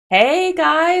Hey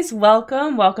guys,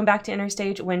 welcome back to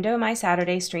Interstage Window, my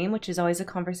Saturday stream, which is always a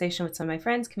conversation with some of my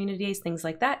friends, communities, things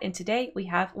like that. And today we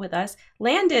have with us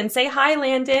Landon. Say hi,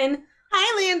 Landon.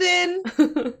 Hi,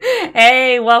 Landon.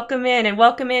 Hey, welcome in and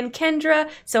welcome in Kendra.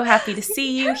 So happy to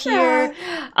see you here.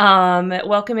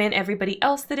 Welcome in everybody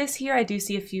else that is here. I do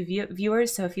see a few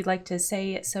viewers, so if you'd like to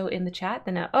say so in the chat,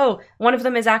 then oh, one of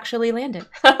them is actually Landon.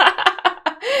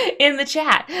 In the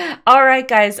chat. All right,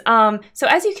 guys. So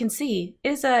as you can see,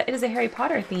 it is a Harry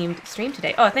Potter themed stream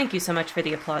today. Oh, thank you so much for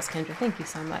the applause, Kendra. Thank you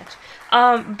so much.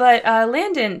 But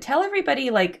Landon, tell everybody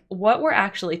like what we're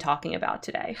actually talking about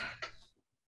today.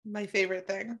 My favorite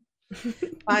thing.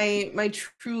 my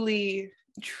truly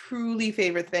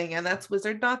favorite thing, and that's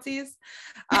wizard Nazis,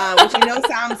 which I know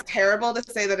sounds terrible to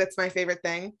say that it's my favorite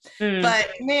thing, but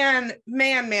man,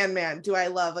 do I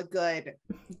love a good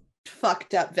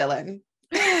fucked up villain.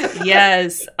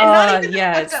 Yes. Not even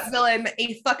yes. a fucked up villain,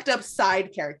 a fucked up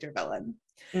side character villain.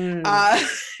 Do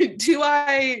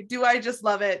I just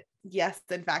love it? Yes,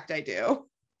 in fact I do.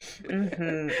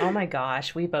 Oh my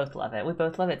gosh, we both love it. We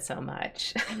both love it so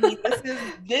much. I mean,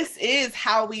 this is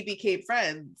how we became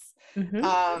friends.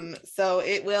 So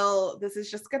this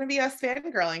is just going to be us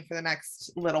fangirling for the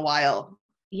next little while.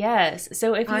 Yes.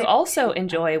 So if you also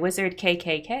enjoy Wizard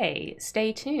KKK,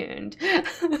 stay tuned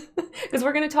because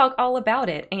we're going to talk all about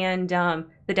it and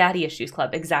the Daddy Issues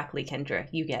Club. Exactly, Kendra,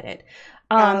 you get it.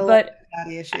 But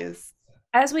Daddy issues.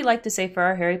 As we like to say for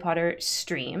our Harry Potter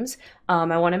streams,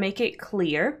 I want to make it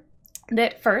clear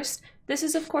that first, this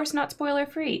is of course not spoiler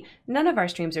free. None of our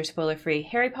streams are spoiler free.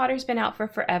 Harry Potter's been out for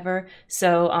forever,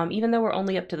 so even though we're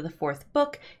only up to the 4th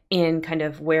book in kind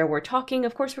of where we're talking,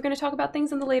 of course we're going to talk about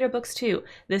things in the later books too.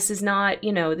 This is not,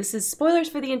 this is spoilers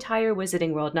for the entire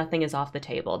wizarding world. Nothing is off the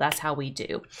table. That's how we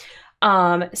do.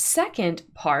 Second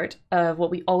part of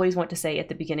what we always want to say at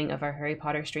the beginning of our Harry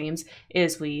Potter streams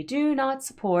is we do not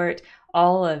support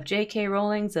all of J.K.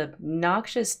 Rowling's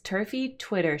obnoxious turfy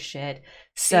Twitter shit.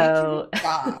 So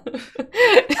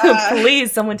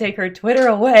please someone take her Twitter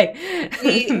away.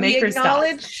 We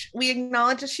acknowledge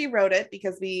that she wrote it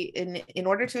because in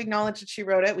order to acknowledge that she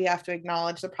wrote it, we have to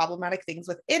acknowledge the problematic things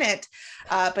within it.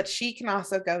 But she can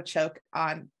also go choke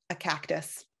on a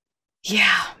cactus.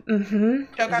 Yeah.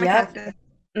 Choke on a cactus.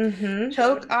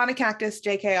 Choke on a cactus,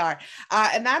 JKR.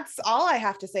 And that's all I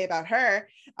have to say about her.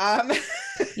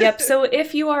 Yep. So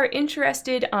if you are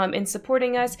interested in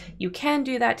supporting us, you can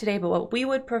do that today. But what we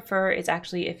would prefer is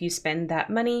actually if you spend that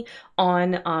money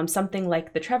on something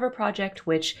like the Trevor Project,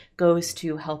 which goes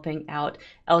to helping out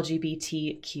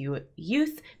LGBTQ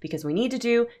youth, because we need to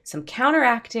do some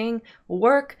counteracting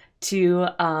work to,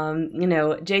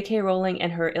 J.K. Rowling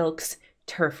and her ilk's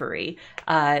turfery.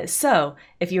 So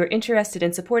if you're interested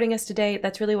in supporting us today,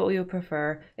 that's really what we would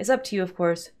prefer. It's up to you, of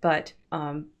course, but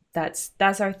that's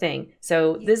our thing.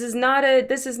 So this is not a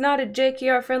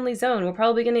JKR friendly zone. We're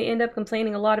probably going to end up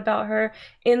complaining a lot about her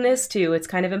in this too. It's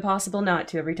kind of impossible not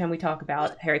to every time we talk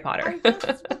about Harry Potter. I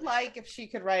just would like if she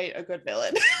could write a good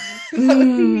villain.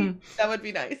 That would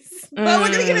be nice. But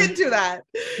we're gonna get into that.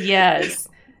 Yes.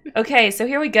 Okay, so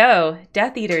here we go.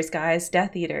 Death Eaters, guys.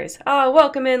 Death Eaters. Oh,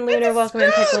 welcome in, Lunar. Welcome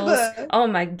in, Pickles. Oh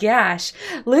my gosh.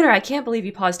 Lunar, I can't believe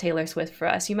you paused Taylor Swift for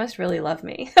us. You must really love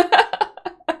me.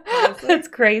 That's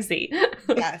crazy.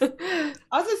 Yes.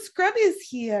 Also, Scrub is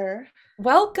here.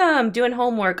 Welcome. Doing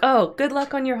homework. Oh, good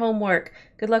luck on your homework.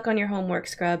 Good luck on your homework,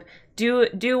 Scrub. Do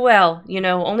well.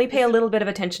 Only pay a little bit of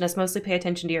attention. Us mostly pay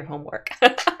attention to your homework.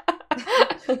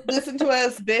 Listen to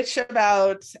us bitch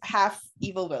about half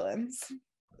evil villains.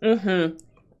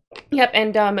 Yep,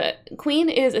 and Queen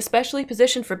is especially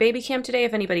positioned for baby cam today.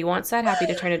 If anybody wants that, happy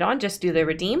to turn it on. Just do the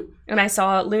redeem. And I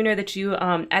saw, Lunar, that you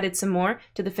added some more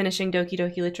to the Finishing Doki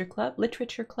Doki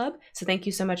Literature Club. So thank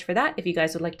you so much for that. If you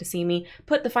guys would like to see me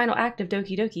put the final act of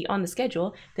Doki Doki on the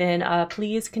schedule, then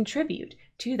please contribute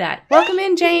to that. Welcome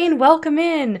in, Jane. Welcome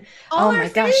in. Oh my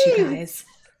gosh, you guys.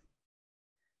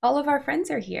 All of our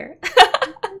friends are here.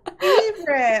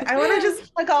 Favorite. I want to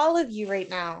just plug all of you right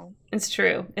now. It's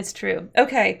true. It's true.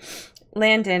 Okay,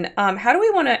 Landon. How do we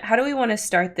want to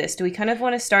start this? Do we kind of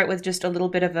want to start with just a little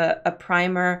bit of a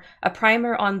primer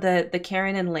on the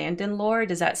Karen and Landon lore?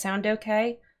 Does that sound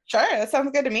okay? Sure, that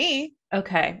sounds good to me.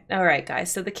 Okay. All right,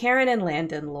 guys. So the Karen and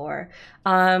Landon lore.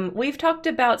 We've talked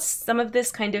about some of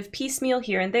this kind of piecemeal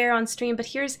here and there on stream, but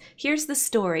here's the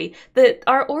story,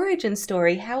 our origin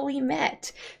story, how we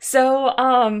met.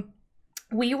 So,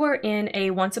 we were in a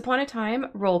Once Upon a Time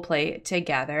roleplay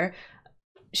together.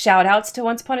 Shout outs to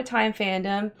Once Upon a Time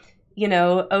fandom.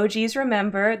 OGs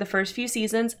remember the first few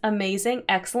seasons, amazing,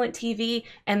 excellent TV,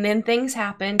 and then things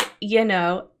happened,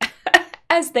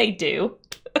 as they do.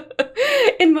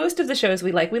 In most of the shows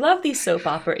we like, we love these soap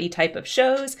opera-y type of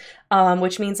shows,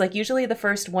 which means like usually the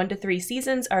first 1 to 3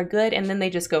 seasons are good, and then they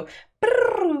just go.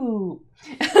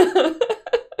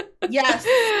 Yes,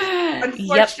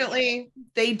 unfortunately,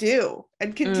 they do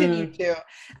and continue to,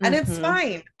 and it's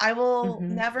fine. I will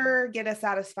never get a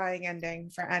satisfying ending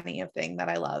for anything that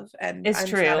I love, and it's I'm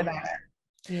true. sad about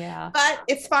it. Yeah, but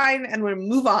it's fine, and we'll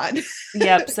move on.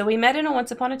 Yep. So we met in a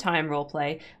Once Upon a Time role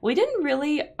play. We didn't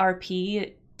really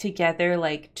RP together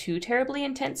like too terribly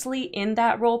intensely in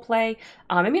that role play.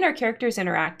 I mean, our characters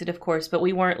interacted, of course, but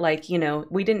we weren't like,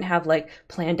 we didn't have like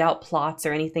planned out plots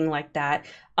or anything like that.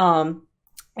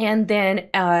 And then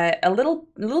a little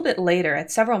bit later,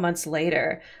 several months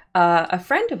later, a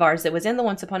friend of ours that was in the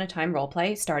Once Upon a Time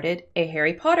roleplay started a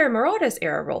Harry Potter Marauders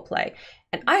era roleplay.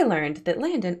 And I learned that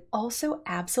Landon also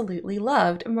absolutely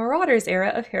loved Marauders era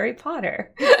of Harry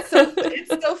Potter. It's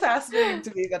so fascinating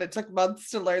to me that it took months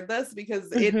to learn this, because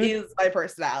it is my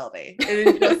personality. It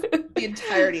is just the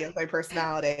entirety of my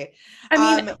personality.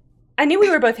 I mean, I knew we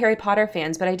were both Harry Potter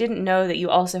fans, but I didn't know that you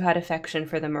also had affection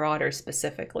for the Marauders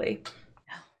specifically.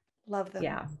 Love them.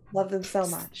 Yeah. Love them so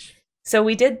much. So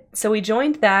we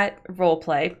joined that role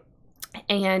play,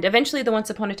 and eventually the Once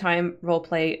Upon a Time role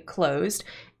play closed.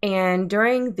 And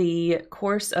during the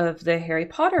course of the Harry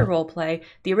Potter roleplay,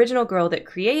 the original girl that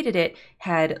created it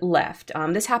had left.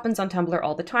 This happens on Tumblr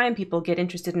all the time. People get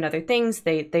interested in other things.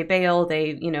 They bail.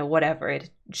 They, whatever.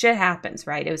 Shit happens,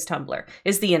 right? It was Tumblr.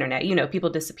 It's the internet.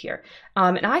 People disappear.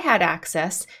 And I had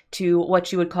access to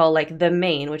what you would call like the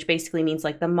main, which basically means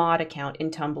like the mod account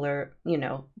in Tumblr,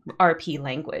 RP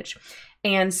language.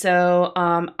 And so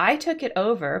I took it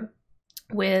over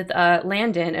with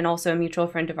Landon and also a mutual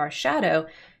friend of ours, Shadow,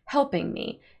 helping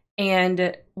me.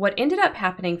 And what ended up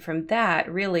happening from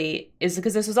that really is,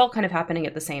 because this was all kind of happening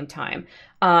at the same time,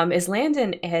 is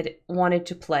Landon had wanted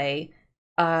to play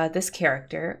this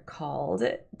character called,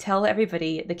 tell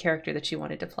everybody the character that you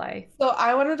wanted to play. So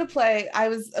I wanted to play,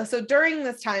 so during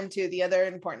this time too, the other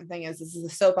important thing is this is a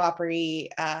soap opera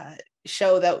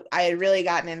show that I had really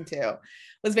gotten into,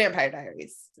 was Vampire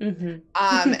Diaries. And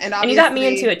and you got me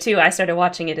into it too. I started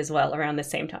watching it as well around the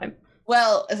same time.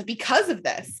 Well, because of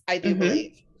this, I do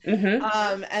believe.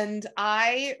 And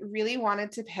I really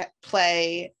wanted to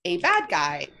play a bad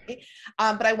guy,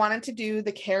 but I wanted to do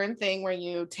the Karen thing where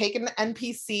you take an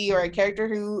NPC or a character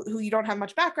who you don't have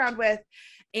much background with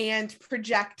and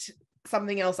project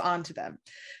something else onto them.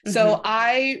 So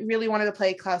I really wanted to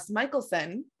play Klaus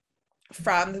Michelson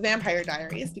from the Vampire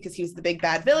Diaries, because he was the big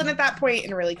bad villain at that point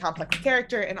and a really complex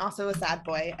character, and also a sad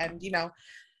boy. And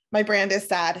my brand is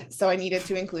sad, so I needed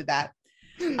to include that.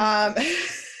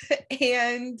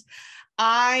 And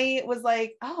I was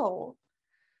like, oh,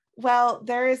 well,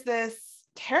 there is this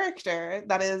character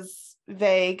that is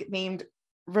vague named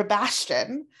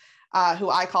Rabastan, who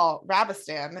I call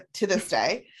Rabastan to this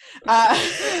day.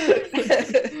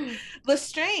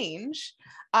 Lestrange,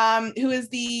 who is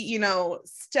the,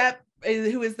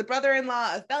 who is the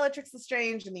brother-in-law of Bellatrix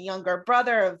Lestrange and the younger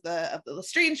brother of the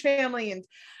Lestrange family. And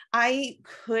I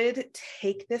could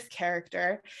take this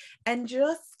character and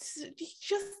just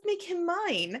make him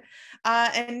mine,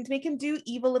 and make him do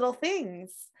evil little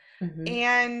things.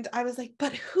 And I was like,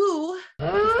 but who,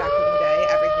 because back in the day,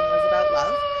 everything was about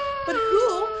love, but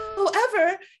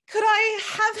however, could I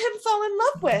have him fall in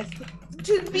love with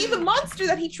to be the monster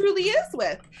that he truly is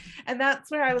with? And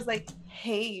that's where I was like,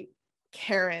 hey,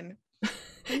 Karen.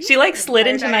 She like slid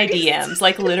into my DMs,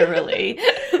 like literally.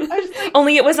 Like,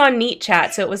 only it was on Neat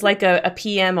Chat, so it was like a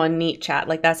PM on Neat Chat.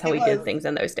 Like that's how we did things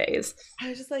in those days. I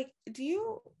was just like, have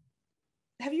you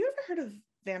ever heard of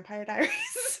Vampire Diaries?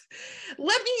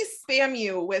 Let me spam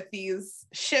you with these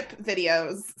ship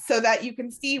videos so that you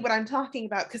can see what I'm talking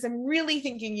about, because I'm really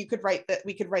thinking we could write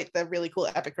the really cool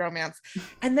epic romance.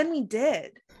 And then we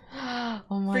did. Oh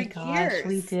my gosh,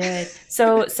 we did.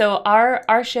 So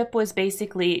our ship was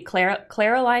basically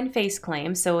Claraline Face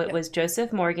Claim. So it was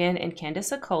Joseph Morgan and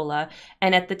Candace Acola.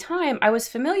 And at the time, I was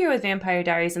familiar with Vampire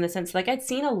Diaries in the sense like I'd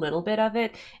seen a little bit of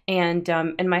it, and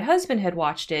my husband had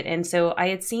watched it, and so I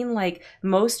had seen like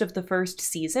most of the first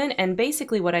season. And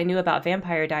basically, what I knew about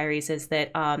Vampire Diaries is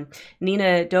that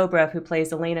Nina Dobrev, who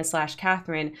plays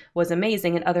Elena/Catherine, was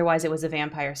amazing, and otherwise it was a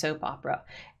vampire soap opera.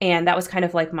 And that was kind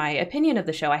of like my opinion of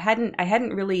the show. I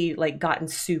hadn't really like gotten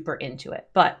super into it,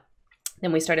 but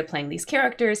then we started playing these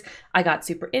characters. I got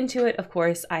super into it. Of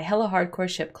course, I hella hardcore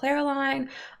ship Claraline.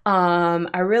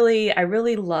 I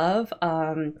really love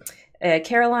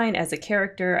Caroline as a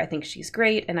character. I think she's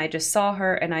great, and I just saw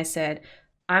her and I said,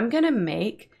 I'm gonna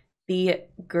make the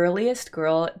girliest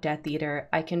girl Death Eater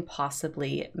I can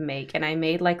possibly make. And I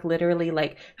made like literally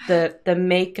like the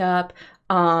makeup,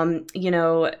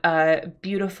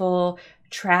 beautiful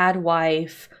trad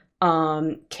wife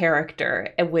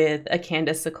character with a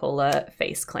Candace Secola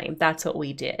face claim. That's what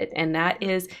we did. And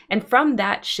from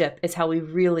that ship is how we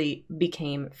really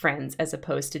became friends, as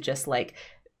opposed to just like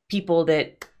people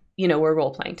that, were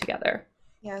role playing together.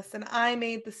 Yes, and I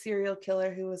made the serial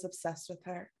killer who was obsessed with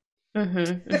her.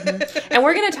 And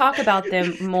we're going to talk about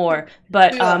them more,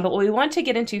 but what we want to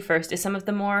get into first is some of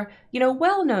the more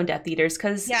well-known Death Eaters,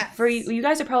 because for you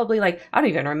guys are probably like, I don't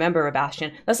even remember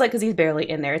Sebastian. That's like because he's barely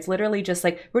in there. It's literally just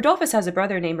like Rodolphus has a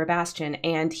brother named Sebastian,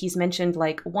 and he's mentioned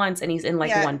like once, and he's in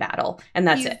like one battle, and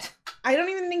that's it. I don't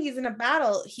even think he's in a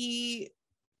battle.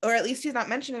 Or at least he's not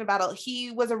mentioned in a battle. He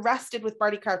was arrested with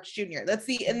Barty Crouch Jr. That's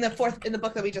in the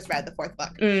book that we just read, the fourth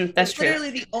book. That's true.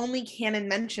 Literally the only canon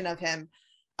mention of him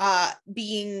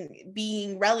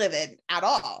being relevant at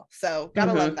all. So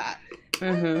gotta love that.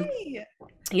 Hey.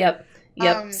 Yep.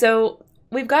 So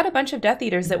we've got a bunch of Death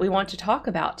Eaters that we want to talk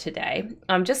about today,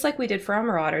 just like we did for our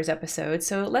Marauders episode.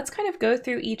 So let's kind of go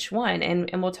through each one and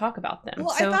we'll talk about them.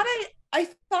 Well, so, I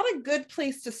thought a good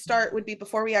place to start would be,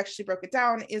 before we actually broke it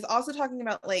down, is also talking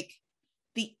about like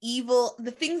the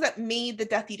things that made the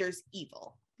Death Eaters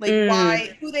evil.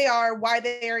 Like who they are, why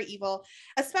they are evil,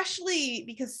 especially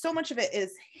because so much of it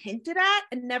is hinted at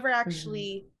and never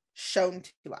actually shown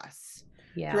to us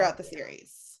throughout the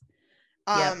series.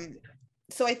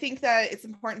 So I think that it's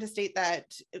important to state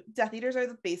that Death Eaters are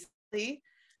basically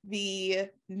the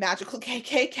magical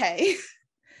KKK,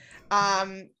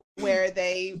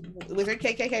 wizard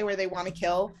KKK, where they want to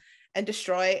kill and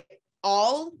destroy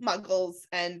all Muggles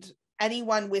and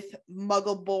anyone with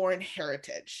Muggle-born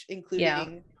heritage,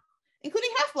 including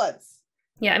half-bloods.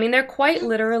 Yeah, I mean, they're quite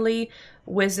literally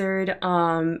wizard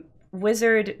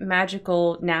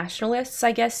magical nationalists,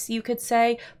 I guess you could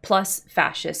say, plus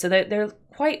fascists. So they're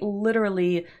quite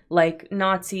literally like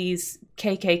Nazis,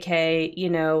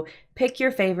 KKK, pick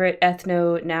your favorite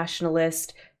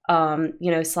ethno-nationalist,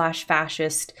 /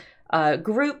 fascist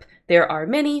group. There are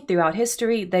many throughout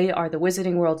history. They are the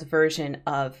Wizarding World's version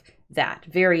of that,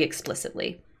 very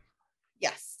explicitly.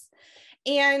 Yes.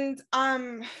 And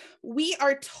we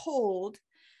are told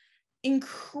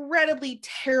incredibly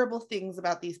terrible things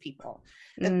about these people,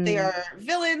 that they are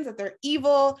villains, that they're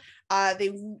evil.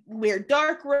 They wear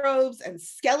dark robes and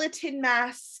skeleton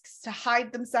masks to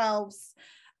hide themselves,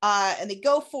 and they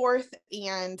go forth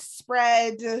and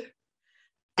spread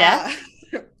death.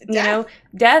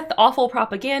 Death, awful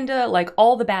propaganda, like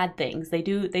all the bad things. They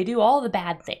do all the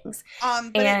bad things.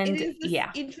 But it is this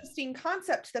interesting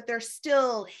concept that they're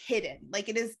still hidden. Like,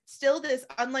 it is still this,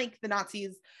 unlike the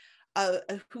Nazis,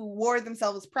 who wore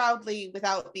themselves proudly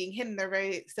without being hidden. They're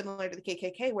very similar to the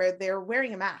KKK, where they're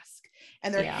wearing a mask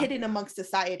and they're hidden amongst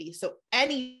society. So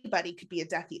anybody could be a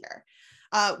Death Eater,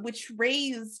 which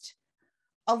raised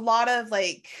a lot of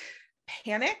like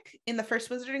panic in the first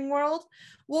Wizarding World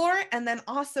War, and then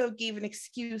also gave an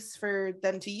excuse for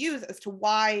them to use as to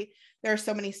why there are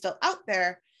so many still out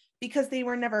there, because they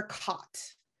were never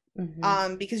caught.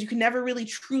 Because you can never really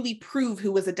truly prove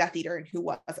who was a Death Eater and who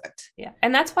wasn't. Yeah,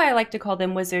 and that's why I like to call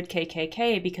them Wizard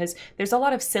KKK, because there's a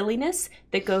lot of silliness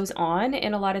that goes on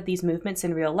in a lot of these movements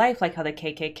in real life, like how the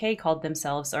KKK called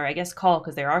themselves, or I guess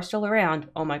because they are still around.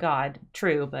 Oh my God,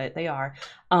 true, but they are.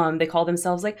 They call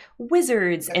themselves like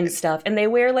wizards and stuff, and they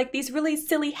wear like these really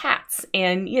silly hats,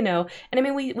 and and I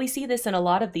mean we see this in a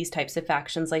lot of these types of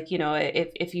factions. Like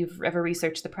if you've ever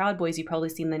researched the Proud Boys, you've probably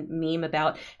seen the meme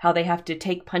about how they have to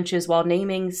take punches while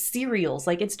naming cereals.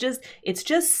 Like it's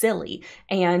just silly,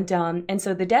 and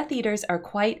so the Death Eaters are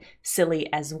quite silly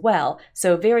as well.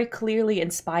 So very clearly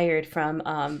inspired from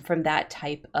that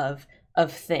type of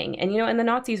thing. And and the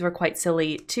Nazis were quite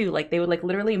silly too. Like they would like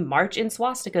literally march in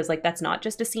swastikas. Like that's not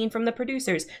just a scene from the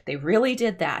producers. They really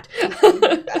did that.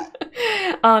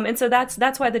 And so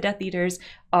that's why the Death Eaters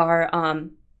are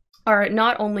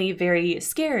not only very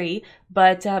scary,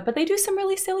 but they do some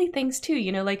really silly things too.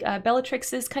 Like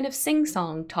Bellatrix's kind of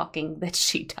sing-song talking that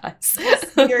she does.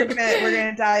 We're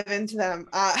gonna dive into them.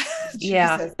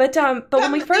 Yeah, but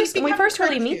when we first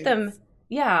really meet them.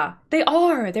 Yeah,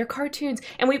 they're cartoons.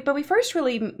 And we first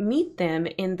really meet them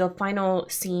in the final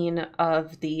scene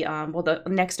of the the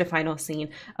next to final scene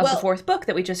of the fourth book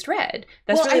that we just read.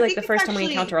 That's really like the first time we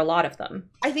encounter a lot of them.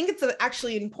 I think it's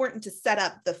actually important to set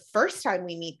up the first time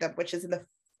we meet them, which is in the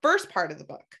first part of the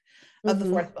book, of the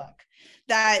fourth book,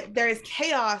 that there is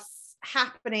chaos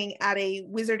happening at a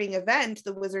wizarding event,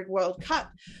 the Wizard World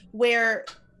Cup, where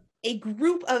a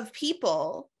group of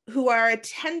people who are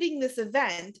attending this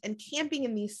event and camping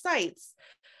in these sites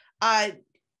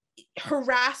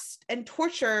harass and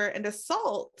torture and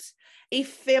assault a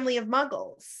family of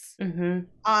muggles.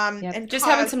 Mm-hmm. Yep. And Just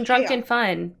having cause some chaos. drunken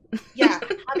fun. Yeah,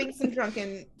 having some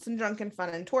drunken fun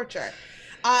and torture.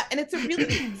 And it's a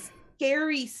really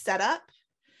scary setup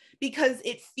because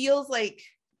it feels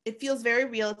very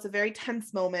real. It's a very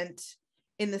tense moment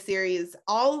in the series.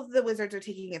 All of the wizards are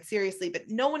taking it seriously, but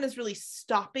no one is really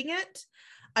stopping it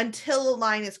until a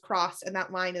line is crossed, and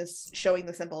that line is showing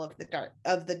the symbol of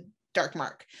the dark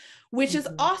mark, which is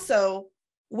also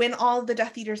when all the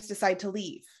Death Eaters decide to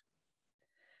leave.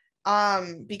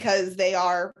 Because they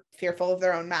are fearful of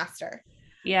their own master.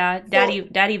 Yeah,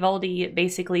 Daddy Voldy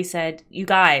basically said, "You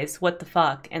guys, what the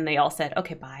fuck?" And they all said,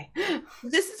 "Okay, bye."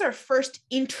 This is our first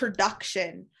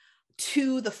introduction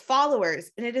to the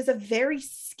followers, and it is a very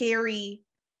scary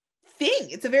thing.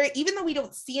 It's a very, even though we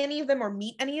don't see any of them or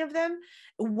meet any of them,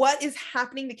 what is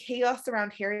happening, the chaos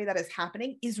around Harry that is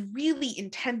happening is really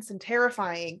intense and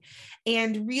terrifying,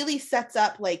 and really sets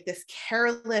up like this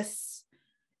carelessness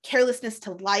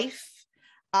to life.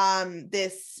 And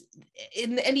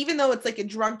even though it's like a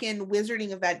drunken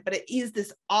wizarding event, but it is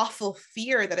this awful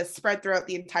fear that is spread throughout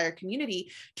the entire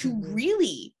community to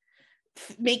really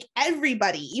make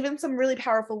everybody, even some really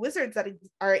powerful wizards that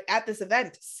are at this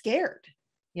event, scared.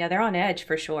 Yeah, they're on edge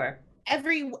for sure.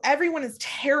 Everyone is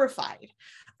terrified.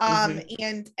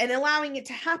 And allowing it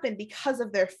to happen because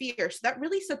of their fear. So that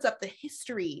really sets up the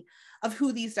history of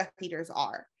who these Death Eaters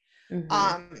are.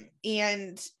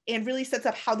 And really sets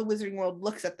up how the wizarding world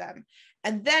looks at them.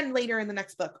 And then later in the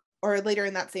next book, or later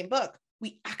in that same book,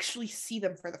 we actually see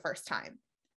them for the first time.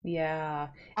 Yeah.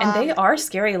 And they are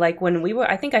scary. Like when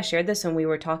I think I shared this when we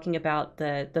were talking about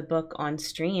the book on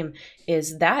stream,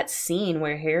 is that scene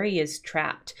where Harry is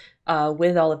trapped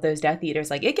with all of those Death Eaters.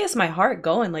 Like it gets my heart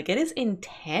going. Like it is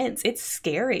intense. It's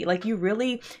scary. Like you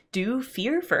really do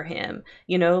fear for him,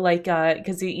 you know, like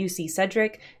because you see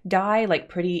Cedric die like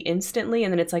pretty instantly,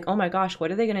 and then it's like, oh my gosh,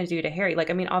 what are they gonna do to Harry? Like,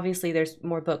 I mean, obviously there's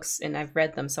more books and I've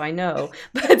read them, so I know,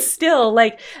 but still,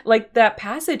 like that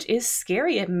passage is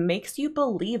scary. It makes you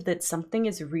believe that something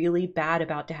is really bad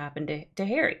about to happen to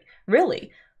Harry,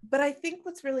 really. But I think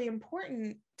what's really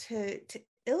important to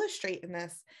illustrate in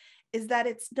this is that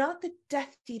it's not the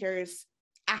Death Eaters'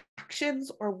 actions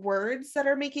or words that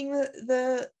are making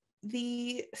the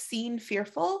scene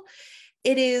fearful.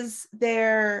 It is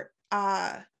their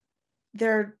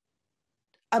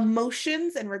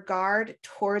emotions and regard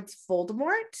towards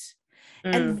Voldemort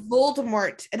and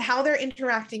Voldemort and how they're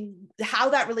interacting, how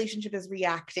that relationship is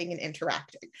reacting and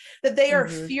interacting, that they are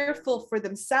fearful for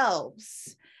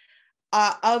themselves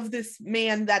of this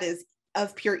man that is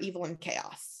of pure evil and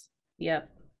chaos. Yep.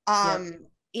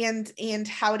 And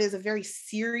how it is a very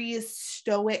serious,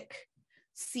 stoic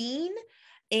scene,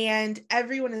 and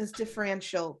everyone is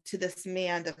differential to this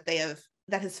man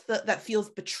that feels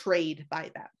betrayed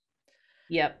by them.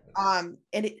 Yep. And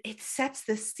it sets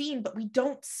this scene, but we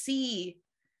don't see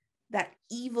that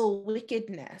evil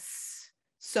wickedness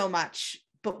so much,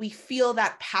 but we feel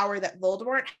that power that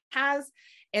Voldemort has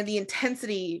and the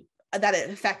intensity that it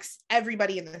affects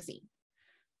everybody in the scene.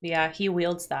 Yeah, he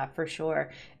wields that for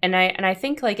sure. And I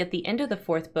think like at the end of the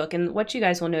fourth book, and what you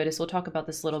guys will notice, we'll talk about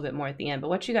this a little bit more at the end, but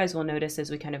what you guys will notice as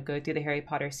we kind of go through the Harry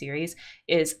Potter series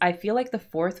is I feel like the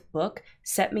fourth book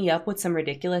set me up with some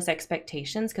ridiculous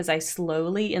expectations, because I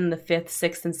slowly in the fifth,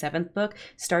 sixth, and seventh book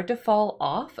start to fall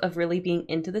off of really being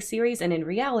into the series. And in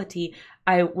reality,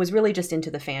 I was really just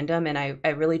into the fandom, and I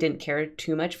really didn't care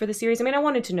too much for the series. I mean, I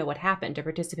wanted to know what happened to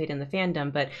participate in the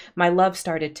fandom, but my love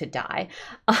started to die.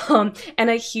 And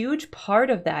a huge part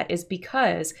of that is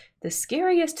because the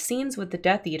scariest scenes with the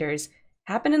Death Eaters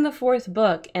happen in the fourth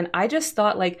book, and I just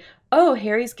thought like, oh,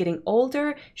 Harry's getting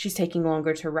older, she's taking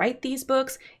longer to write these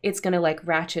books, it's gonna like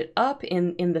ratchet up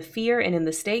in the fear and in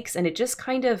the stakes, and it just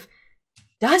kind of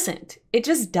doesn't. It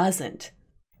just doesn't.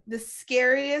 The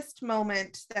scariest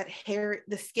moment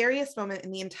the scariest moment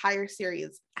in the entire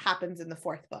series happens in the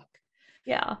fourth book.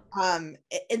 Yeah. And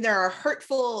there are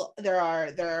heartfelt,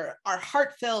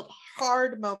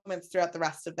 hard moments throughout the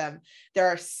rest of them. There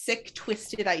are sick,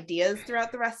 twisted ideas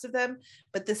throughout the rest of them,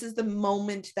 but this is the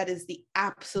moment that is the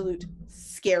absolute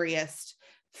scariest,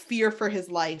 fear for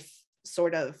his life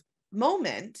sort of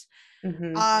moment.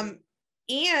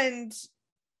 And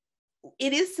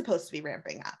it is supposed to be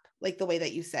ramping up, like the way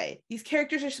that you say. These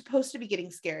characters are supposed to be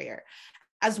getting scarier.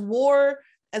 As war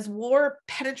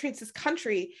penetrates this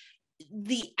country,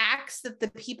 the acts that the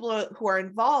people who are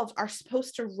involved are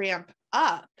supposed to ramp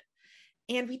up,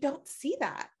 and we don't see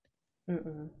that.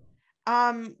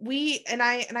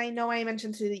 I know I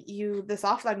mentioned to you this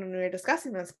offline when we were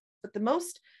discussing this, but the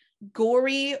most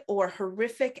gory or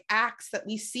horrific acts that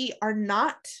we see are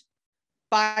not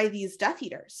by these Death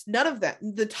Eaters. None of them,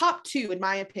 the top two, in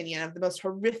my opinion, of the most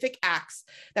horrific acts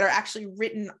that are actually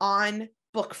written on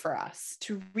book for us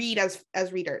to read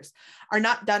as readers are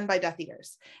not done by Death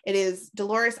Eaters. It is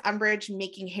Dolores Umbridge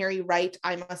making Harry write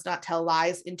 "I must not tell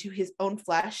lies" into his own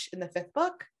flesh in the 5th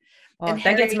book. Oh, and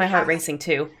that gets my heart racing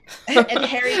too. And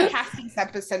Harry casting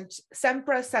Sempra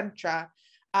Sentra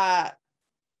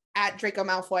at Draco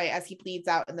Malfoy as he bleeds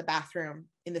out in the bathroom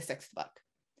in the 6th book.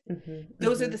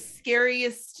 Those are the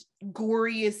scariest,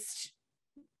 goriest,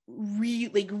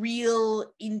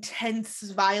 real intense,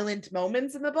 violent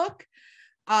moments in the book.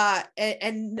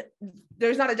 And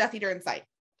there's not a Death Eater in sight.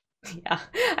 Yeah,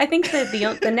 I think that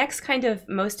the next kind of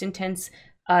most intense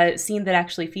scene that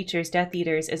actually features Death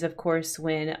Eaters is, of course,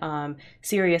 when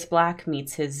Sirius Black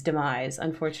meets his demise,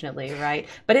 unfortunately, right?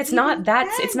 But it's not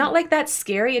like that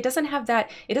scary. It doesn't have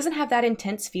that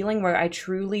intense feeling where I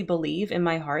truly believe in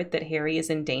my heart that Harry is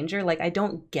in danger. Like, I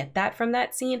don't get that from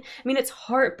that scene. I mean, it's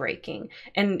heartbreaking.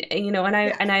 And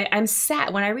I'm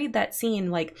sad when I read that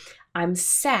scene. Like, I'm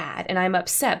sad and I'm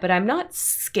upset, but I'm not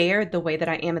scared the way that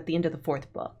I am at the end of the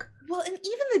 4th book. Well, and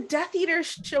even the Death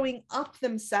Eaters showing up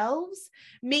themselves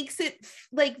makes it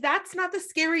like that's not the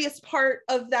scariest part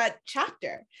of that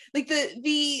chapter. Like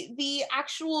the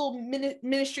actual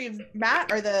Ministry of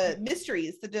or the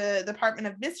Mysteries, the Department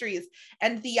of Mysteries,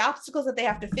 and the obstacles that they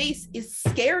have to face is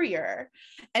scarier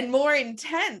and more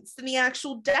intense than the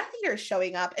actual Death Eaters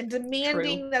showing up and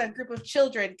demanding that a group of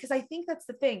children. Because I think that's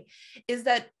the thing, is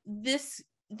that this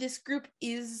group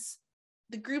is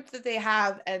the group that they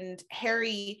have, and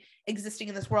Harry existing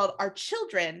in this world are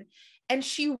children, and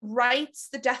she writes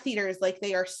the Death Eaters like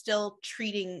they are still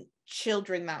treating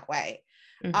children that way,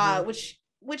 which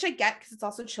I get, because it's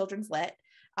also children's lit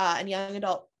and young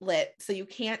adult lit, so you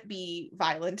can't be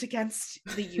violent against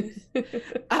the youth.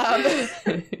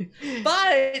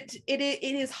 But it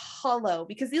is hollow,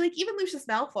 because like even Lucius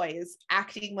Malfoy is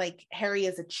acting like Harry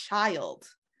is a child.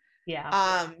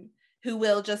 Who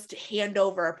will just hand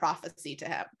over a prophecy to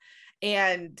him.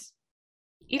 And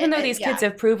even though these kids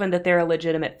have proven that they're a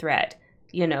legitimate threat,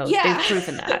 they've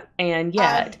proven that. And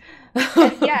yet.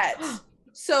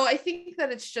 So I think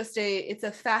that it's just it's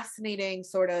a fascinating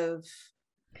sort of,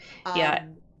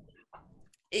 they're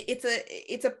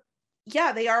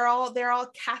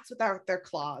all cats without their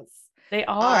claws. They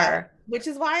are. Which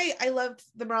is why I loved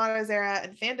the Marauders era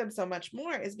and fandom so much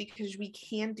more, is because we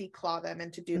can declaw them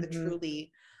and to do the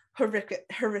truly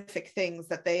horrific things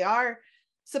that they are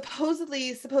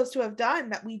supposedly supposed to have done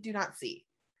that we do not see.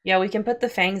 Yeah, we can put the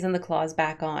fangs and the claws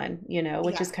back on,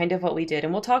 which is kind of what we did.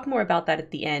 And we'll talk more about that at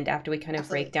the end after we kind of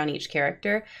break down each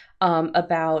character,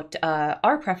 about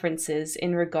our preferences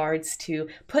in regards to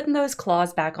putting those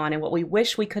claws back on and what we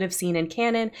wish we could have seen in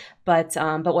canon, but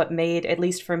what made, at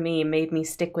least for me, made me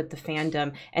stick with the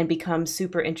fandom and become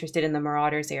super interested in the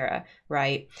Marauders era,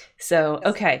 right? So,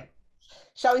 okay.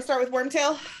 Shall we start with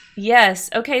Wormtail? Yes.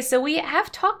 Okay, so we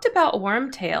have talked about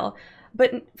Wormtail,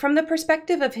 but from the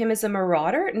perspective of him as a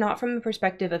marauder, not from the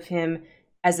perspective of him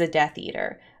as a Death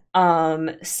Eater.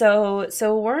 So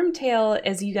Wormtail,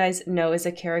 as you guys know, is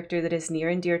a character that is near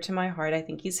and dear to my heart. I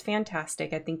think he's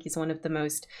fantastic. I think he's one of the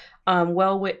most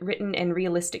well-written and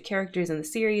realistic characters in the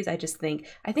series. I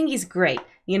think he's great.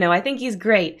 I think he's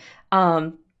great.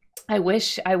 I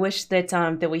wish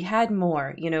that we had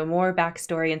more, more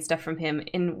backstory and stuff from him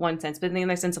in one sense, but in the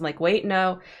other sense, I'm like, wait,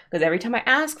 no, because every time I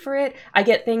ask for it, I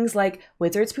get things like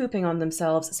wizards pooping on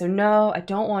themselves. So no, I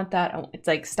don't want that. It's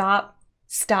like, stop.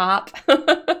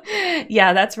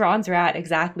 Yeah, that's Ron's rat.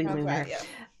 Exactly, Lunar.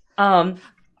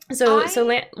 So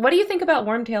what do you think about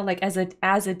Wormtail, like as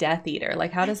a Death Eater?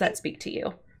 Like, how does that speak to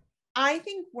you? I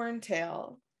think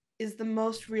Wormtail is the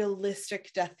most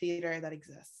realistic Death Eater that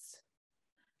exists.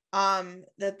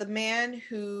 That the man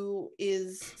who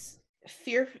is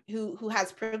who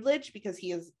has privilege because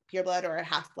he is pureblood or a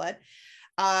half-blood,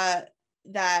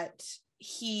 that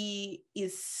he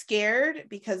is scared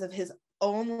because of his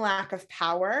own lack of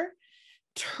power,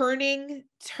 turning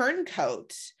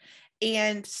turncoat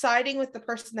and siding with the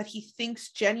person that he thinks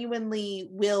genuinely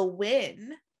will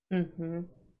win, and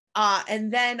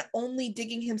then only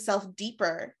digging himself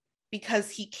deeper because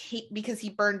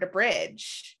he burned a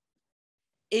bridge,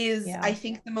 is I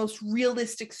think the most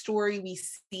realistic story we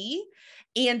see.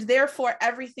 And therefore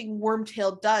everything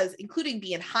Wormtail does, including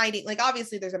being hiding, like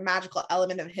obviously there's a magical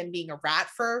element of him being a rat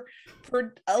for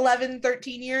 11,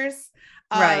 13 years.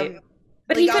 Right.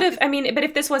 But like, he could have, but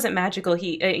if this wasn't magical,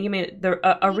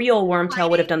 a real Wormtail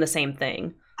would have done the same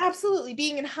thing. Absolutely.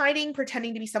 Being in hiding,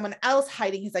 pretending to be someone else,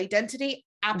 hiding his identity.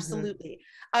 Absolutely.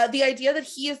 The idea that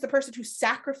he is the person who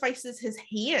sacrifices his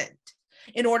hand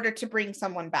in order to bring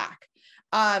someone back.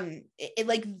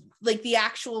 like the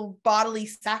actual bodily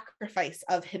sacrifice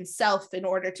of himself in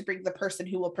order to bring the person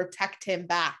who will protect him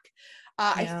back.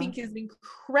 I think is an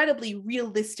incredibly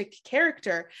realistic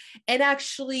character, and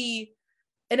actually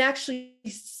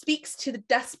speaks to the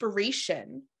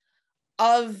desperation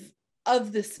of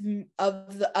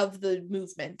the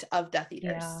movement of Death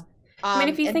Eaters. Yeah. I mean,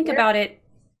 if you think about it,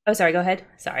 oh, sorry, go ahead.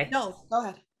 Sorry. No, go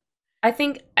ahead.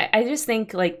 I just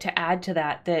think, like, to add to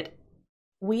that, that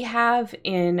we have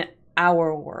in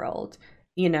our world,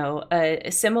 you know,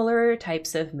 similar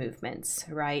types of movements,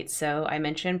 right? So I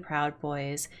mentioned Proud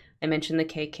Boys, I mentioned the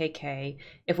KKK.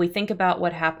 If we think about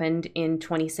what happened in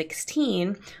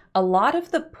 2016, a lot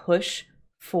of the push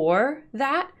for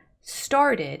that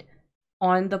started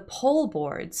on the poll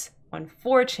boards on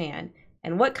 4chan.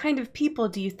 And what kind of people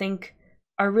do you think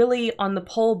are really on the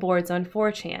poll boards on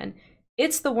 4chan?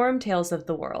 It's the Wormtails of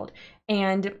the world.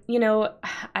 And, you know,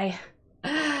 I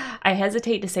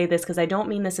hesitate to say this because I don't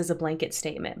mean this as a blanket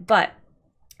statement, but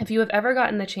if you have ever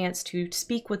gotten the chance to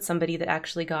speak with somebody that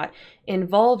actually got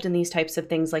involved in these types of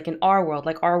things, like in our world,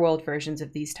 like our world versions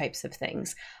of these types of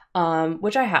things,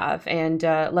 which I have, and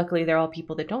luckily they're all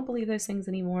people that don't believe those things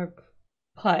anymore.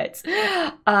 But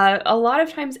a lot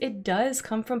of times it does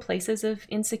come from places of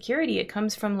insecurity. It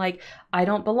comes from, like, I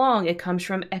don't belong. It comes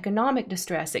from economic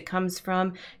distress. It comes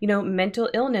from, you know, mental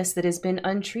illness that has been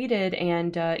untreated,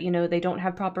 and, you know, they don't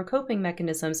have proper coping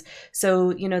mechanisms.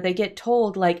 So, you know, they get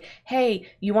told, like, hey,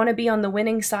 you want to be on the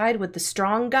winning side with the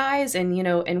strong guys, and, you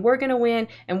know, and we're going to win,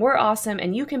 and we're awesome,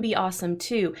 and you can be awesome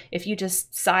too. If you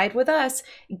just side with us,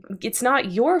 it's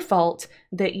not your fault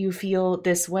that you feel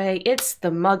this way. It's the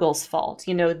Muggles' fault.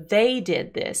 You know, they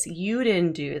did this. You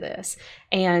didn't do this.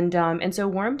 And so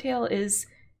Wormtail is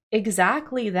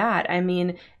exactly that. I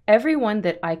mean, everyone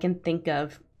that I can think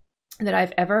of that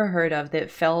I've ever heard of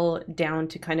that fell down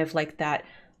to kind of like that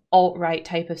alt-right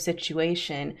type of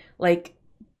situation, like,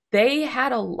 they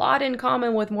had a lot in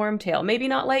common with Wormtail. Maybe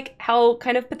not like how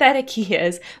kind of pathetic he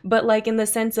is, but like in the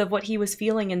sense of what he was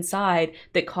feeling inside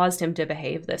that caused him to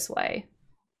behave this way.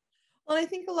 Well, I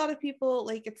think a lot of people,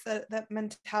 like, it's that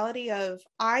mentality of,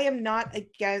 I am not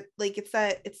against, like,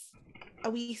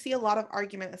 we see a lot of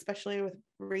argument, especially with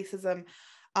racism,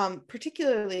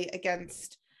 particularly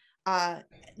against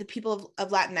the people of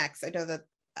Latinx. I know that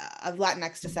of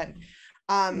Latinx descent,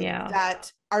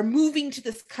 that are moving to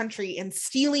this country and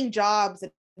stealing jobs,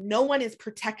 and no one is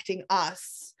protecting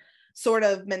us, sort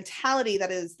of mentality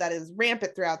that is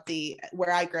rampant throughout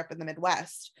where I grew up in the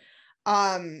Midwest.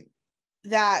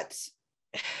 That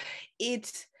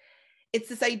it's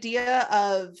this idea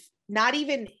of not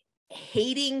even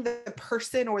hating the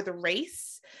person or the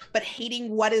race, but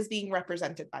hating what is being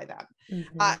represented by them.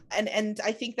 Mm-hmm. And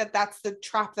I think that that's the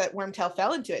trap that Wormtail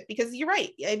fell into, it, because you're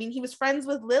right. I mean, he was friends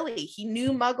with Lily. He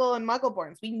knew Muggle and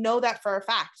Muggleborns. We know that for a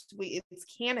fact. It's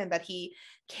canon that he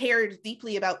cared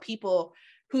deeply about people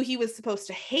who he was supposed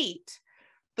to hate.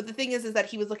 But the thing is that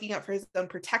he was looking out for his own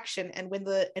protection. And when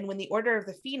the Order of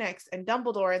the Phoenix and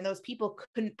Dumbledore and those people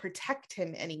couldn't protect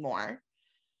him anymore,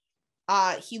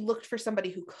 he looked for somebody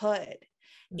who could.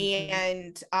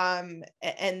 Mm-hmm.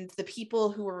 And the people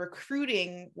who were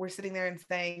recruiting were sitting there and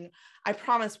saying, I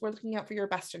promise we're looking out for your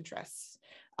best interests.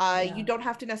 You don't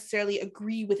have to necessarily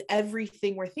agree with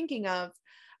everything we're thinking of,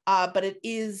 but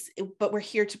we're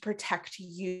here to protect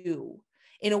you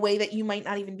in a way that you might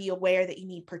not even be aware that you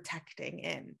need protecting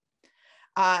in.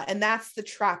 And that's the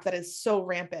trap that is so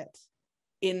rampant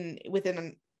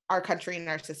within our country and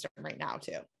our system right now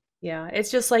too. Yeah, it's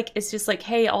just like,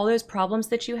 hey, all those problems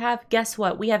that you have, guess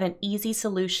what? We have an easy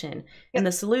solution. Yep. And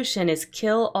the solution is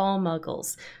kill all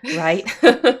Muggles, right?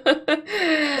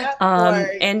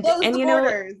 And you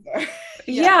know,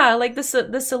 yeah, like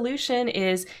the solution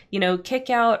is, you know,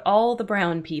 kick out all the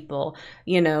brown people,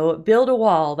 you know, build a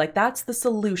wall. Like, that's the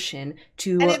solution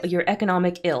to your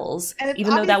economic ills,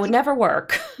 even though that would never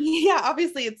work. Yeah,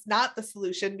 obviously it's not the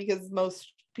solution, because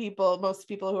most people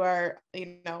who are,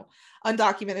 you know,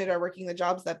 undocumented are working the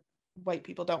jobs that white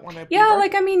people don't want to. Yeah,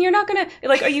 like, I mean, you're not gonna,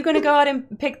 like, are you gonna go out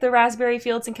and pick the raspberry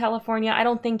fields in California? I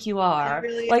don't think you are.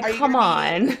 Like, come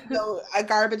on. A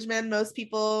garbage man. Most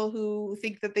people who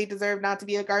think that they deserve not to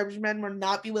be a garbage man will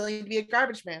not be willing to be a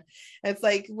garbage man. And it's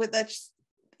like, that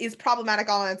is problematic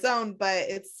all on its own, but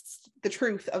it's the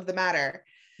truth of the matter.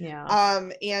 Yeah.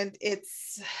 And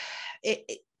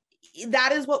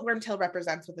that is what Wormtail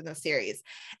represents within the series.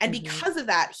 And because of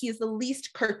that, he is the least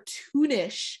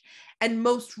cartoonish and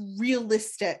most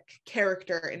realistic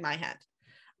character in my head.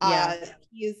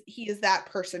 He is that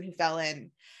person who fell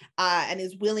in and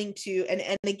is willing to,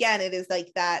 and again, it is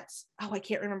like that, I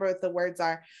can't remember what the words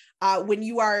are. When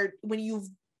you've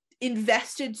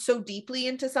invested so deeply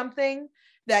into something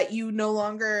that you no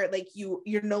longer like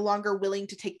you're no longer willing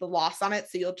to take the loss on it,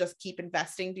 so you'll just keep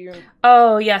investing to your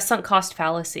Oh yeah, sunk cost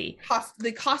fallacy.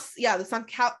 the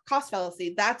sunk cost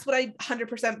fallacy. That's what I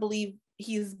 100% believe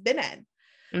he's been in.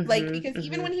 Like, because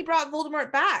even when he brought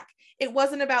Voldemort back, it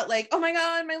wasn't about like, oh my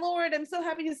god, my lord, I'm so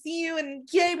happy to see you and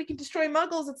yay, we can destroy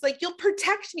muggles. It's like, you'll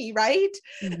protect me, right?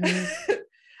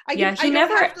 I don't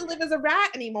have to live as a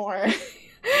rat anymore.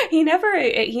 He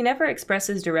never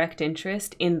expresses direct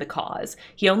interest in the cause.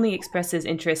 He only expresses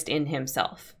interest in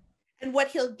himself and what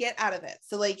he'll get out of it.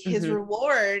 So like his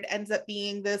reward ends up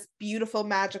being this beautiful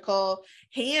magical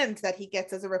hand that he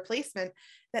gets as a replacement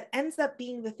that ends up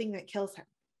being the thing that kills him.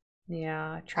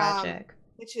 Yeah, tragic.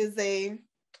 Which is a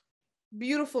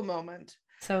beautiful moment.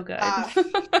 So good.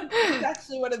 It's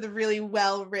actually one of the really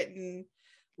well written,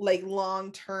 like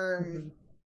long-term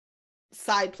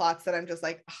side plots that I'm just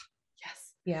like, oh,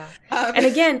 yes. Yeah. And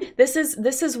again, this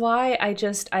is why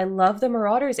I love the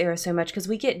Marauders era so much, because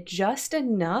we get just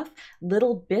enough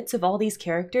little bits of all these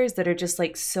characters that are just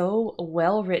like so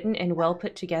well written and well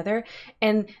put together,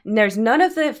 and there's none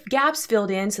of the gaps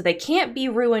filled in, so they can't be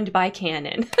ruined by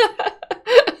canon.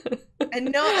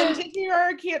 And no,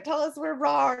 MTTR can't tell us we're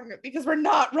wrong, because we're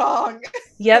not wrong.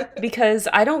 Yep, because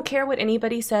I don't care what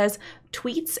anybody says,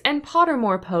 tweets and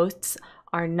Pottermore posts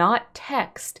are not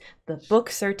text. The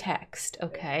books are text,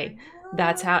 okay?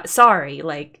 That's how, sorry,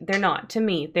 like, they're not. To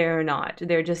me, they're not.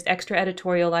 They're just extra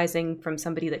editorializing from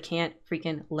somebody that can't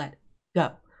freaking let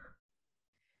go.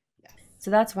 Yes. So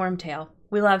that's Wormtail.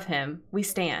 We love him. We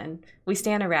stan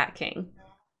a Rat King.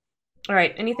 All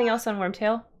right, anything else on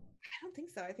Wormtail? I don't think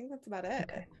so. I think that's about it.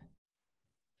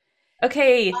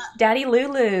 Okay, Daddy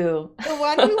Lulu. The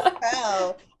one who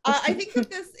fell. I think that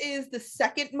this is the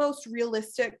second most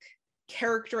realistic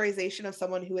characterization of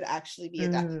someone who would actually be a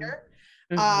Death Eater.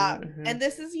 And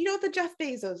this is, the Jeff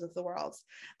Bezos of the world.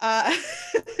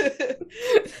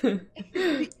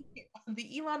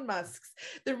 The Elon Musks,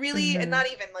 the really, and not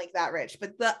even like that rich,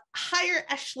 but the higher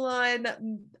echelon,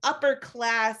 upper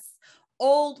class,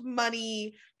 old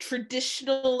money,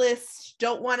 traditionalist,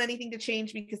 don't want anything to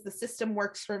change because the system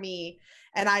works for me.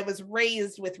 And I was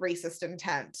raised with racist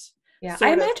intent. Yeah,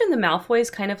 I imagine the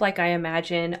Malfoys kind of like I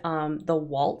imagine the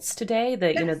Waltz today,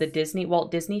 the Walt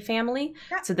Disney family.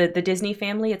 Yeah. So the Disney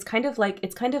family, it's kind of like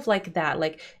that.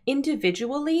 Like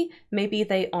individually, maybe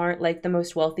they aren't like the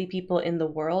most wealthy people in the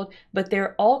world, but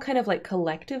they're all kind of like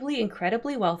collectively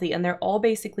incredibly wealthy, and they're all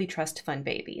basically trust fund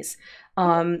babies.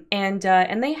 And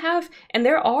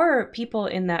there are people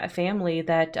in that family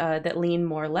that lean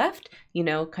more left,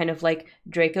 kind of like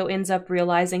Draco ends up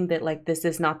realizing that like this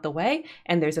is not the way,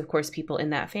 and there's of course people in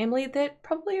that family that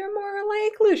probably are more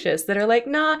like Lucius, that are like,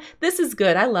 nah, this is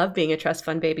good, I love being a trust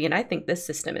fund baby, and I think this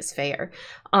system is fair.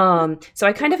 So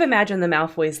I kind of imagine the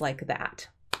Malfoys like that.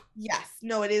 Yes,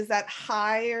 no, it is that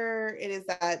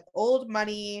old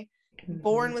money,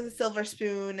 born with a silver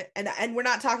spoon, and we're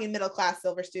not talking middle class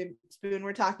silver spoon,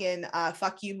 we're talking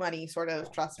fuck you money sort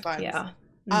of trust funds. Yeah.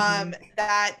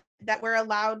 That we're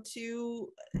allowed to,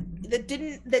 that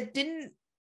didn't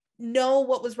know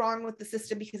what was wrong with the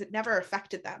system because it never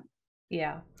affected them.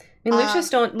 Yeah. I mean,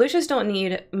 Lucius don't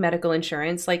need medical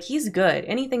insurance. Like, he's good.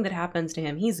 Anything that happens to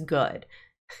him, he's good.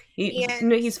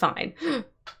 He's fine.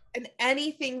 And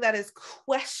anything that is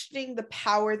questioning the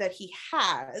power that he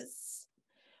has,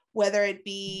 whether it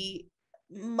be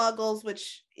muggles,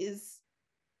 which is,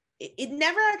 it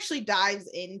never actually dives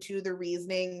into the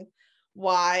reasoning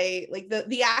why, like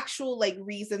the actual like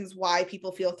reasons why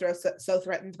people feel so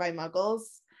threatened by muggles.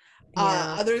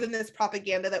 Yeah. Other than this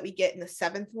propaganda that we get in the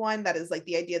 7th one, that is like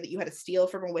the idea that you had to steal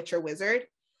from a witch or wizard.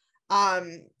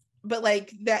 But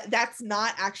like that's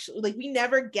not actually, like, we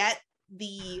never get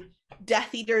the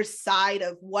Death Eaters side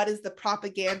of what is the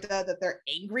propaganda that they're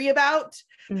angry about,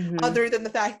 other than the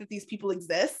fact that these people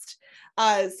exist.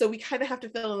 So we kind of have to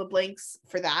fill in the blanks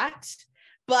for that.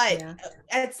 But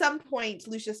at some point,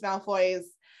 Lucius Malfoy's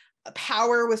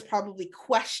power was probably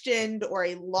questioned, or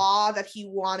a law that he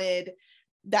wanted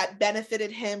that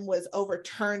benefited him was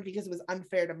overturned because it was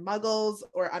unfair to muggles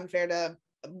or unfair to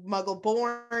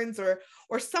muggle-borns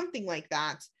or something like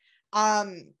that.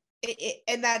 And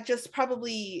that just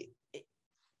probably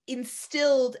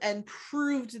instilled and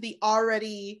proved the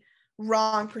already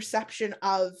wrong perception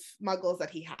of muggles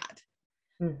that he had.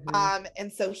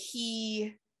 And so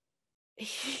he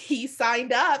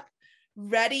signed up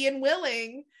ready and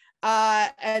willing,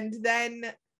 and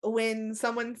then when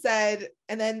someone said,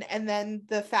 and then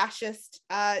the fascist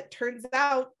turns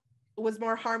out was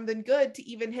more harm than good to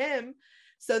even him,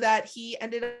 so that he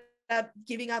ended up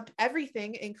giving up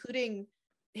everything, including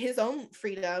his own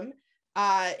freedom,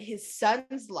 his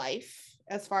son's life,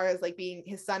 as far as like being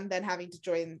his son then having to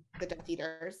join the Death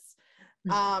Eaters,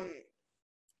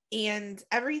 and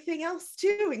everything else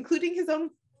too, including his own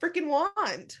freaking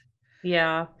wand.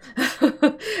 Yeah.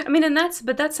 I mean,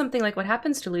 but that's something like what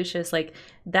happens to Lucius, like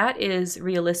that is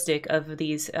realistic of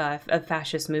these of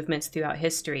fascist movements throughout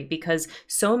history, because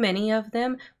so many of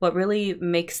them, what really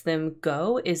makes them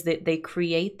go is that they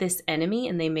create this enemy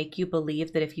and they make you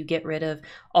believe that if you get rid of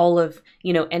all of,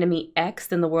 enemy X,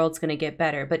 then the world's going to get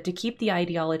better. But to keep the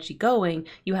ideology going,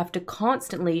 you have to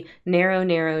constantly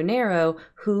narrow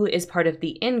who is part of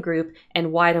the in group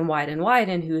and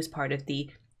widen who is part of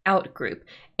the out group.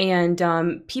 And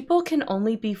people can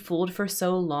only be fooled for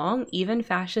so long, even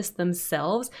fascists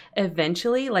themselves.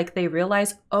 Eventually, like they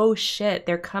realize, oh shit,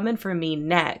 they're coming for me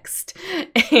next.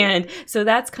 And so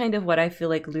that's kind of what I feel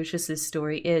like Lucius's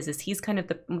story is he's kind of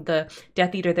the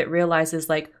Death Eater that realizes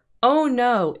like, oh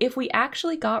no, if we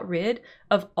actually got rid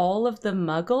of all of the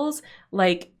muggles,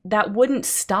 like that wouldn't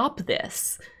stop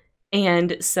this.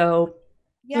 And so,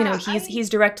 he's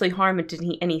directly harmed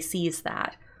and he sees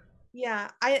that. Yeah,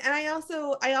 I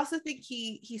also think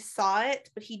he saw it,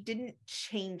 but he didn't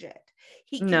change it.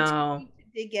 He continued to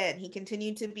dig in. He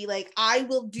continued to be like, I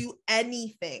will do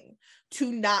anything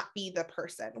to not be the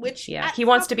person. Which he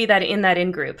wants to be that in that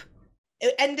in group.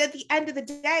 And at the end of the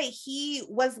day, he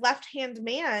was left-hand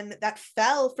man that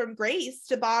fell from grace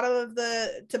to bottom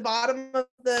of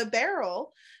the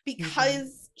barrel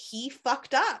because he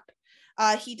fucked up.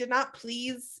 He did not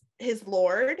please his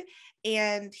lord,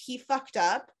 and he fucked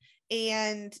up.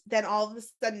 And then all of a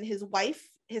sudden his wife,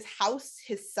 his house,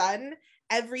 his son,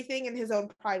 everything in his own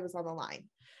pride was on the line.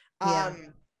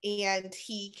 And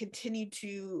he continued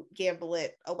to gamble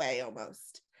it away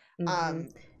almost. I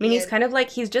mean, he's kind of like,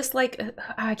 he's just like,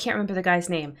 I can't remember the guy's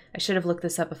name. I should have looked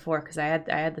this up before because I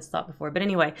had this thought before. But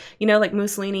anyway, like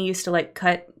Mussolini used to like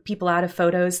cut people out of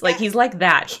photos. Like he's like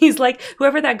that. He's like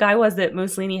whoever that guy was that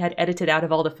Mussolini had edited out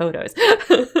of all the photos.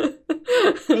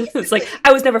 It's like,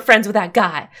 I was never friends with that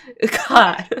guy.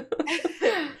 God.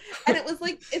 And it's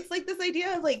like this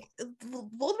idea of like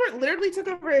Voldemort literally took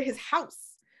over his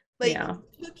house. Like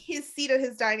took his seat at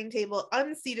his dining table,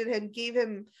 unseated him, gave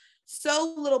him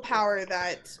so little power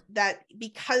that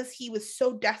because he was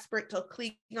so desperate to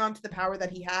cling on to the power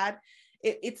that he had,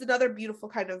 it's another beautiful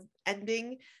kind of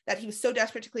ending, that he was so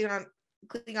desperate to cling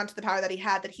on to the power that he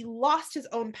had, that he lost his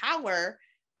own power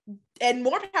and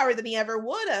more power than he ever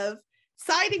would have,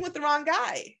 siding with the wrong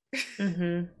guy.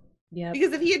 Yeah.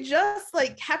 Because if he had just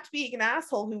like kept being an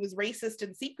asshole who was racist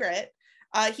in secret,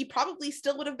 he probably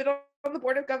still would have been on the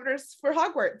board of governors for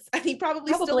Hogwarts, and he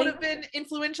probably still would have been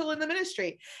influential in the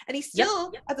ministry, and he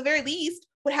still at the very least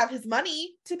would have his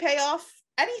money to pay off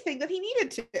anything that he needed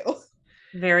to.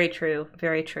 Very true.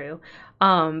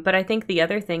 But I think the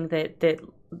other thing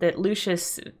that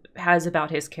Lucius has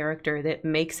about his character that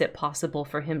makes it possible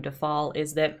for him to fall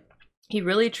is that he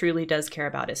really truly does care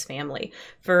about his family.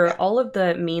 For all of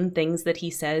the mean things that he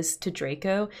says to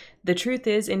Draco, the truth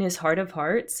is, in his heart of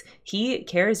hearts, he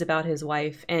cares about his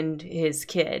wife and his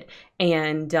kid.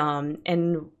 And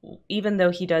even though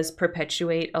he does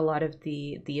perpetuate a lot of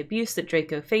the abuse that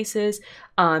Draco faces,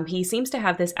 he seems to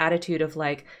have this attitude of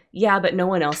like, yeah, but no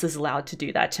one else is allowed to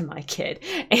do that to my kid.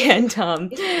 And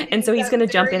so he's going to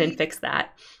jump in and fix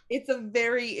that. It's a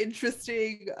very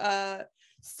interesting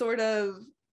sort of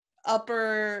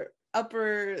upper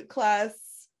class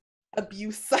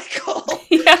abuse cycle.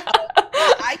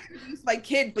 I can abuse my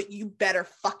kid, but you better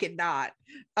fucking not.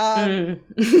 And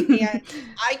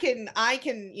I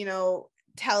can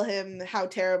tell him how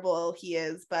terrible he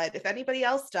is, but if anybody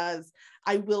else does,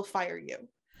 I will fire you.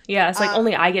 Yeah, it's like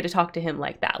only I get to talk to him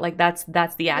like that. Like that's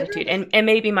the attitude. And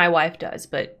maybe my wife does,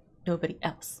 but nobody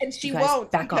else. And she won't,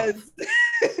 back off.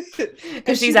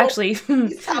 Because she's actually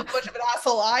he's how much of an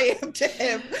asshole I am to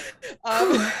him.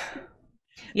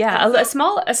 A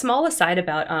small aside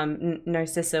about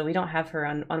Narcissa. We don't have her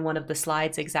on one of the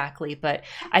slides exactly, but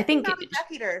I think not a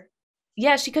Death Eater.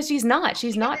 Yeah, because she's not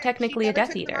technically a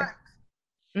Death Eater.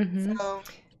 So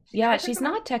yeah, she's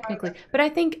not technically, but I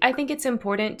think it's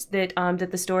important that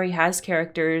that the story has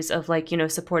characters of like,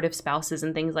 supportive spouses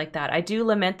and things like that. I do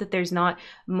lament that there's not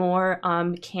more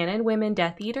canon women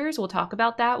Death Eaters. We'll talk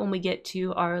about that when we get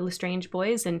to our Lestrange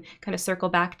boys and kind of circle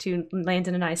back to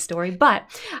Landon and I's story. But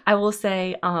I will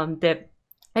say that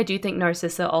I do think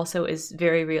Narcissa also is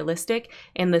very realistic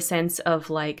in the sense of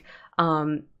like,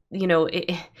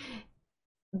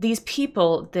 these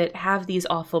people that have these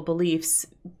awful beliefs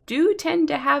do tend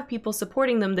to have people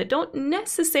supporting them that don't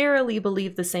necessarily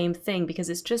believe the same thing, because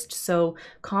it's just so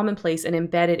commonplace and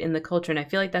embedded in the culture. And I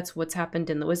feel like that's what's happened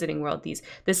in the wizarding world.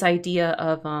 This idea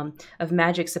of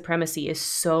magic supremacy is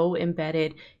so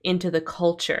embedded into the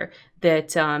culture that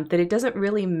that it doesn't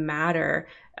really matter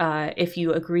if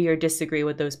you agree or disagree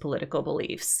with those political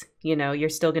beliefs. You know, you're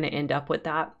still going to end up with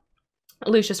that.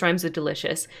 Lucius rhymes with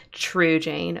delicious. True,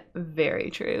 Jane.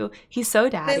 Very true. He's so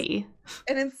daddy.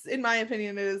 And it's, in my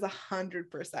opinion, it is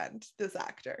 100% this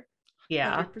actor.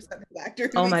 Yeah. 100% this actor.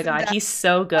 Oh my God, he's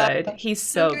so good. He's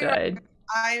so good.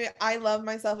 I love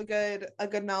myself a good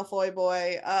Malfoy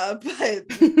boy,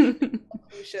 but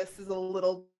Lucius is a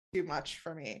little too much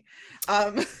for me.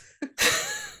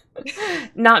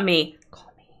 Not me.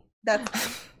 Call me.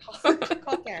 That's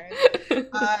call Karen.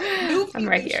 I'm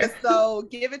right Lucius, here. so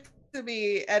give it to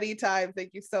me anytime.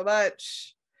 Thank you so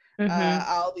much.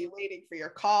 I'll be waiting for your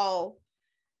call.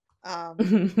 It'll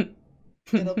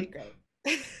be great.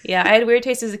 Yeah, I had weird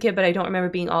taste as a kid, but I don't remember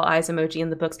being all eyes emoji in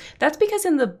the books. That's because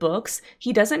in the books,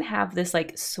 he doesn't have this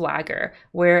like swagger.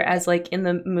 Whereas like in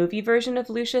the movie version of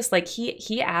Lucius, like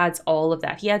he adds all of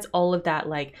that. He adds all of that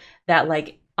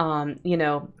you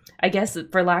know, I guess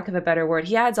for lack of a better word,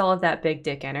 he adds all of that big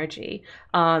dick energy.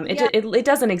 It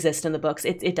doesn't exist in the books.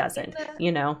 It doesn't,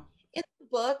 you know. In the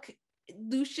book,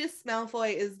 Lucius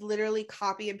Malfoy is literally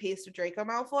copy and paste of Draco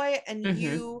Malfoy, and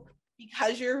you,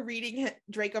 because you're reading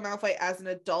Draco Malfoy as an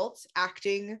adult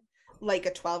acting like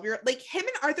a 12-year-old, like him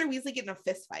and Arthur Weasley get in a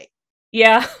fist fight.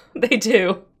 Yeah, they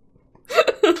do.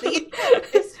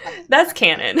 That's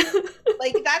canon.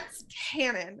 Like that's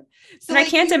canon. So and I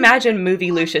can't imagine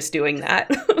movie Lucius doing that.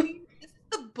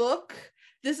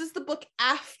 This is the book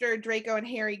after Draco and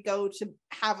Harry go to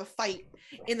have a fight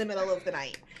in the middle of the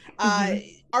night.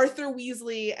 Arthur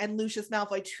Weasley and Lucius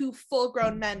Malfoy, two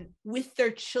full-grown men with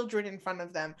their children in front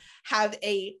of them, have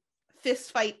a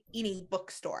fist fight in a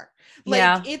bookstore.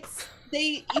 Like it's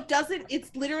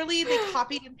literally they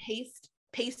copied and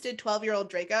pasted 12-year-old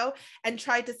Draco and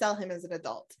tried to sell him as an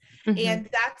adult. And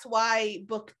that's why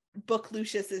book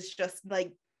Lucius is just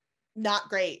like not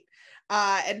great.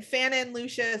 And Fanon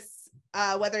Lucius,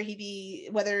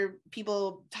 whether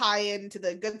people tie into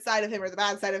the good side of him or the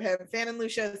bad side of him, Fanon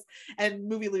Lucius and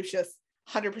movie Lucius,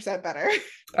 100% better.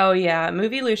 Oh yeah,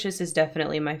 movie Lucius is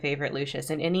definitely my favorite Lucius,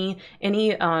 and any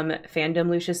fandom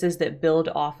Luciuses that build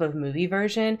off of movie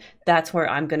version, that's where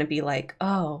I'm gonna be like,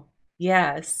 oh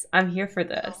yes, I'm here for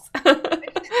this.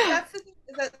 That's the thing,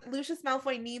 is that Lucius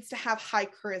Malfoy needs to have high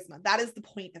charisma. That is the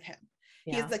point of him.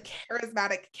 He is a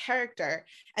charismatic character,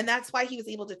 and that's why he was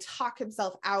able to talk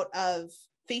himself out of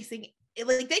facing,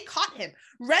 like they caught him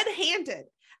red-handed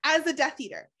as a Death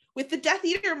Eater with the Death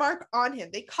Eater mark on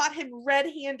him. They caught him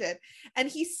red-handed, and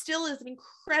he still is an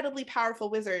incredibly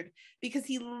powerful wizard because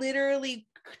he literally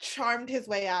charmed his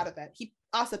way out of it. He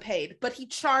also paid, but he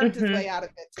charmed his way out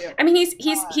of it too. I mean,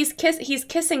 he's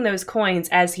kissing those coins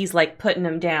as he's like putting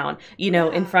them down, you know,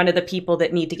 in front of the people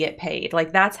that need to get paid.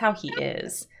 Like that's how he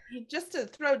is. Just to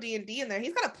throw D&D in there,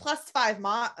 he's got a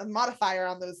 +5 modifier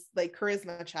on those like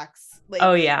charisma checks. Like,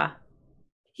 oh yeah,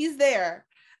 he's there,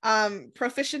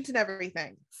 proficient in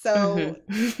everything. So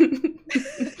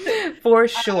for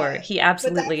sure, he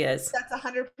absolutely is. That's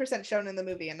 100% shown in the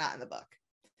movie and not in the book.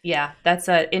 Yeah, that's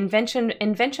an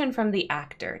invention from the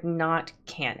actor, not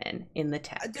canon in the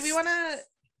text. Do we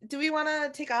want to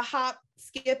take a hop,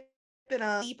 skip, and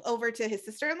a leap over to his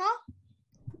sister-in-law?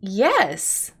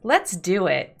 Yes, let's do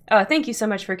it. Oh, thank you so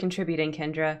much for contributing,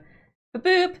 Kendra.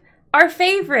 Boop, our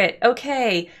favorite.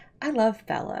 Okay, I love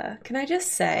Bella. Can I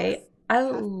just say, I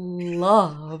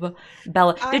love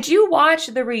Bella. Did you watch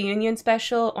the reunion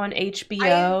special on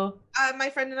HBO? My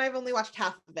friend and I have only watched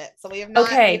half of it, so we have not.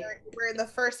 Okay, we're in the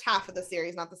first half of the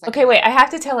series, not the second. Okay, wait, I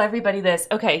have to tell everybody this.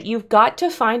 Okay, you've got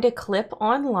to find a clip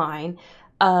online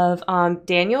of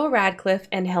Daniel Radcliffe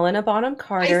and Helena Bonham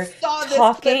Carter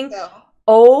talking. Clip,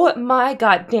 oh my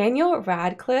God, Daniel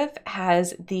Radcliffe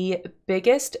has the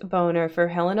biggest boner for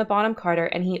Helena Bonham Carter,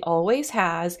 and he always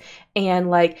has. And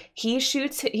like he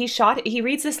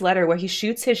reads this letter where he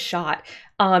shoots his shot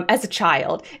as a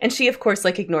child, and she of course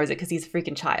like ignores it because he's a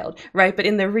freaking child, right? But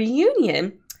in the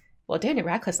reunion, well, Daniel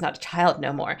Radcliffe's not a child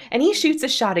no more, and he shoots a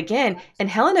shot again, and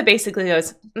Helena basically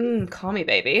goes, "Call me,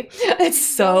 baby." It's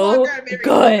so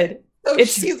good. So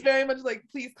she's very much like,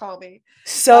 please call me.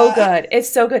 So good. It's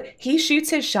so good. He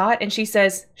shoots his shot and she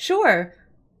says, sure.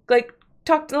 Like,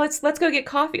 let's go get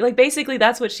coffee. Like, basically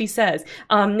that's what she says.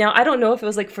 Now I don't know if it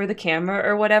was like for the camera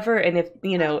or whatever, and if,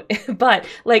 you know, but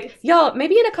like, y'all,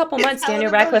 maybe in a couple months,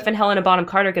 Daniel Radcliffe and Helena Bonham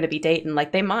Carter are going to be dating.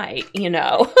 Like, they might, you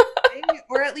know.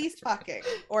 or at least fucking,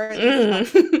 or at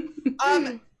least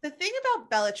fucking. The thing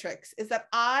about Bellatrix is that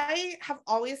I have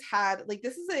always had, like,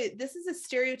 this is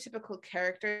a stereotypical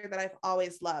character that I've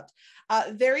always loved.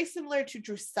 Very similar to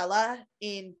Drusilla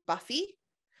in Buffy,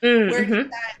 where it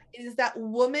is that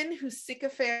woman whose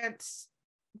sycophant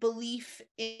belief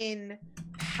in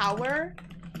power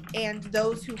and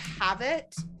those who have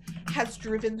it has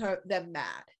driven them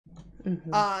mad.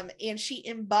 And she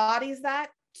embodies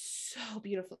that so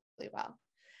beautifully well.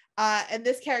 And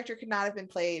this character could not have been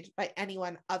played by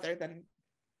anyone other than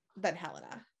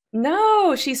Helena.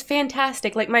 No, she's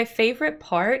fantastic. Like, my favorite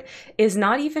part is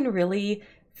not even really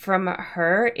from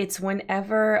her. It's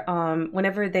whenever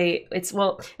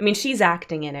she's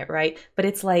acting in it, right? But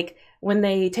it's like when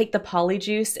they take the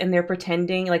polyjuice and they're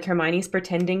pretending, like Hermione's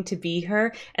pretending to be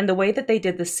her. And the way that they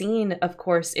did the scene, of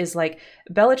course, is like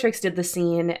Bellatrix did the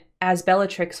scene as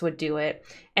Bellatrix would do it.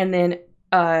 And then,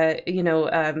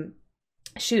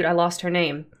 shoot, I lost her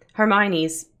name.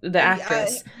 Hermione's the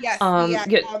actress. Emma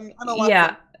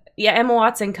Watson. Emma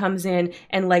Watson comes in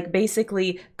and like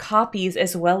basically copies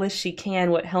as well as she can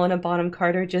what Helena Bonham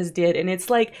Carter just did, and it's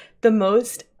like the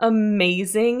most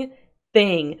amazing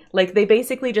thing. Like, they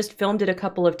basically just filmed it a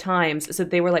couple of times, so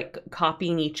they were like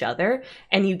copying each other,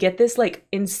 and you get this like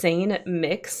insane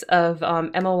mix of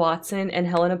Emma Watson and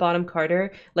Helena Bonham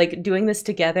Carter like doing this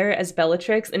together as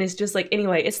Bellatrix, and it's just like,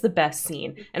 anyway, it's the best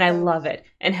scene, and I love it,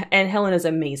 and Helena's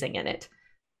amazing in it.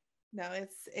 No,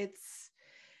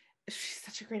 she's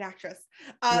such a great actress.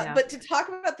 But to talk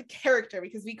about the character,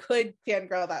 because we could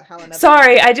fangirl about Helena.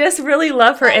 Sorry, I just really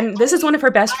love her, and this is one of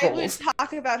her best roles. I would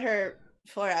talk about her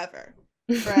forever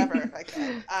if I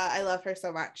could. I love her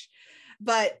so much.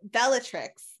 But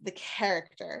Bellatrix, the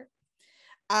character,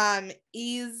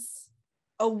 is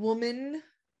a woman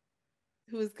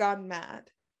who has gone mad.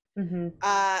 And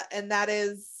that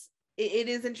is, it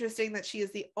is interesting that she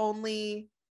is the only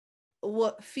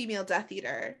female Death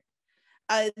Eater.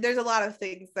 There's a lot of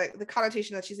things, that the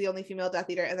connotation that she's the only female Death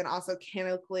Eater, and then also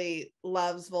canonically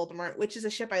loves Voldemort, which is a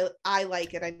ship I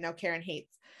like, and I know Karen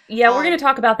hates. Yeah, we're going to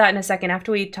talk about that in a second.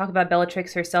 After we talk about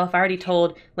Bellatrix herself, I already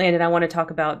told Landon I want to talk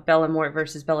about Bellamort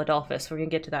versus Belladolphus. We're going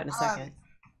to get to that in a second.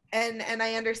 And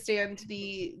I understand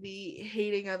the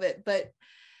hating of it, but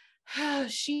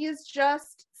she is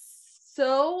just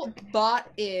so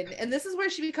bought in. And this is where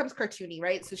she becomes cartoony,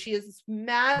 right? So she is this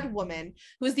mad woman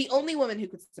who is the only woman who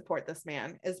could support this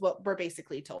man, is what we're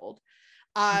basically told.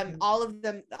 All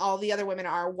the other women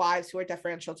are wives who are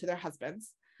deferential to their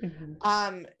husbands.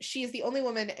 She is the only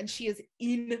woman, and she is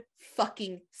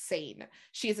fucking sane.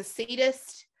 She is a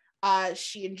sadist.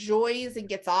 She enjoys and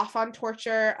gets off on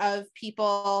torture of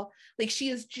people. Like, she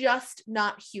is just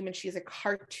not human. She is a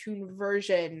cartoon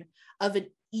version of an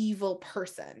evil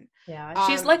person. Yeah,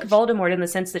 she's like Voldemort in the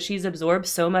sense that she's absorbed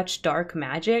so much dark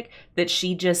magic that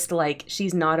she just, like,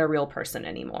 she's not a real person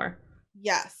anymore.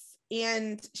 Yes,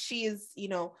 and she is,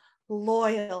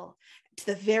 loyal to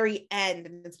the very end,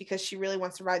 and it's because she really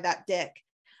wants to ride that dick.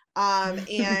 And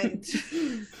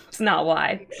it's not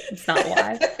why. It's not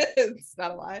why. It's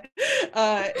not a lie.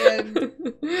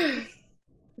 And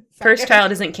Cursed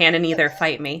Child isn't canon either.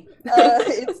 Fight me.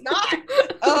 It's not.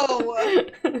 Oh, I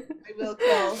will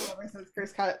kill whoever says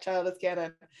Cursed Child is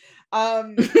canon.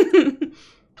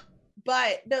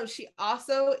 But no, she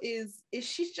also is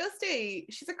she's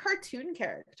a cartoon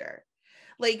character.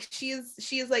 Like, she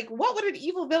is like, what would an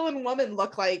evil villain woman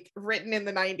look like written in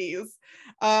the 90s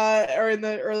or in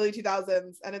the early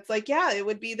 2000s? And it's like, yeah, it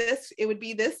would be this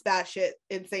batshit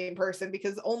insane person,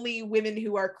 because only women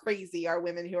who are crazy are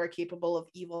women who are capable of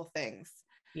evil things.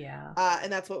 Yeah.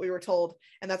 And that's what we were told.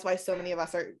 And that's why so many of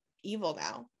us are evil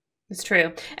now. It's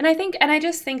true. And I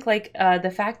just think like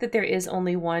the fact that there is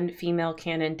only one female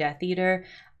canon Death Eater,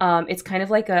 it's kind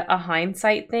of like a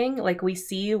hindsight thing. Like, we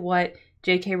see what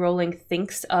J.K. Rowling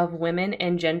thinks of women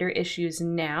and gender issues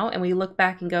now, and we look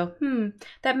back and go,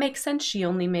 that makes sense, she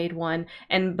only made one,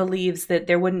 and believes that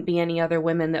there wouldn't be any other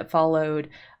women that followed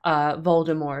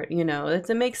Voldemort.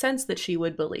 It makes sense that she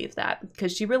would believe that,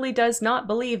 because she really does not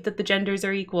believe that the genders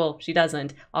are equal. She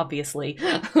doesn't, obviously.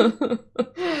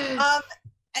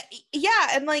 Yeah,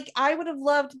 and like, I would have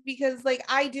loved, because like,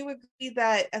 I do agree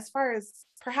that as far as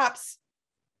perhaps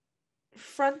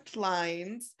front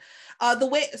lines, the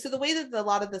way that a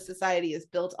lot of the society is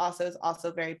built is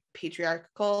also very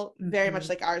patriarchal, very much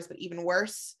like ours, but even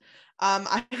worse,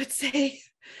 I would say,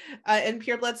 in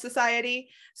pure blood society.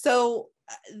 So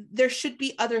there should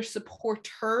be other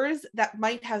supporters that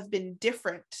might have been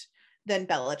different than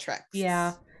Bellatrix.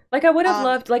 Yeah. Like, I would have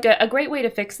loved, like, a great way to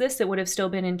fix this that would have still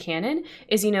been in canon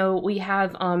is, we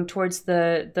have towards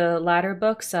the latter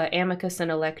books, Amicus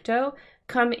and Electo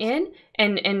come in,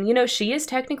 and you know, she is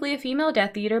technically a female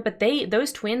Death Eater, but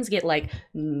those twins get like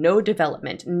no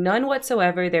development, none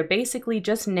whatsoever. They're basically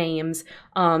just names.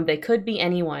 They could be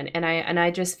anyone, and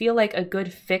I just feel like a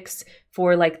good fix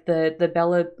for like the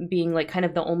Bella being like kind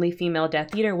of the only female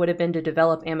Death Eater would have been to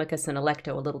develop Amicus and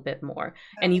Electo a little bit more.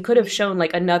 And you could have shown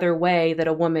like another way that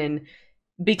a woman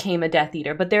became a Death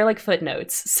Eater, but they're like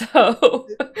footnotes, so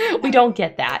we don't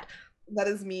get that. That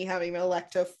is me having an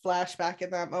Electo flashback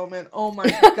in that moment. Oh my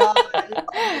god, I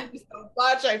love you so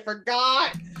much. I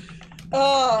forgot.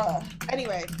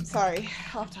 Anyway, sorry,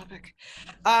 off topic.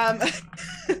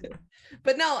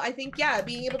 But no, I think, yeah,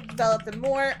 being able to develop them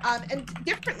more and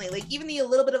differently, like even the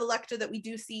little bit of Electra that we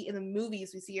do see in the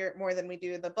movies, we see her more than we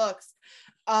do in the books,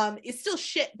 is still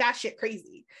batshit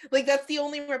crazy. Like that's the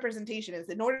only representation, is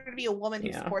in order to be a woman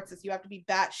who supports this, you have to be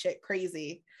batshit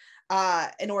crazy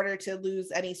in order to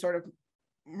lose any sort of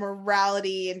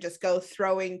morality and just go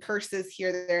throwing curses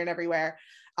here, there, and everywhere,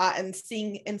 and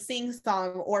sing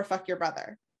song or fuck your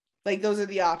brother. Like those are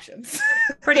the options.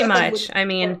 Pretty much. I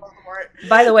mean,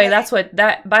 by the way, that's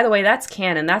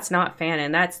canon. That's not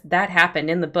fanon. That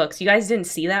happened in the books. You guys didn't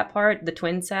see that part, the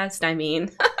twin cest? I mean,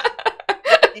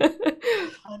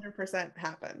 100%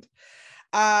 happened.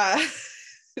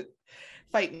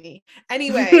 Fight me.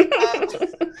 Anyway,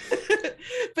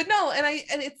 but no, and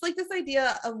it's like this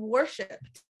idea of worship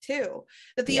too.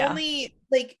 That the only,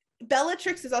 like,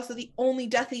 Bellatrix is also the only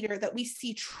Death Eater that we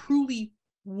see truly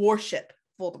worship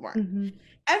Voldemort. Mm-hmm.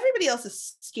 Everybody else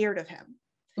is scared of him.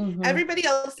 Mm-hmm. Everybody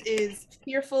else is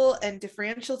fearful and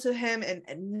deferential to him and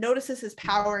notices his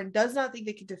power and does not think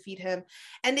they can defeat him,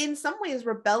 and in some ways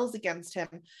rebels against him.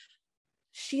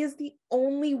 She is the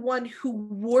only one who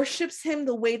worships him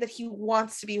the way that he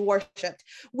wants to be worshipped,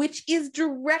 which is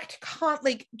direct.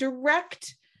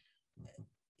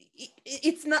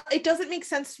 It doesn't make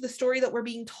sense to the story that we're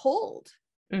being told.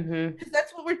 Mm-hmm. Because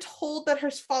that's what we're told that her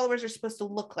followers are supposed to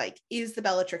look like, is the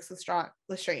Bellatrix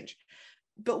Lestrange.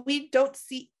 But we don't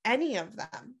see any of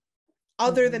them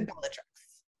other than Bellatrix.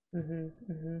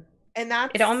 Mm-hmm. Mm-hmm. And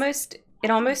that's it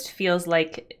almost feels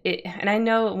like it, and I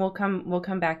know we'll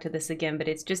come back to this again, but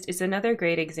it's another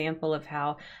great example of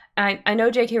how I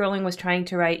know J.K. Rowling was trying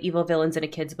to write evil villains in a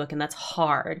kid's book, and that's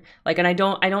hard. Like, and I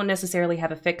don't necessarily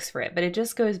have a fix for it, but it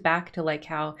just goes back to like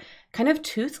how kind of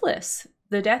toothless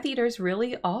the Death Eaters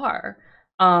really are.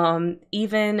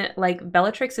 Even like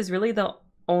Bellatrix is really the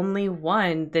only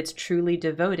one that's truly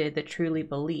devoted, that truly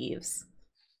believes.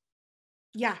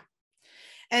 Yeah.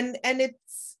 And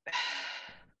it's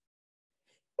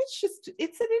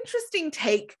an interesting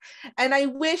take. And I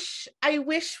wish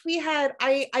we had,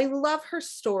 I love her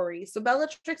story. So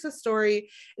Bellatrix's story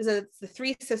is that it's the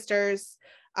three sisters.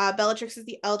 Bellatrix is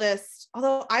the eldest,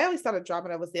 although I always thought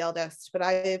Andromeda was the eldest, but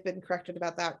I've been corrected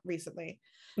about that recently.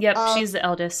 Yep, she's the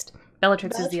eldest.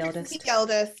 Bellatrix is the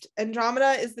eldest.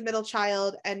 Andromeda is the middle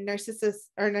child, and Narcissa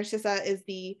is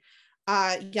the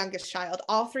youngest child.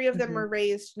 All three of them were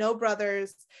raised no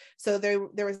brothers, so there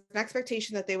was an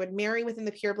expectation that they would marry within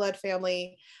the pureblood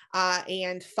family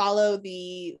and follow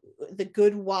the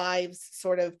good wives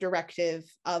sort of directive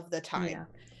of the time. Yeah.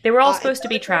 They were all supposed to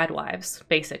be trad wives,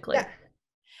 basically. Yeah.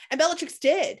 And Bellatrix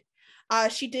did.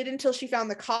 She did until she found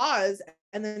the cause,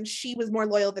 and then she was more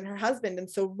loyal than her husband,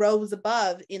 and so rose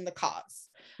above in the cause.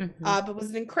 Mm-hmm. But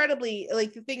was an incredibly,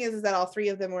 like, the thing is that all three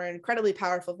of them were incredibly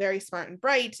powerful, very smart and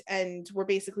bright, and were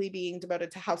basically being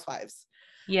devoted to housewives.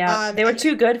 Yeah, they were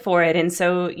too good for it, and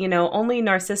so, you know, only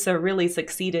Narcissa really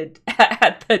succeeded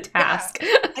at the task.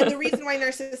 Yeah. And the reason why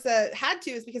Narcissa had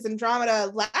to is because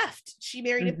Andromeda left. She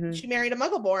married a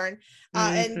Muggleborn,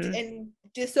 and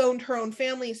disowned her own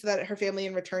family, so that her family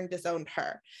in return disowned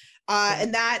her.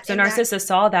 So Narcissa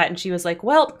saw that, and she was like,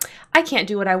 well, I can't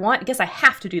do what I want. I guess I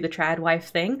have to do the trad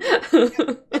wife thing.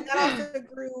 And that also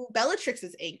grew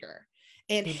Bellatrix's anger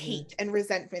and hate and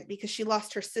resentment, because she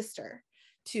lost her sister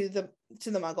to the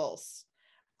Muggles.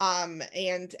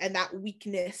 And that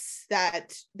weakness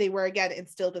that they were, again,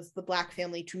 instilled as the Black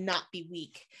family to not be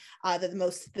weak,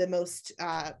 the most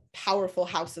powerful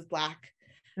house of Black.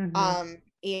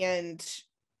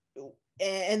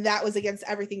 And that was against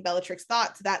everything Bellatrix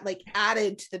thought. So that like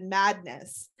added to the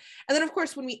madness. And then of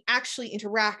course, when we actually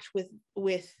interact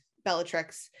with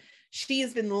Bellatrix, she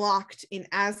has been locked in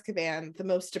Azkaban, the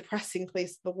most depressing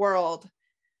place in the world,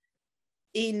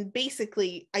 in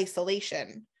basically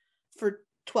isolation for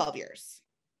 12 years.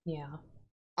 Yeah.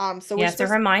 So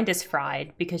her mind is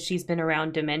fried because she's been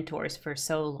around Dementors for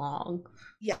so long.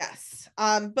 Yes.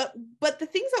 But the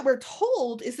things that we're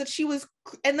told is that she was,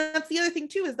 and that's the other thing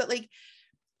too, is that like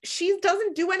she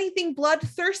doesn't do anything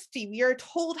bloodthirsty. We are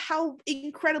told how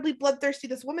incredibly bloodthirsty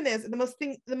this woman is, and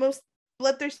the most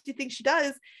bloodthirsty thing she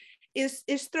does is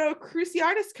throw a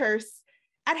Cruciatus curse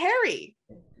at Harry.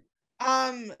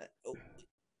 And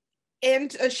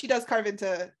she does carve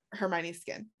into Hermione's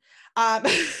skin.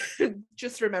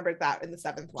 Just remembered that in the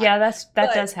 7th one. Yeah,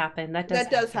 that does happen. That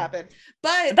does happen.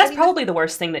 But that's probably the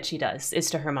worst thing that she does is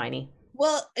to Hermione.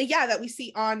 Well, yeah, that we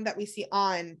see on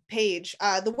Paige.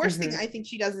 The worst thing I think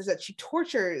she does is that she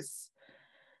tortures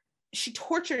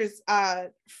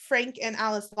Frank and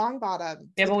Alice Longbottom.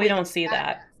 Yeah, but we don't see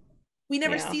that. We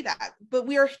never see that, but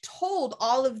we are told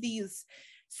all of these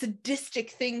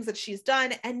sadistic things that she's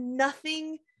done, and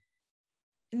nothing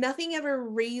ever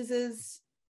raises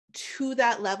to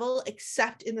that level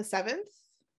except in the 7th.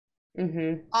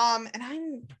 And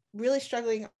I'm really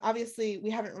struggling. Obviously, we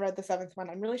haven't read the 7th one.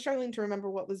 I'm really struggling to remember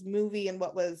what was movie and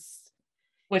what was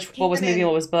what was movie and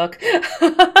what was book.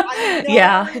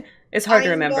 Yeah, it's hard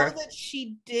to remember. I know that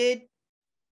she did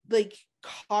like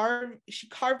carved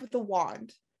with a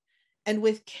wand, and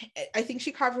I think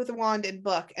she carved with a wand in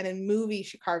book, and in movie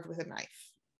she carved with a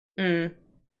knife.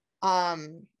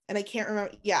 And I can't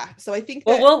remember. Yeah, so I think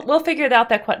that, we'll figure out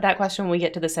that question when we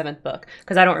get to the 7th book,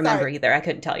 because I don't remember either. I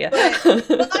couldn't tell you.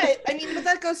 But I mean, but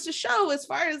that goes to show, as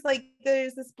far as like,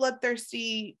 there's this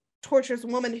bloodthirsty, torturous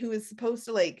woman who is supposed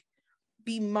to like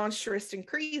be monstrous and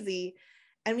crazy,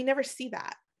 and we never see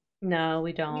that. No,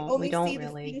 we don't. We don't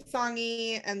really. The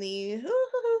sing-songy and the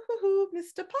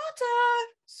Mr. Potter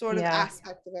sort of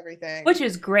aspect of everything, which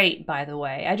is great, by the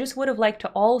way. I just would have liked to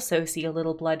also see a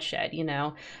little bloodshed, you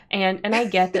know. And I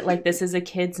get that like this is a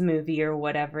kids movie or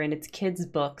whatever, and it's kids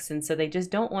books, and so they just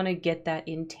don't want to get that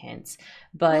intense.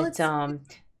 But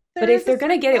but if they're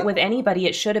gonna get it with anybody,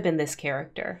 it should have been this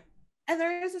character. And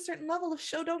there is a certain level of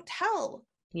show don't tell.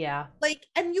 Yeah. Like,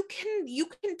 and you can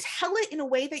tell it in a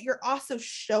way that you're also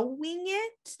showing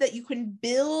it, that you can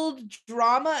build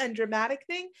drama and dramatic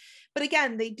thing. But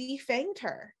again, they defanged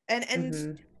her, and to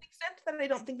an extent that I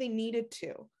don't think they needed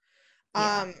to.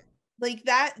 Like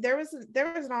that, there was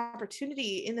an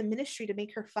opportunity in the Ministry to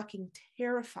make her fucking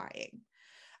terrifying,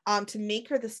 to make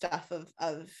her the stuff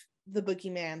of the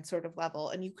boogeyman sort of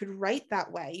level, and you could write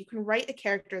that way. You can write a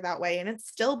character that way, and it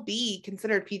still be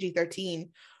considered PG-13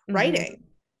 writing.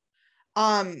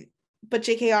 But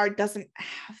JKR doesn't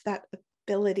have that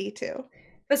ability to.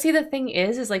 But see, the thing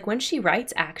is like when she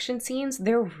writes action scenes,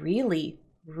 they're really,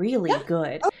 really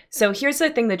good. So here's the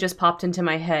thing that just popped into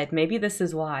my head. Maybe this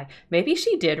is why. Maybe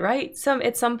she did write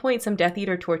at some point some Death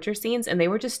Eater torture scenes, and they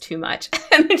were just too much,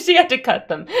 and then she had to cut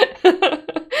them.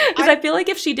 Because I feel like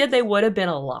if she did, they would have been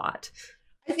a lot.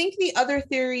 I think the other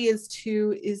theory is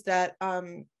that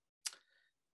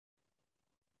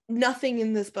nothing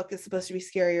in this book is supposed to be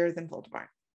scarier than Voldemort.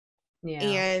 Yeah.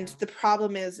 And the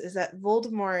problem is that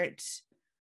Voldemort,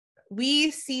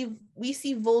 we see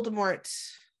Voldemort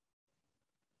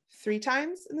 3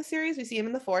 times in the series. We see him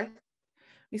in the 4th,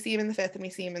 we see him in the 5th, and we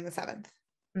see him in the 7th.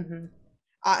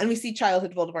 And we see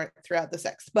childhood Voldemort throughout the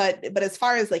 6th. But as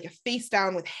far as like a face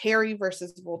down with Harry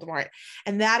versus Voldemort,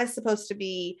 and that is supposed to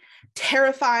be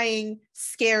terrifying,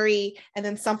 scary, and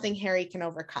then something Harry can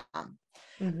overcome.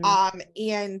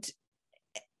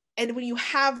 And when you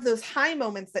have those high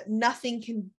moments that nothing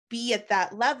can be at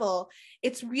that level,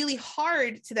 it's really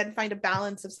hard to then find a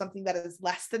balance of something that is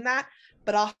less than that,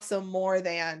 but also more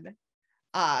than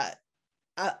a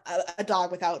dog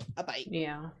without a bite.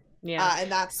 And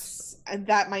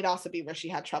that might also be where she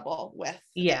had trouble with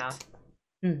it.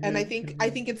 And I think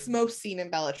it's most seen in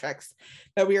Bellatrix,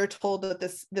 that we are told that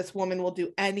this woman will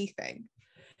do anything,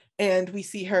 and we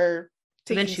see her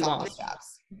taking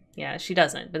steps. Yeah, she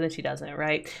doesn't, but then she doesn't,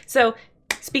 right? So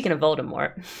speaking of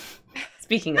Voldemort,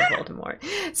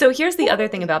 so here's the other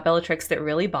thing about Bellatrix that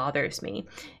really bothers me.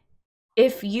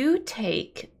 If you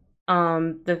take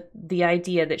the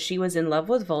idea that she was in love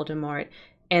with Voldemort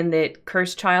and that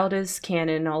Cursed Child is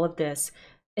canon and all of this,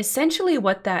 essentially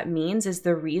what that means is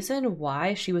the reason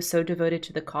why she was so devoted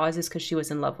to the cause is because she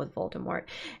was in love with Voldemort.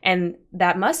 And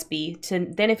that must be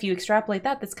then if you extrapolate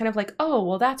that, that's kind of like, oh,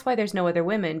 well, that's why there's no other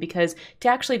women, because to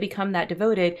actually become that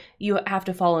devoted, you have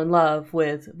to fall in love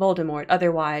with Voldemort.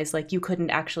 Otherwise, like, you couldn't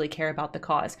actually care about the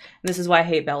cause. And this is why I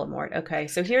hate Bellamort. Okay,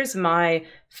 so here's my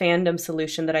fandom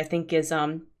solution that I think is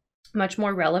much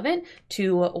more relevant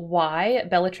to why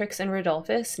Bellatrix and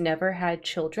Rodolphus never had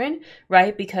children,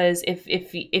 right? Because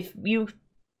if you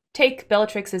take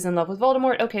Bellatrix is in love with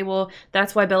Voldemort, okay, well,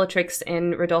 that's why Bellatrix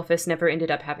and Rodolphus never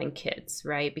ended up having kids,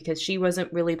 right? Because she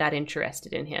wasn't really that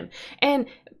interested in him. And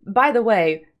by the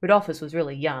way, Rodolphus was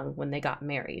really young when they got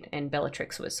married, and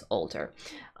Bellatrix was older.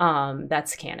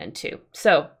 That's canon too.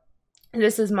 So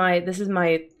this is my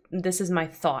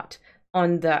thought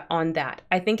on that.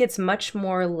 I think it's much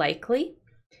more likely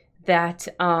that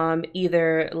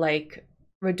either like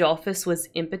Rodolphus was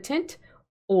impotent,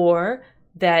 or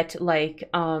that like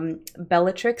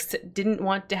Bellatrix didn't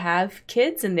want to have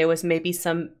kids and there was maybe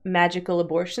some magical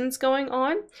abortions going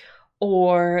on.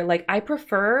 Or like I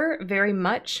prefer very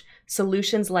much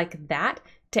solutions like that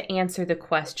to answer the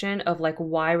question of like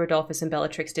why Rodolphus and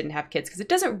Bellatrix didn't have kids, because it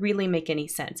doesn't really make any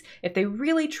sense. If they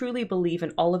really truly believe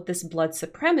in all of this blood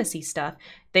supremacy stuff,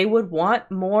 they would want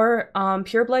more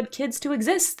pureblood kids to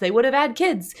exist. They would have had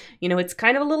kids. You know, it's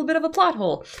kind of a little bit of a plot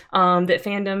hole that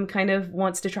fandom kind of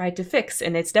wants to try to fix,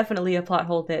 and it's definitely a plot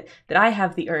hole that I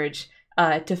have the urge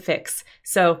to fix.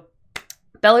 So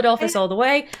Belladolphus all the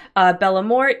way.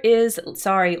 Bellamort is,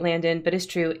 sorry, Landon, but it's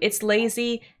true. It's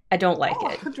lazy. I don't like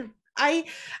it. I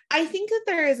think that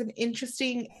there is an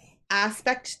interesting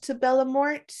aspect to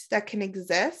Bellamort that can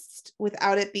exist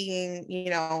without it being, you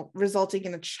know, resulting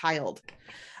in a child.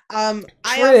 True.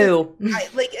 I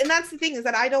like, and that's the thing, is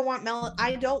that I don't want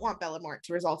Bellamort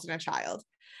to result in a child.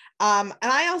 And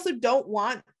I also don't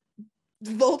want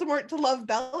Voldemort to love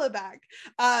Bella back.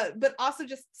 But also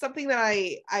just something that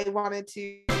I wanted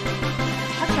to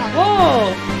touch on.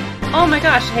 Whoa! Oh my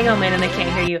gosh, hang on, Landon, I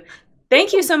can't hear you.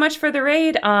 Thank you so much for the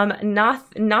raid,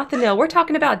 Nathaniel. We're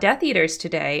talking about Death Eaters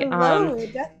today. Hello,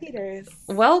 Death Eaters.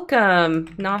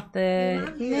 Welcome,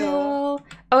 Nathaniel.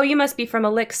 Oh, you must be from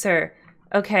Elixir.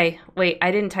 Okay, wait, I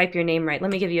didn't type your name right.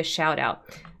 Let me give you a shout out.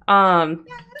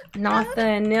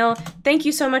 Nathaniel, thank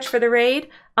you so much for the raid.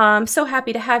 So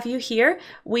happy to have you here.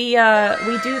 We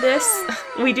do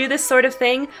this sort of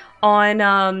thing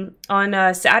on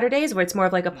Saturdays, where it's more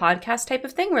of like a podcast type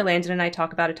of thing, where Landon and I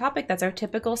talk about a topic. That's our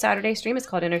typical Saturday stream. It's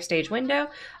called Interstage Window.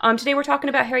 Today we're talking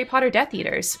about Harry Potter Death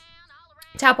Eaters.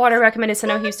 Tapwater recommended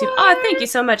Snow Houston. Oh, thank you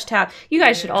so much, Tap. You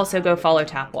guys should also go follow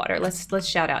Tapwater. Let's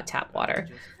shout out Tapwater.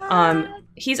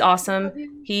 He's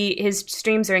awesome. His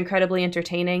streams are incredibly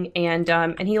entertaining,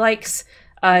 and he likes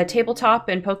tabletop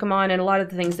and Pokemon and a lot of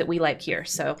the things that we like here.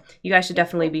 So you guys should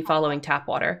definitely be following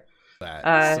Tapwater.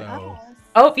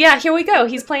 Oh yeah, here we go.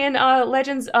 He's playing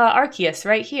Legends Arceus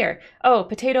right here. Oh,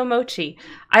 potato mochi.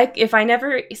 If I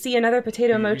never see another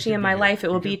potato mochi in my life,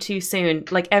 it will be too soon.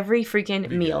 Like every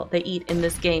freaking meal they eat in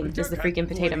this game is the freaking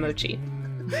potato mochi.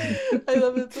 I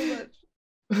love it so much.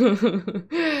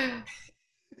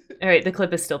 All right, the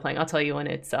clip is still playing. I'll tell you when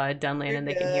it's done, Landon,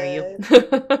 they can hear you.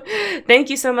 Thank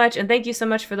you so much, and thank you so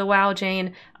much for the wow,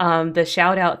 Jane. The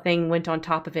shout out thing went on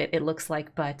top of it, it looks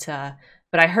like, but I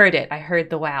heard it. I heard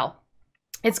the wow.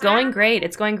 It's going great.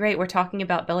 It's going great. We're talking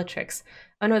about Bellatrix.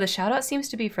 Oh no, the shout out seems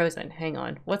to be frozen. Hang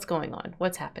on. What's going on?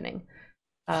 What's happening?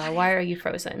 Why are you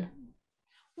frozen?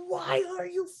 Why are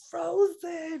you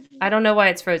frozen? I don't know why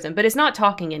it's frozen, but it's not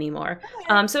talking anymore.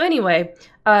 So anyway,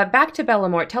 back to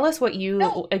Bellamort. Tell us what you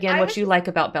like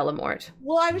about Bellamort.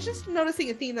 Well, I was just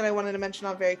noticing a theme that I wanted to mention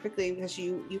on very quickly, because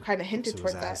you kind of hinted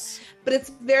towards that. But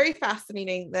it's very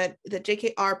fascinating that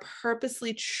JKR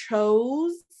purposely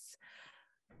chose,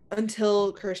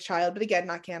 until Cursed Child, but again,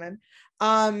 not canon,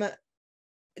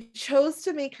 chose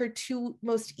to make her two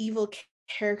most evil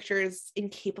characters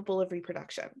incapable of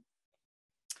reproduction.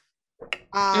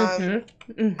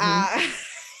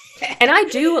 And I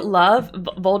do love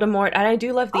Voldemort, and I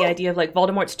do love the idea of like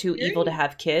Voldemort's too evil to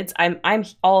have kids. I'm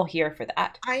all here for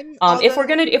that.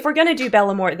 If we're gonna do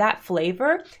Bellamort, that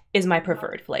flavor is my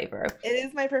preferred flavor. It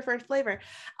is my preferred flavor.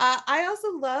 I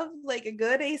also love like a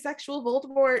good asexual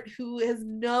Voldemort who is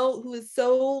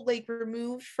so like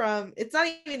removed from, it's not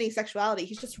even asexuality.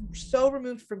 He's just so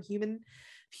removed from human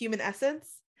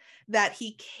essence that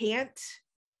he can't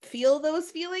feel those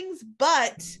feelings,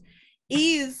 but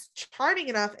is charming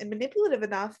enough and manipulative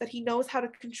enough that he knows how to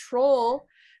control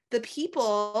the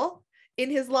people in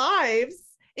his lives,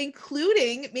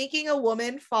 including making a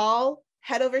woman fall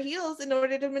head over heels in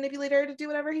order to manipulate her to do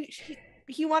whatever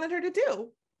he wanted her to do.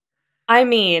 I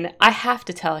mean, I have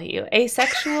to tell you,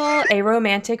 asexual,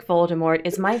 aromantic Voldemort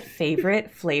is my favorite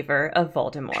flavor of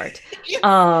Voldemort.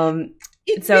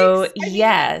 Yes.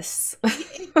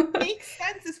 It makes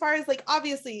sense as far as like,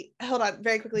 obviously, hold on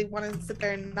very quickly, want to sit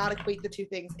there and not equate the two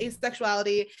things.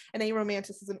 Asexuality and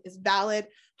aromanticism is valid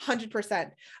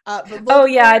 100%.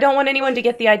 I don't want anyone to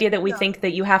get the idea that we think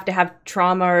that you have to have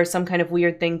trauma or some kind of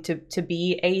weird thing to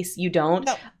be ace. You don't.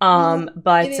 It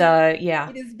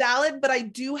is valid, but I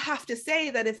do have to say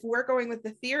that if we're going with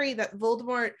the theory that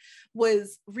Voldemort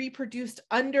was reproduced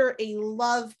under a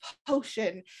love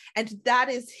potion, and that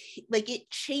is like, it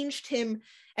changed him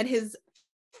and his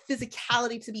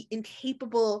physicality to be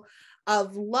incapable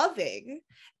of loving,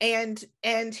 and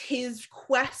his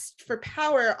quest for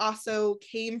power also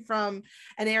came from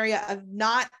an area of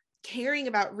not caring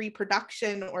about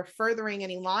reproduction or furthering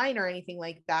any line or anything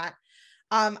like that.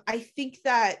 I think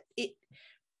that it,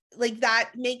 like,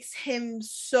 that makes him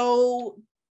so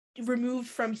removed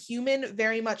from human,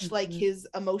 very much like his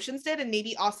emotions did, and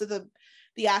maybe also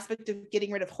the aspect of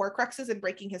getting rid of Horcruxes and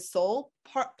breaking his soul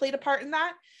played a part in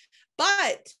that.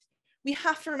 But we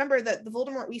have to remember that the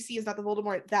Voldemort we see is not the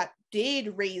Voldemort that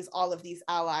did raise all of these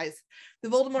allies. The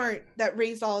Voldemort that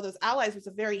raised all of those allies was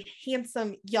a very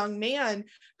handsome young man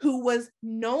who was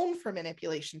known for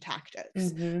manipulation tactics.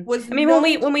 I mean,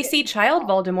 when we see child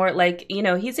Voldemort, like, you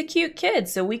know, he's a cute kid,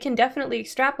 so we can definitely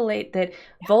extrapolate that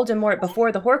Voldemort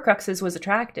before the Horcruxes was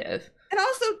attractive. And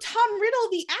also Tom Riddle,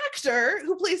 the actor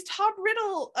who plays Tom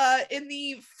Riddle in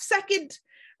the second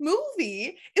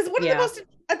movie, is one of the most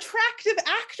attractive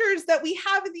actors that we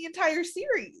have in the entire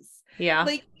series. Yeah.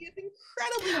 Like, he's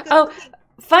incredibly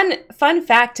good. Fun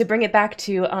fact to bring it back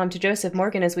to Joseph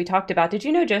Morgan, as we talked about. Did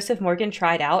you know Joseph Morgan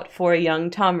tried out for a young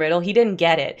Tom Riddle? He didn't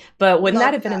get it, but wouldn't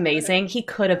that have been amazing? He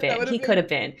could have been. He could have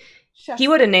been. He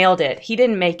would have nailed it. He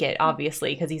didn't make it,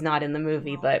 obviously, because he's not in the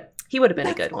movie, but he would have been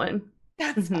a good one.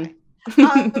 That's fine.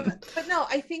 But no,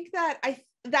 I think that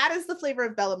that is the flavor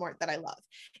of Bellamort that I love,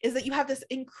 is that you have this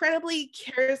incredibly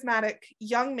charismatic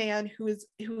young man who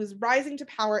is rising to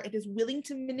power and is willing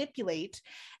to manipulate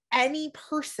any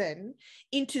person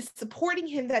into supporting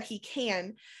him that he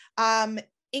can,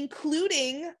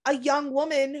 including a young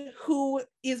woman who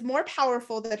is more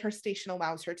powerful than her station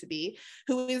allows her to be,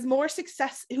 who is more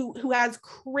who has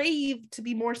craved to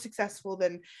be more successful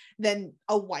than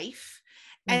a wife.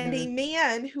 And a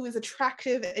man who is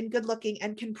attractive and good looking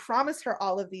and can promise her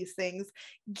all of these things,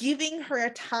 giving her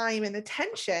a time and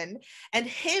attention, and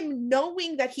him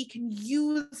knowing that he can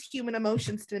use human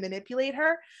emotions to manipulate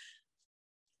her.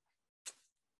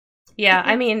 Yeah,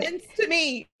 I mean, to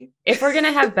me, if we're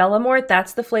gonna have Bellamort,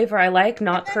 that's the flavor I like,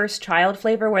 not cursed child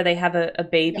flavor where they have a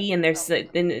baby and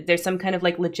there's some kind of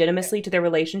like legitimacy to their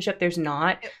relationship. There's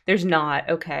not.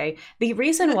 Okay. The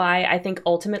reason why I think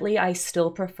ultimately I still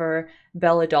prefer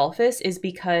Belladolphus is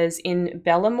because in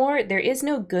Bellamort there is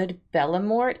no good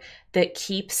Bellamort that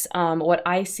keeps what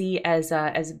I see as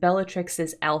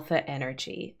Bellatrix's alpha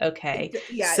energy. Okay,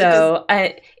 so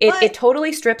it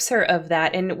totally strips her of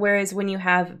that. And whereas when you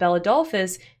have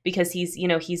Belladolphus, because he's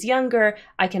younger,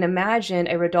 I can imagine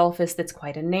a Rodolphus that's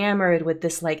quite enamored with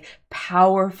this like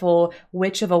powerful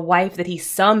witch of a wife that he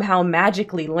somehow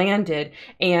magically landed,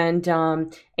 and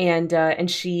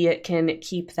she can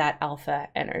keep that alpha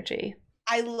energy.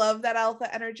 I love that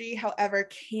alpha energy. However,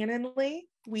 canonly,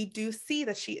 we do see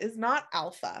that she is not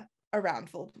alpha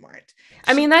around Voldemort.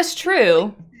 I mean, that's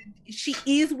true. She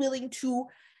is willing to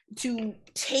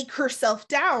take herself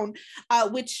down,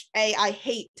 which A, I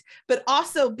hate, but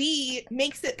also B,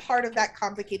 makes it part of that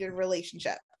complicated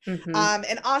relationship.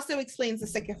 And also explains the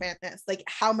sycophantness, like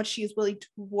how much she is willing to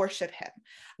worship him,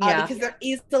 because there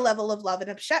is the level of love and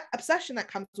obsession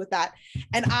that comes with that.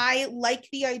 And I like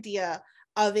the idea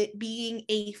of it being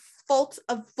a fault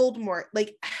of Voldemort,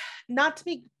 like, not to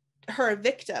make her a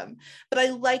victim, but I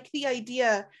like the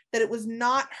idea that it was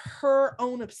not her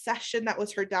own obsession that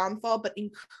was her downfall, but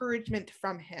encouragement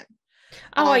from him.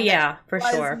 Oh yeah, for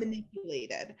sure.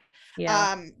 Manipulated.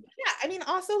 Yeah. I mean,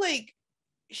 also, like,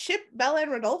 ship Bella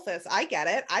and Rodolphus. I get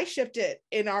it. I shipped it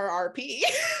in our RP.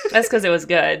 That's because it was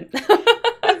good. It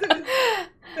was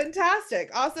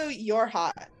fantastic. Also, you're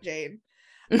hot, Jane.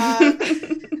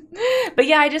 But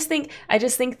yeah, I just think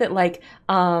that, like,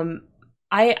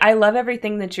 I love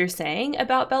everything that you're saying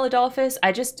about Belladolphus.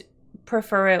 I just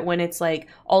prefer it when it's like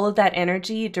all of that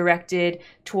energy directed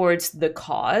towards the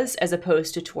cause as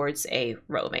opposed to towards a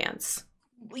romance.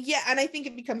 Yeah, and I think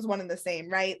it becomes one and the same,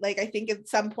 right? Like, I think at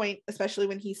some point, especially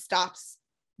when he stops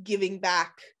giving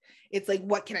back, it's like,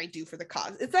 what can I do for the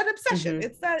cause? It's that obsession.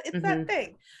 It's that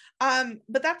thing.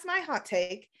 But that's my hot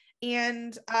take.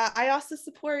 And I also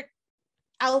support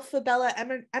Alpha Bella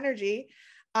energy.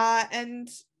 And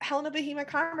Helena Behemoth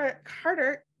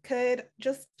Carter could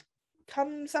just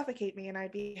come suffocate me and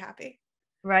I'd be happy.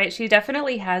 Right. She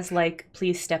definitely has, like,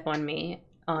 please step on me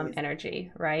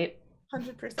energy, right?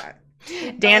 100%.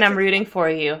 Dan, I'm rooting for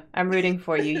you.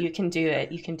 You can do it.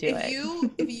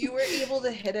 If you were able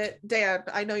to hit it, Dan,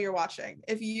 I know you're watching.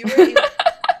 If you were able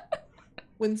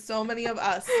when so many of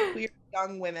us queer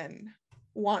young women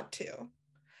want to,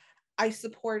 I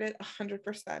support it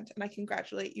 100%, and I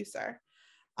congratulate you, sir.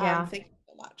 Yeah. Thank you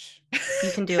so much.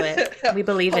 You can do it. We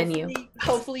believe in you.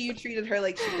 Hopefully you treated her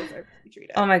like she deserves to be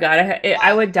treated. Oh my God.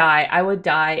 I would die. I would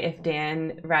die if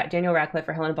Daniel Radcliffe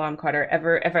or Helena Bonham Carter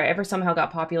ever somehow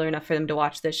got popular enough for them to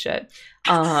watch this shit.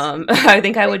 I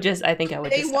think I would just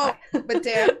They won't, but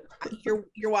Dan,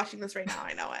 you're watching this right now.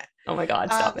 I know it. Oh my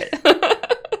God, stop it. Oh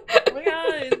my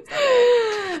God.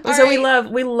 All So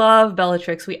right. we love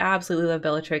Bellatrix. We absolutely love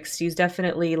Bellatrix. She's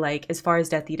definitely like, as far as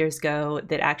Death Eaters go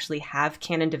that actually have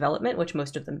canon development, which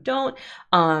most of them don't.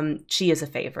 She is a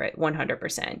favorite,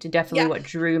 100%. And definitely Yeah. what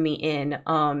drew me in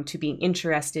to being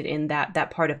interested in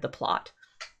that part of the plot.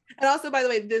 And also, by the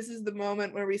way, this is the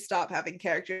moment where we stop having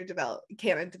canon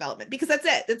development, because that's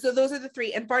it. So those are the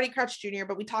three, and Barty Crouch Jr.,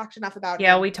 but we talked enough about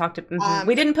Yeah, him. we talked.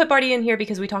 We didn't put Barty in here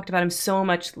because we talked about him so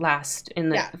much last in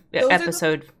the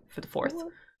episode for the fourth.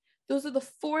 Those are the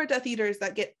four Death Eaters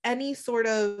that get any sort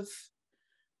of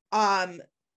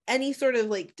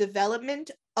like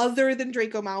development other than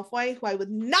Draco Malfoy, who I would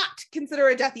not consider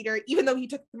a Death Eater, even though he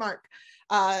took the mark.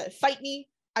 Fight me.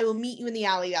 I will meet you in the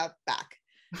alley out back.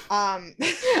 I'm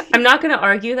not going to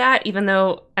argue that, even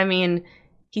though, I mean,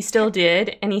 he still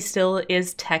did, and he still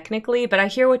is technically, but I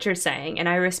hear what you're saying, and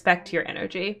I respect your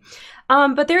energy.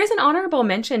 But there is an honorable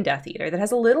mention Death Eater that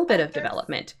has a little bit of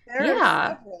development.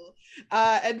 Yeah.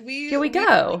 And here we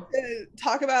go. Like to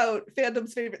talk about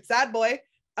fandom's favorite sad boy.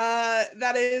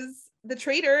 That is the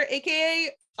traitor, aka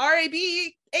RAB,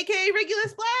 aka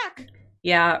Regulus Black.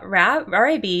 Yeah,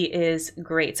 RAB is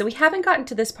great. So we haven't gotten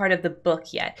to this part of the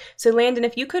book yet. So Landon,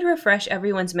 if you could refresh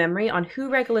everyone's memory on who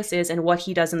Regulus is and what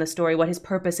he does in the story, what his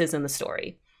purpose is in the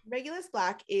story. Regulus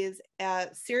Black is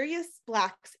Sirius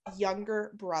Black's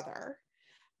younger brother,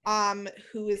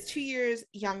 who is 2 years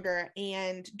younger.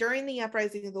 And during the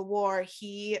uprising of the war,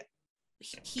 he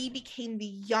became the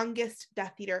youngest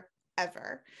Death Eater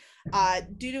ever.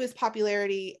 Due to his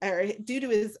popularity, or due to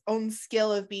his own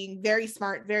skill of being very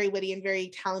smart, very witty, and very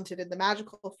talented in the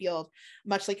magical field,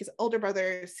 much like his older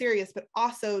brother Sirius, but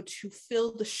also to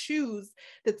fill the shoes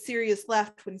that Sirius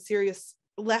left when Sirius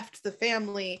left the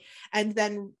family, and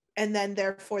then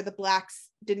therefore the Blacks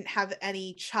didn't have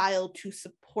any child to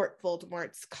support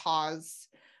Voldemort's cause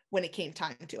when it came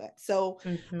time to it. So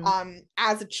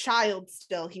as a child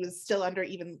still, he was still under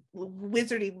even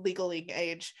wizardy legaling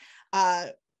age.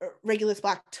 Regulus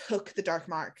Black took the Dark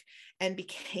Mark and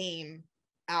became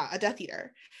a Death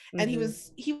Eater. And he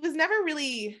was never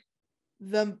really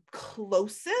the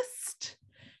closest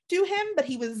to him, but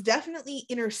he was definitely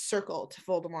inner circle to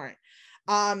Voldemort.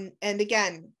 And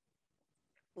again,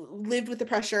 lived with the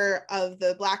pressure of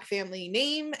the Black family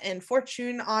name and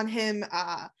fortune on him.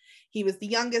 He was the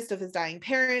youngest of his dying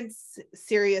parents.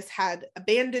 Sirius had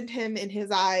abandoned him in his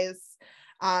eyes,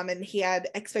 and he had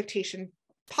expectation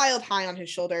piled high on his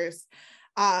shoulders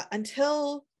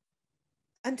until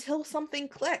something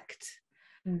clicked.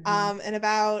 And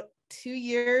about 2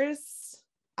 years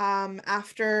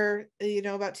after,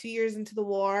 about 2 years into the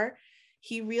war,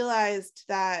 he realized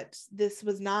that this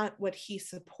was not what he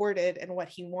supported and what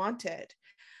he wanted,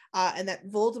 and that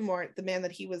Voldemort, the man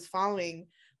that he was following,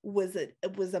 was a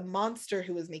monster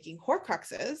who was making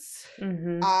Horcruxes.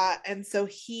 And so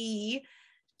he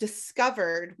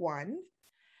discovered one.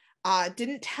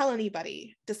 Didn't tell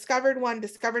anybody, discovered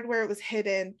where it was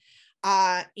hidden,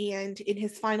 and in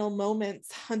his final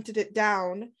moments hunted it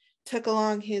down, took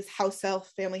along his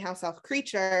family house elf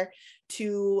creature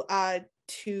to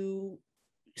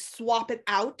swap it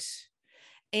out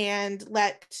and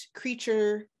let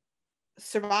creature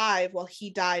survive while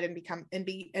he died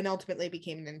and ultimately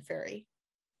became an Inferi.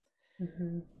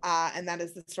 And that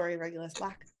is the story of Regulus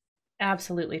Black.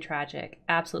 Absolutely tragic.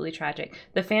 Absolutely tragic.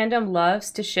 The fandom loves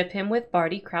to ship him with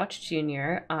Barty Crouch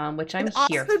Jr., which I'm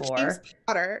here for. James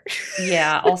Potter.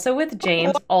 Yeah, also with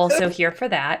James, also here for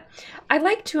that. I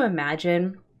like to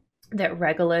imagine that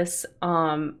Regulus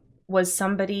was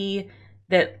somebody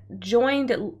that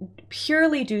joined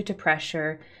purely due to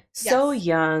pressure. So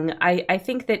young. I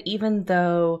think that even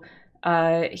though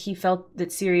he felt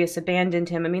that Sirius abandoned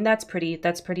him, I mean, that's pretty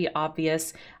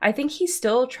obvious. I think he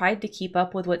still tried to keep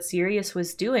up with what Sirius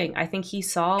was doing. I think he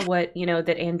saw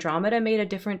that Andromeda made a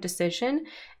different decision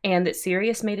and that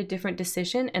Sirius made a different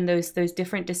decision, and those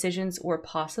different decisions were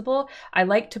possible. I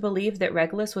like to believe that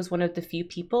Regulus was one of the few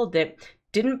people that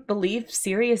didn't believe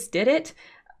Sirius did it.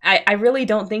 I really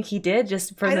don't think he did,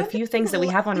 just for the few things that we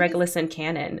have on Regulus and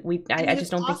canon. I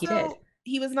just don't think he did.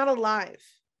 He was not alive.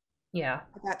 Yeah.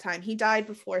 At that time, he died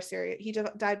before Sirius. He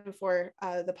died before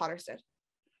the Potters did.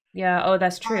 Yeah. Oh,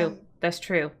 that's true. That's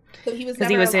true. So he was because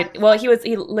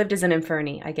he lived as an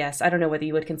Inferni, I guess. I don't know whether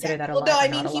you would consider that alive.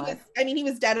 Well, no, he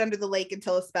was dead under the lake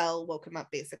until a spell woke him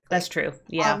up, basically. That's true.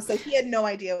 Yeah. So he had no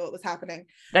idea what was happening.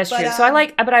 That's true. So I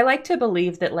like to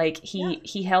believe that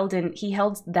he held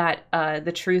that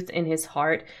the truth in his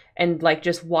heart, and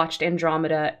just watched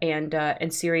Andromeda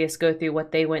and Sirius go through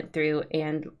what they went through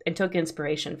and took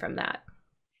inspiration from that.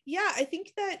 Yeah, I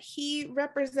think that he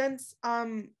represents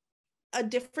a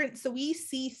different. So we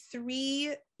see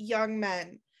 3 young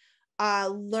men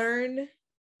learn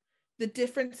the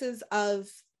differences of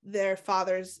their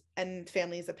father's and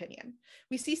family's opinion.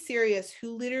 We see Sirius,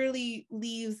 who literally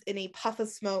leaves in a puff of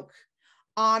smoke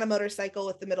on a motorcycle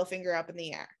with the middle finger up in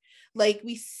the air. Like,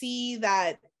 we see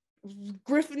that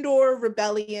Gryffindor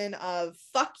rebellion of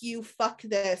fuck you, fuck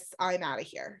this, I'm out of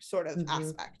here sort of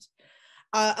aspect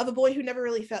of a boy who never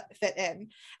really fit in.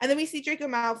 And then we see Draco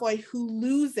Malfoy, who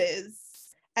loses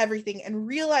everything and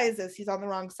realizes he's on the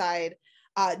wrong side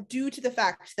due to the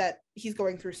fact that he's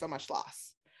going through so much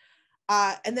loss.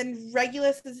 And then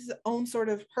Regulus is his own sort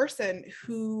of person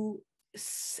who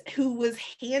was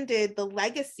handed the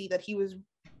legacy that he was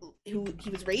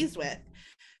raised with,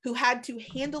 who had to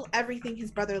handle everything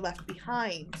his brother left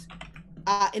behind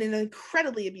in an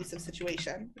incredibly abusive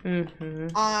situation,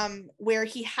 where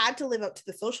he had to live up to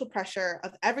the social pressure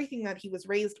of everything that he was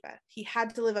raised with. He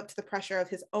had to live up to the pressure of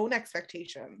his own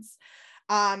expectations.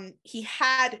 He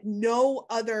had no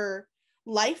other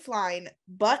lifeline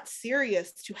but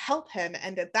Sirius to help him,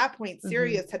 and at that point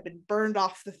Sirius had been burned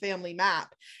off the family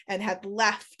map and had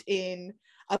left in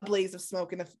a blaze of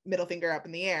smoke and a middle finger up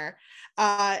in the air,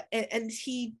 and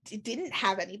he didn't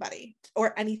have anybody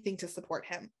or anything to support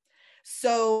him.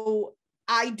 So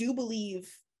I do believe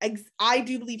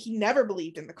he never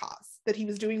believed in the cause, that he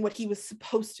was doing what he was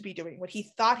supposed to be doing, what he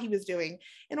thought he was doing,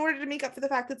 in order to make up for the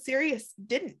fact that Sirius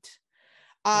didn't.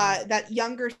 That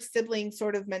younger sibling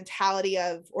sort of mentality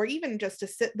of, or even just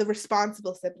the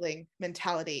responsible sibling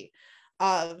mentality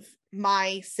of,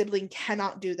 my sibling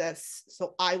cannot do this,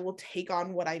 so I will take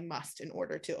on what I must in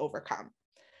order to overcome.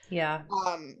 Yeah.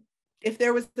 If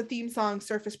there was the theme song,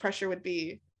 Surface Pressure would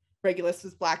be Regulus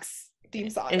Black's theme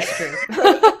song. It's true.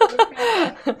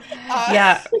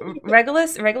 Yeah,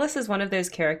 Regulus is one of those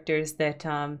characters that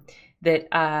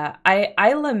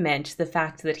I lament the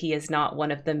fact that he is not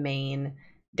one of the main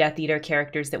Death Eater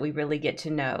characters that we really get to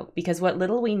know, because what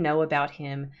little we know about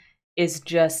him is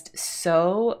just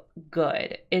so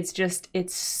good.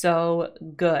 It's so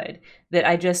good that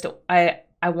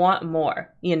I want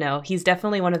more, you know. He's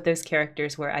definitely one of those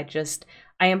characters where I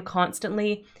am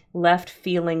constantly left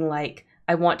feeling like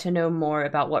I want to know more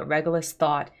about what Regulus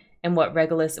thought and why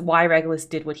Regulus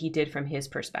did what he did from his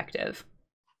perspective.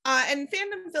 And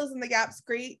fandom fills in the gaps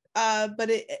great,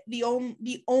 but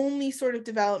the only sort of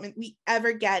development we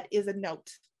ever get is a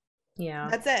note. Yeah,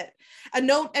 that's it. A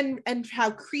note, and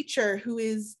how Creature, who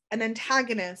is an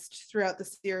antagonist throughout the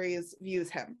series, views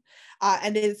him,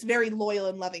 and is very loyal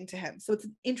and loving to him. So it's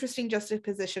an interesting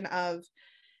juxtaposition of,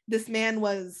 this man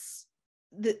was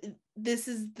this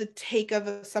is the take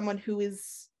of someone who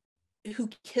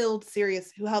killed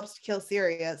Sirius, who helps to kill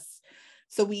Sirius.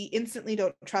 So we instantly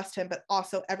don't trust him, but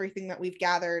also everything that we've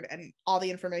gathered and all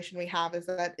the information we have is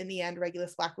that in the end,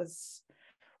 Regulus Black was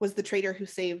the traitor who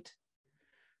saved,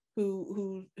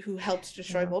 who helped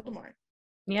destroy Voldemort.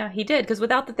 Yeah, he did, because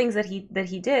without the things that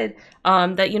he did,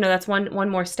 that, you know, that's one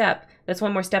more step. That's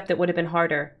one more step that would have been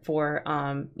harder for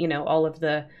you know, all of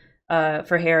the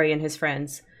for Harry and his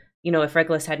friends, you know, if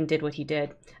Regulus hadn't did what he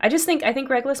did. I think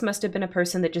Regulus must have been a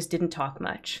person that just didn't talk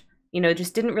much. You know,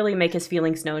 just didn't really make his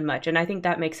feelings known much, and I think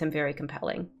that makes him very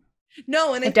compelling.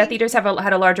 No, and if Death Eaters had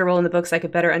a larger role in the books, I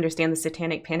could better understand the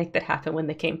satanic panic that happened when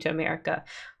they came to America.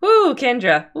 Woo,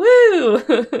 Kendra, woo!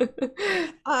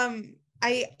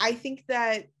 I think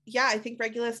that, yeah, I think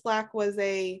Regulus Black was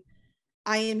I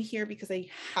am here because I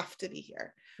have to be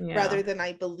here, rather than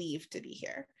I believe to be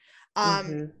here.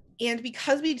 And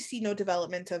because we see no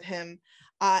development of him,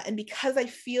 and because I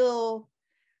feel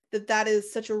that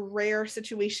is such a rare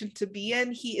situation to be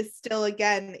in, he is still,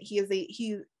 again,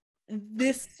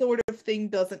 this sort of thing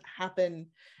doesn't happen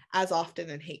as often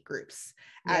in hate groups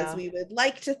as we would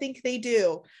like to think they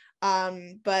do.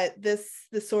 But this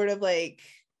sort of, like,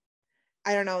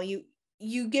 I don't know,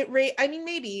 you get I mean,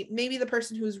 maybe the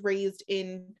person who's raised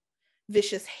in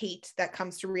vicious hate that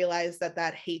comes to realize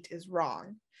that hate is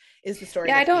wrong is the story.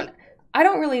 Yeah, I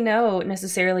don't really know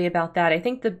necessarily about that. I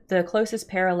think the closest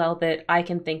parallel that I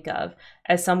can think of,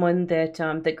 as someone that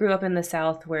that grew up in the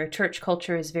South where church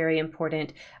culture is very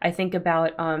important, I think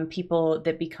about people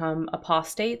that become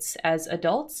apostates as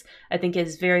adults. I think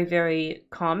is very, very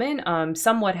common.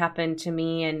 Somewhat happened to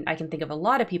me, and I can think of a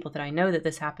lot of people that I know that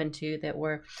this happened to, that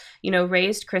were, you know,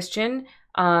 raised Christian.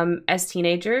 As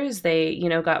teenagers, they, you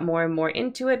know, got more and more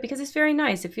into it because it's very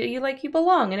nice. It feels you like you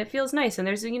belong, and it feels nice, and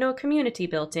there's, you know, a community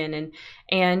built in, and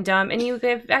you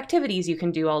have activities you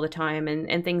can do all the time,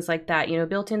 and things like that, you know,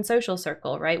 built-in social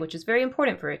circle, right, which is very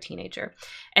important for a teenager.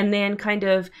 And then kind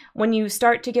of when you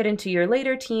start to get into your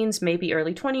later teens, maybe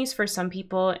early 20s for some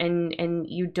people, and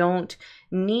you don't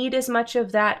need as much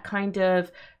of that kind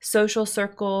of social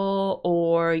circle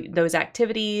or those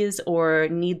activities, or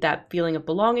need that feeling of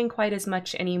belonging quite as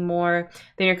much anymore,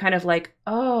 then you're kind of like,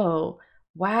 oh,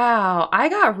 wow, I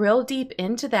got real deep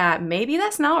into that. Maybe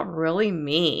that's not really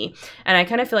me. And I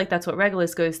kind of feel like that's what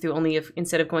Regulus goes through, only if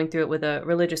instead of going through it with a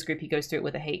religious group, he goes through it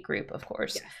with a hate group, of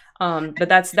course. Yes. But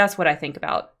that's what I think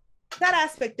about. That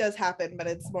aspect does happen, but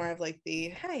it's more of like the,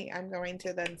 hey, I'm going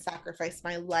to then sacrifice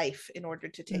my life in order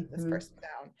to take this person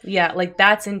down. Yeah, like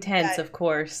that's intense, of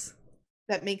course.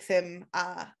 That makes him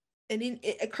a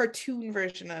cartoon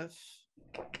version of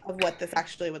what this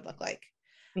actually would look like.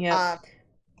 Yeah.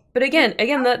 But again,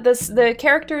 the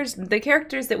characters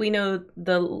that we know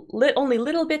only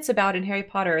little bits about in Harry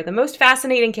Potter are the most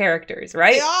fascinating characters,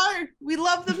 right? They are. We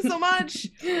love them so much.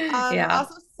 Yeah.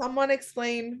 Also, someone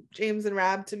explain James and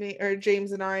Rab to me, or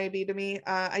James and RAB to me.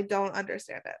 I don't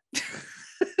understand it.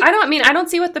 I don't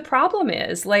see what the problem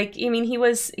is. Like, I mean,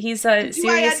 he's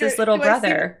Sirius's little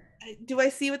brother. Do I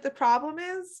see what the problem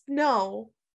is?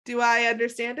 No. Do I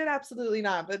understand it? Absolutely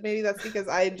not. But maybe that's because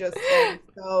I just am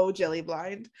so jelly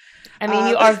blind. I mean,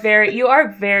 you are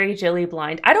very jelly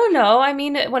blind. I don't know. I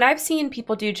mean, when I've seen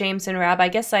people do James and Rab, I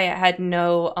guess I had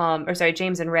no,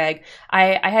 James and Reg.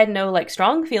 I had no like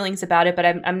strong feelings about it, but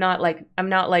I'm not like,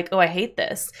 oh, I hate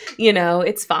this. You know,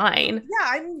 it's fine. Yeah,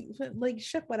 I'm like,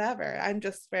 ship whatever. I'm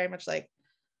just very much like,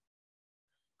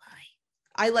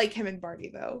 I like him and Barty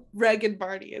though. Reg and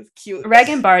Barty is cute. Reg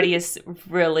and Barty is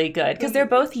really good because they're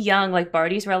both young. Like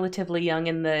Barty's relatively young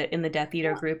in the Death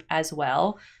Eater group as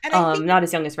well. And not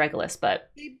as young as Regulus, but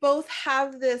they both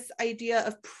have this idea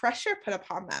of pressure put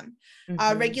upon them.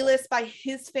 Regulus by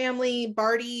his family,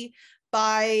 Barty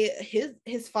by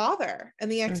his father,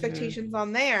 and the expectations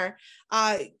on there.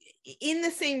 In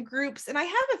the same groups, and I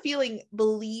have a feeling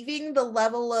believing the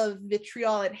level of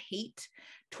vitriol and hate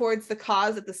towards the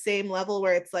cause at the same level,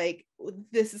 where it's like,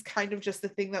 this is kind of just the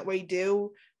thing that we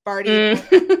do. Barty in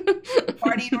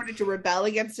order to rebel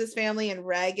against his family, and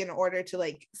Reg in order to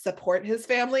like support his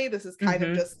family. This is kind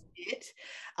of just it.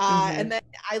 And then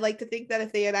I like to think that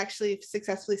if they had actually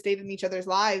successfully stayed in each other's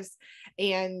lives,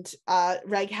 and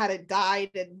Reg hadn't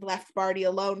died and left Barty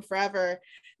alone forever,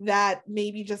 that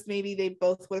maybe they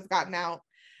both would have gotten out.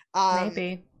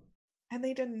 Maybe. And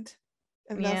they didn't.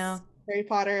 And thus Harry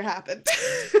Potter happened.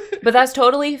 But that's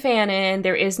totally fanon.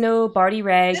 There is no Barty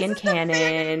Reg in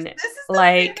canon. This is the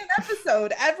like fanon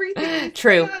episode. Everything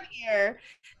true on here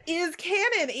is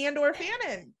canon and or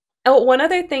fanon. Oh, one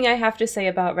other thing I have to say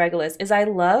about Regulus is I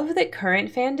love that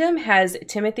current fandom has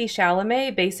Timothée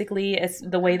Chalamet basically as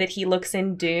the way that he looks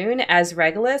in Dune as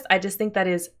Regulus. I just think that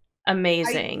is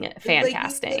amazing,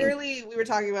 fantastic. Like, literally, we were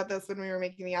talking about this when we were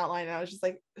making the outline, and I was just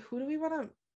like, who do we want to?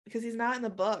 Because he's not in the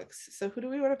books, so who do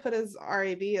we want to put as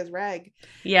RAB as Reg?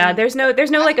 Yeah, and there's no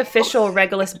like official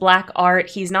Regulus Black art.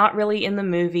 He's not really in the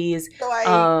movies. So I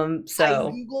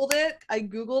googled it,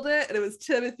 and it was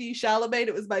Timothée Chalamet.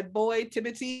 It was my boy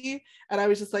Timothy, and I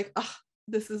was just like, oh,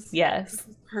 this is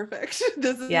perfect.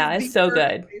 This is it's so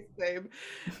good. Name.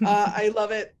 I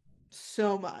love it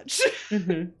so much.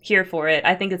 Here for it.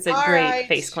 I think it's a great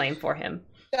face claim for him.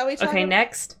 Shall we talk about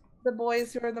next? The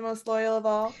boys who are the most loyal of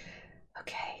all.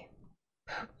 Okay.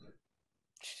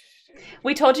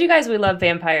 We told you guys we love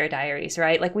Vampire Diaries,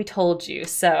 right? Like we told you.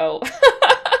 So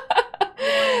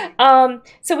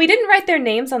so we didn't write their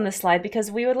names on the slide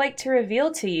because we would like to reveal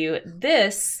to you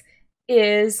this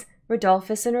is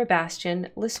Rodolphus and Sebastian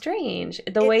Lestrange,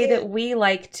 the way that we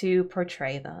like to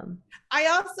portray them. I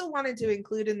also wanted to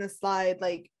include in the slide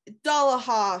like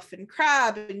Dolohov and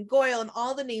Crabbe and Goyle and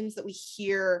all the names that we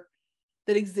hear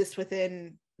that exist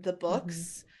within the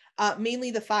books. Mainly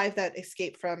the 5 that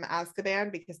escaped from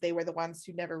Azkaban, because they were the ones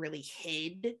who never really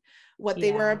hid what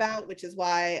they were about, which is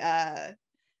why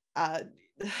the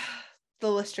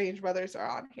Lestrange brothers are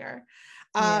on here.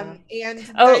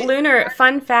 Lunar,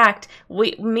 fun fact,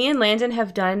 me and Landon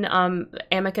have done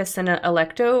Amicus and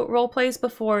Electo role plays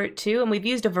before too, and we've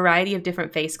used a variety of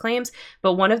different face claims,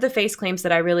 but one of the face claims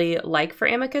that I really like for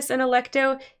Amicus and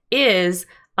Electo is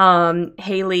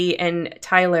Haley and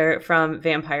Tyler from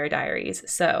Vampire Diaries.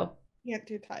 So can't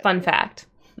do Tyler. Fun fact.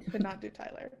 Could not do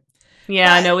Tyler.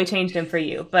 Yeah, I know we changed him for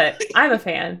you, but I'm a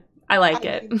fan. I like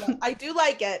it. I do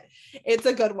like it. It's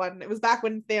a good one. It was back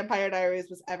when Vampire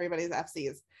Diaries was everybody's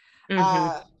FCs.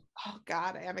 Oh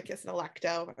God, Amicus and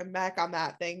Electo. I'm back on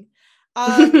that thing.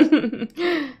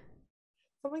 Someone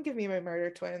give me my murder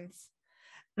twins.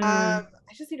 I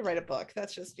just need to write a book.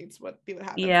 That just needs to be what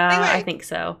happens. Yeah, anyway, I think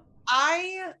so.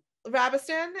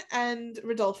 Rabiston and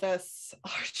Rodolphus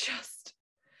are just,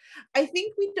 I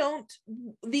think we don't.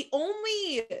 The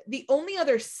only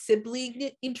other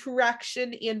sibling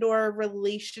interaction and or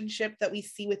relationship that we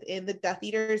see within the Death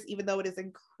Eaters, even though it is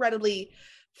incredibly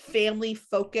family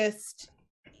focused,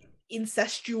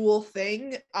 incestual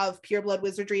thing of pure blood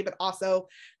wizardry, but also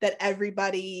that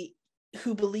everybody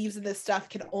who believes in this stuff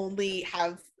can only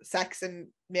have sex and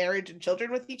marriage and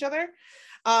children with each other.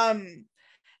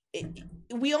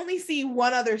 We only see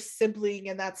one other sibling,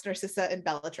 and that's Narcissa and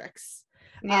Bellatrix.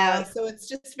 Yeah. So it's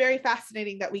just very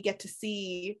fascinating that we get to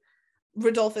see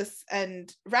Rodolphus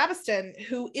and Rabaston,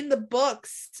 who in the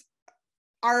books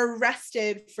are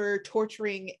arrested for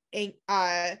torturing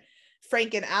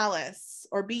Frank and Alice,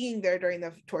 or being there during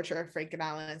the torture of Frank and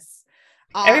Alice.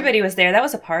 Everybody was there. That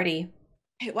was a party.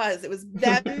 It was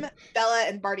them, Bella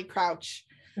and Barty Crouch.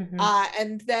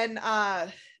 And then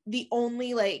the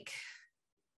only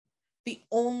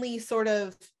sort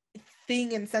of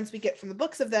thing and sense we get from the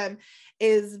books of them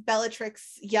is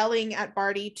Bellatrix yelling at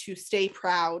Barty to stay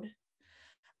proud.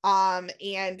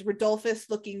 And Rodolphus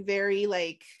looking very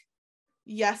like,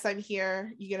 yes, I'm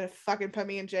here. You gonna fucking put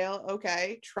me in jail?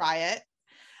 Okay, try it.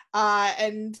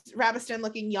 And Rabaston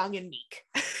looking young and meek.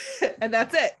 And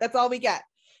that's it. That's all we get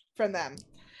from them.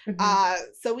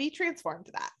 So we transformed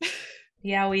that.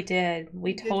 Yeah, we did.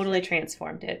 We totally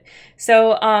transformed it.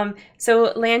 So,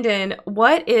 so Landon,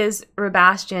 what is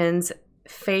Rabastion's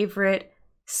favorite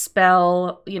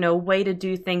spell, way to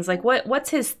do things? Like what's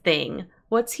his thing?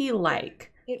 What's he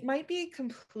like? It might be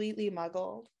completely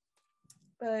muggle,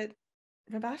 but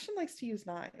Rabastion likes to use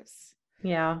knives.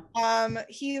 Yeah.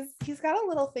 He's got a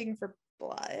little thing for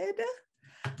blood.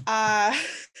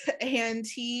 And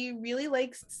he really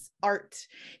likes art.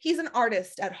 He's an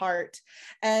artist at heart,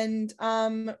 and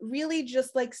really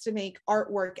just likes to make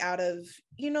artwork out of,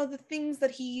 the things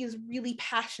that he is really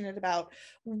passionate about,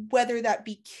 whether that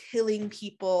be killing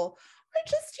people or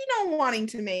just, wanting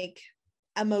to make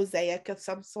a mosaic of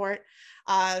some sort,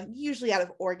 usually out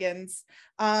of organs.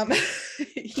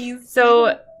 He's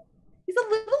a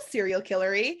little serial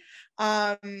killery.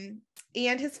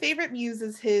 And his favorite muse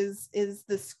is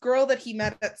this girl that he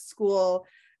met at school,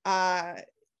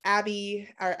 Abigail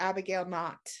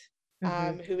Knott,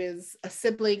 who is a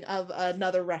sibling of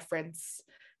another reference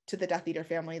to the Death Eater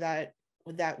family that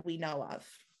we know of.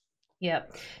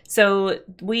 Yep. So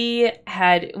we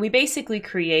basically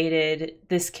created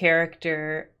this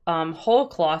character whole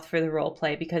cloth for the role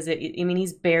play, because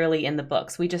he's barely in the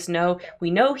books. We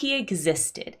know he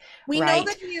existed. We know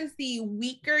that he is the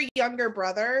weaker younger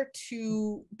brother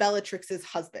to Bellatrix's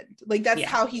husband. Like that's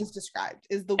how he's described.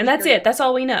 And that's it. That's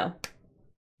all we know.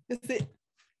 That's it.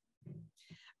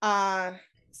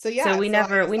 So we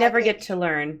never get to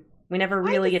learn. We never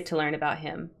really get to learn about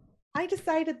him. I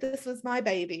decided this was my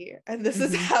baby, and this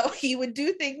is how he would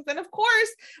do things. And of course,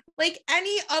 like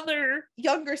any other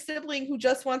younger sibling who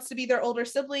just wants to be their older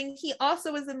sibling, he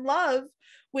also is in love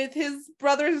with his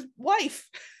brother's wife.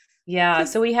 Yeah,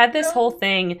 so we had this whole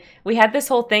thing.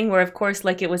 Where, of course,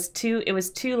 like it was too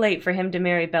late for him to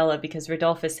marry Bella because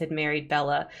Rodolphus had married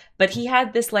Bella, but he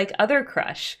had this like other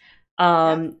crush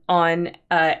on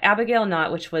Abigail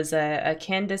Knott, which was a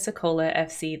Candace Acola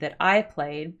FC that I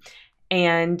played.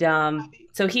 And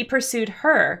so he pursued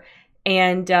her,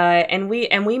 and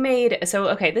we made, so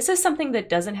okay, this is something that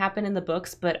doesn't happen in the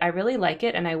books, but I really like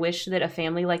it, and I wish that a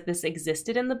family like this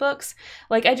existed in the books.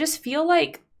 Like, I just feel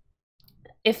like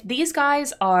if these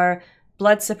guys are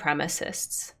blood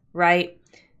supremacists, right?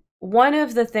 One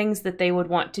of the things that they would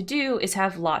want to do is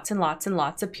have lots and lots and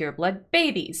lots of pureblood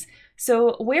babies.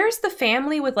 So where's the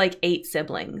family with like 8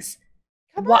 siblings?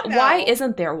 Why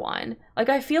isn't there one? Like,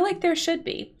 I feel like there should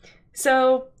be.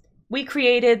 So we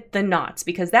created the Knotts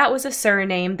because that was a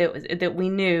surname that we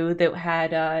knew that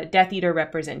had Death Eater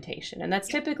representation, and that's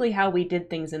typically how we did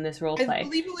things in this role play. I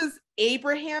believe it was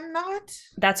Abraham Knott.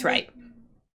 That's right.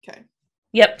 Okay.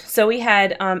 Yep. So we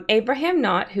had Abraham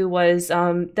Knott, who was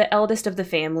the eldest of the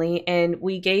family, and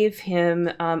we gave him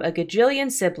a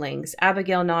gajillion siblings,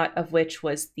 Abigail Knott of which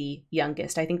was the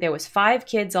youngest. I think there was 5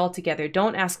 kids altogether.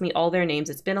 Don't ask me all their names.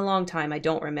 It's been a long time. I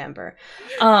don't remember.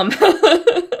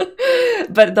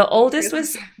 But the oldest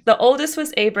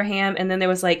was Abraham, and then there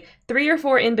was like 3 or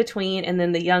 4 in between, and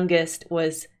then the youngest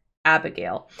was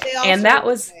Abigail. And that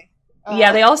was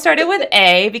they all started with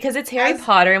A because it's Harry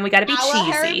Potter and we got to be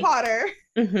cheesy. Harry Potter.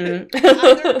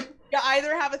 Mm-hmm. You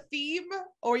either have a theme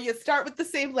or you start with the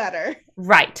same letter.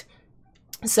 Right.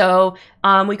 So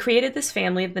we created this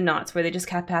family of the Knotts where they just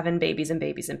kept having babies and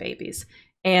babies and babies.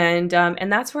 And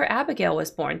that's where Abigail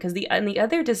was born, because the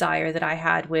other desire that I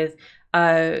had with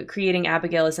creating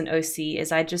Abigail as an OC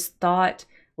is I just thought,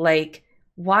 like,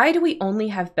 why do we only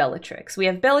have Bellatrix? We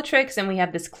have Bellatrix and we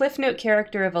have this Cliff Note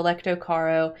character of Electo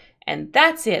Caro, and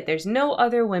that's it. There's no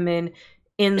other women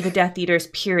in the Death Eaters,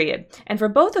 period. And for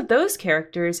both of those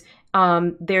characters,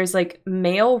 there's like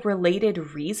male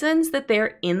related reasons that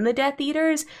they're in the Death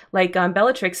Eaters. Like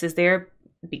Bellatrix is there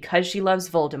because she loves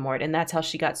Voldemort, and that's how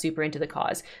she got super into the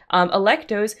cause.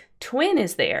 Electo's twin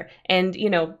is there, and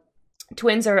you know,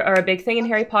 twins are a big thing in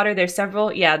Harry Potter. There's several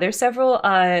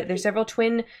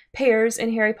twin pairs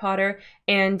in Harry Potter,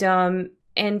 and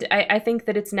I think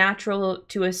that it's natural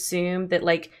to assume that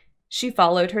like she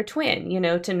followed her twin, you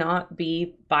know, to not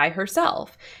be by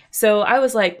herself. So I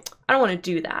was like, I don't want to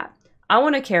do that. I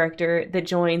want a character that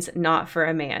joins not for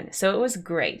a man. So it was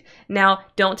great. Now,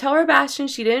 don't tell Sebastian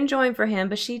she didn't join for him,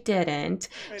 but she didn't.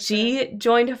 She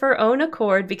joined of her own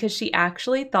accord because she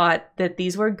actually thought that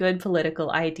these were good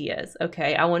political ideas.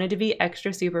 Okay, I wanted to be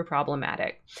extra super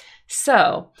problematic.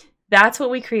 So that's what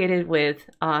we created with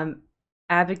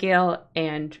Abigail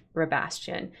and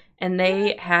Sebastian. And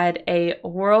they had a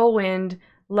whirlwind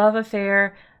love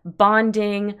affair,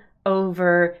 bonding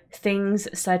over things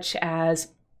such as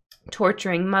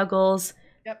torturing muggles,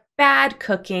 bad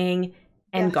cooking,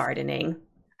 and gardening.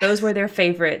 Those were their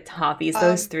favorite hobbies,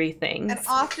 those three things. And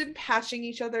often patching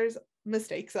each other's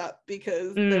mistakes up,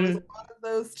 because there was a lot of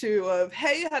those too of,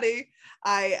 hey honey,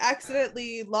 I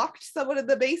accidentally locked someone in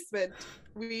the basement,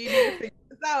 we need to figure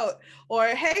this out. Or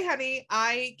hey honey,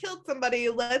 I killed somebody,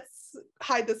 let's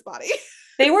hide this body.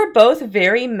 They were both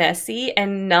very messy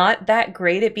and not that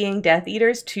great at being Death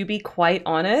Eaters, to be quite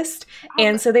honest.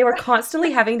 And so they were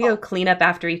constantly having to go clean up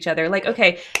after each other. Like,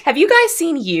 okay, have you guys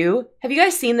seen You? Have you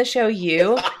guys seen the show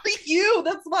You? You,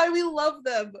 that's why we love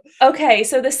them. Okay,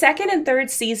 so the second and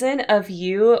third season of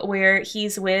You, where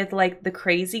he's with like the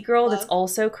crazy girl that's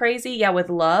also crazy, yeah, with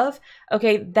Love.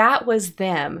 Okay, that was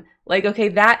them. Like, okay,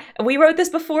 that we wrote this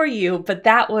before you, but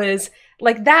that was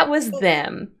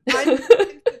them.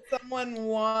 Someone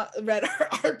read our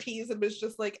RPs and was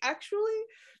just like, actually,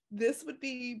 this would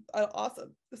be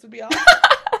awesome. This would be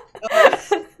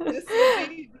awesome. This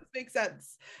makes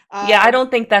sense. Yeah, I don't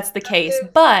think that's the case,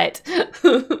 but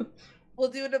we'll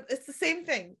do it. It's the same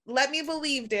thing. Let me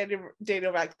believe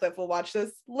Daniel Radcliffe will watch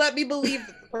this. Let me believe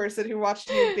that the person who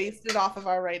watched You based it off of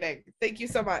our writing. Thank you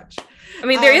so much. I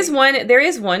mean, there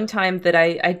is one time that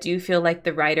I do feel like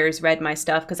the writers read my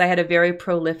stuff, because I had a very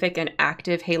prolific and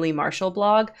active Haley Marshall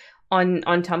blog on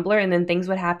Tumblr, and then things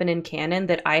would happen in canon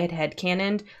that I had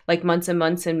headcanoned like months and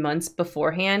months and months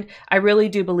beforehand. I really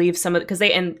do believe some of, because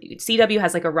CW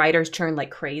has like a writer's churn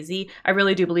like crazy. I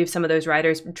really do believe some of those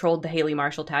writers trolled the Haley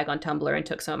Marshall tag on Tumblr and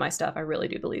took some of my stuff. I really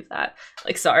do believe that.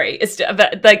 Like, sorry, it's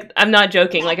like, I'm not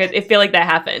joking. Like, I feel like that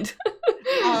happened.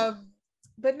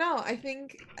 But no, I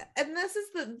think, and this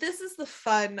is the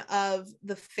fun of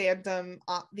the fandom,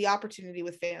 the opportunity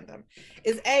with fandom,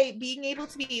 is being able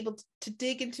to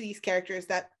dig into these characters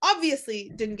that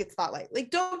obviously didn't get spotlight.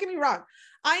 Like, don't get me wrong,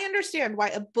 I understand why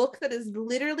a book that is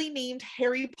literally named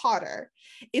Harry Potter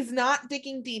is not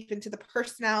digging deep into the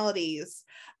personalities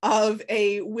of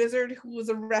a wizard who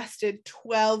was arrested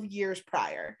 12 years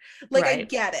prior. Like, right. I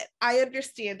get it. I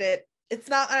understand it. It's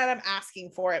not that I'm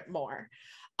asking for it more.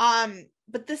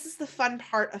 But this is the fun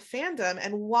part of fandom,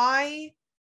 and why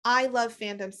I love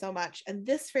fandom so much, and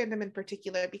this fandom in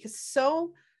particular, because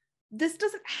this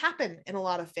doesn't happen in a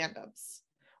lot of fandoms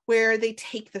where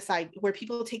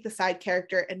people take the side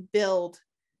character and build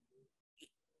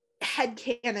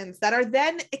headcanons that are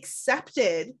then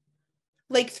accepted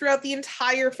like throughout the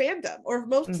entire fandom, or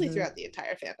mostly throughout the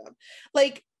entire fandom.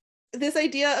 Like, this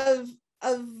idea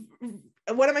of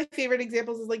one of my favorite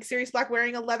examples is like Sirius Black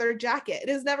wearing a leather jacket. It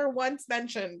is never once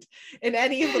mentioned in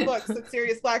any of the books that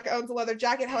Sirius Black owns a leather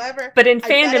jacket. However, but in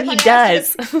fandom he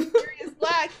does. Sirius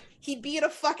Black, he'd be in a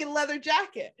fucking leather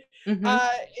jacket.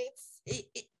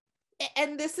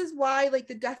 And this is why like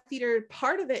the Death Eater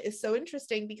part of it is so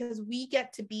interesting, because we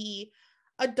get to be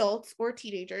adults or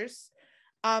teenagers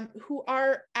who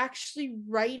are actually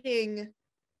writing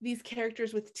these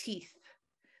characters with teeth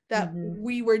that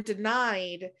we were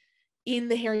denied in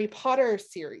the Harry Potter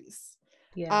series.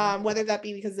 Whether that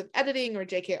be because of editing or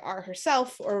JKR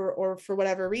herself, or for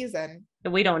whatever reason.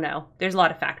 We don't know. There's a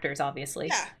lot of factors, obviously.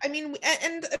 Yeah, I mean,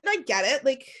 and I get it.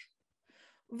 Like,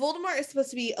 Voldemort is supposed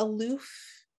to be aloof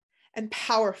and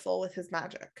powerful with his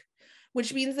magic,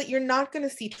 which means that you're not going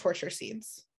to see torture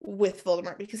scenes with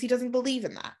Voldemort, because he doesn't believe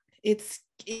in that.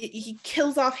 He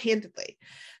kills offhandedly.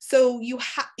 So you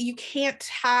can't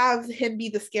have him be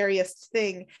the scariest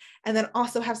thing and then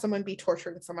also have someone be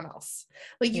torturing someone else.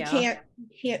 Like, you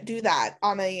can't do that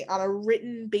on a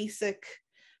written basic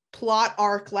plot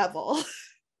arc level.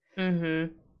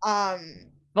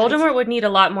 Voldemort would need a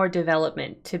lot more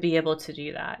development to be able to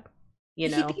do that, you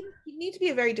know? He'd need to be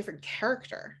a very different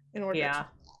character in order Yeah. to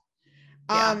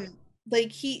Yeah.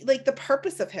 like the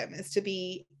purpose of him is to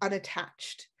be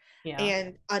unattached Yeah.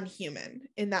 and unhuman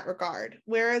in that regard,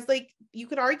 whereas like you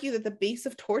could argue that the base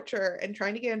of torture and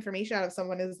trying to get information out of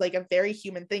someone is like a very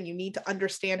human thing. You need to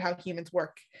understand how humans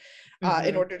work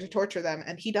in order to torture them,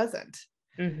 and he doesn't.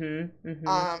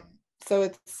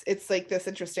 So it's like this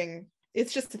interesting,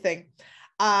 it's just a thing.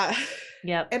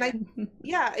 Yep. And I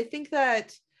think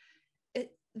that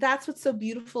that's what's so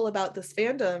beautiful about this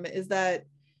fandom, is that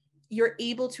you're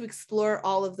able to explore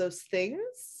all of those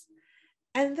things.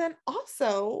 And then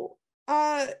also,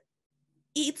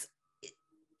 it's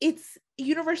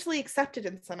universally accepted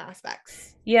in some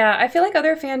aspects. Yeah, I feel like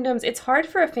other fandoms, it's hard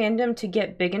for a fandom to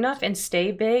get big enough and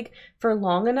stay big for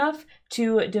long enough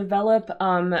to develop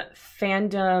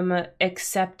fandom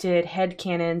accepted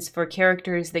headcanons for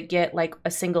characters that get like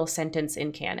a single sentence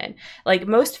in canon. Like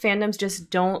most fandoms just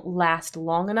don't last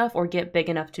long enough or get big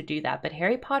enough to do that. But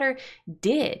Harry Potter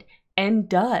did. And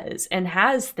does and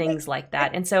has things like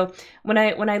that. And so when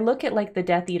I look at like the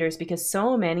Death Eaters, because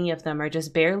so many of them are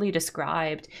just barely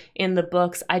described in the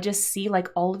books, I just see like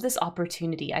all of this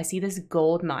opportunity. I see this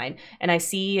gold mine, and I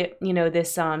see, you know,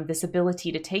 this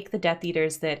ability to take the Death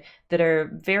Eaters that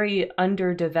are very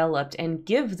underdeveloped and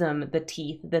give them the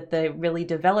teeth that the really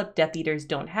developed Death Eaters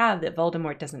don't have, that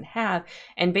Voldemort doesn't have,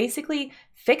 and basically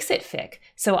fix it fic.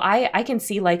 So I can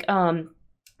see like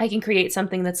I can create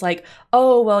something that's like,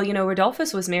 oh, well, you know,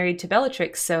 Rodolphus was married to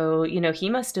Bellatrix, so, you know, he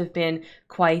must have been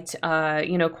quite,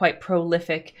 quite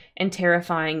prolific and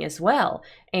terrifying as well.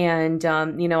 And,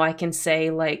 you know, I can say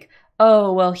like,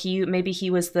 oh, well, maybe he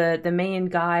was the main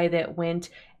guy that went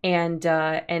and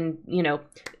you know,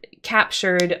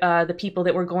 captured the people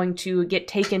that were going to get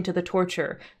taken to the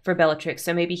torture for Bellatrix.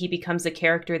 So maybe he becomes a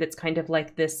character that's kind of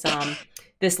like this,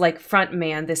 this like front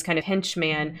man, this kind of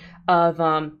henchman of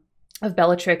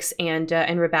Bellatrix and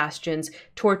Sebastian's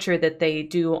torture that they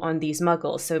do on these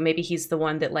Muggles. So maybe he's the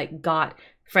one that like got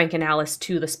Frank and Alice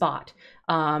to the spot,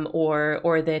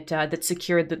 or that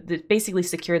secured that basically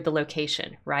secured the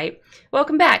location. Right.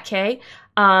 Welcome back, Kay.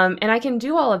 And I can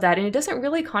do all of that, and it doesn't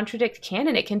really contradict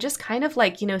canon. It can just kind of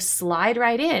like, you know, slide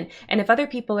right in. And if other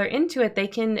people are into it, they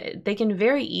can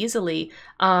very easily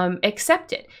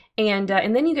accept it. And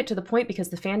then you get to the point, because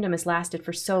the fandom has lasted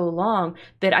for so long,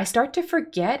 that I start to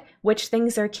forget which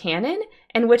things are canon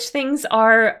and which things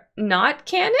are not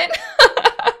canon.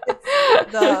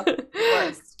 It's the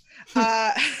worst.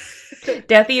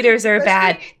 Death Eaters are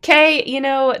bad. Kay, you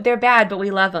know, they're bad, but we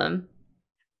love them.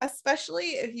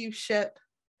 Especially if you ship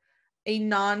a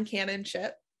non-canon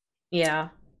ship. Yeah.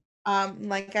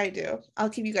 Like I do. I'll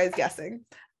keep you guys guessing.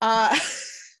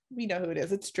 We know who it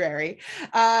is. It's Drarry.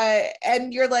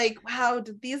 And you're like, wow,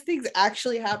 did these things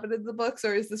actually happen in the books,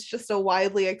 or is this just a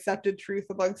widely accepted truth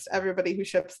amongst everybody who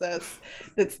ships this,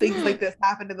 that things like this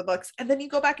happened in the books? And then you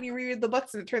go back and you reread the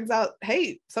books, and it turns out,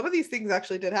 hey, some of these things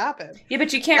actually did happen. Yeah,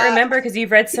 but you can't remember because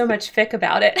you've read so much fic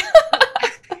about it.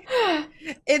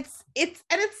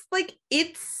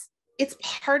 It's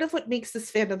part of what makes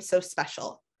this fandom so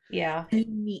special. Yeah. And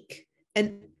unique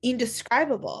and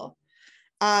indescribable.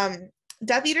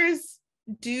 Death Eaters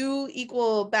do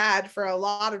equal bad for a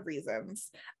lot of reasons.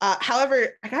 However,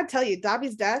 I gotta tell you,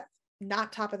 Dobby's death,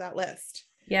 not top of that list.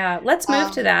 Yeah, let's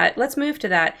move to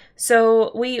that.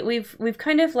 So we've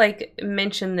kind of like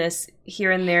mentioned this here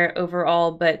and there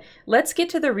overall, but let's get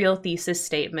to the real thesis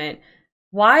statement.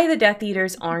 Why the Death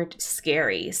Eaters aren't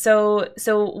scary. So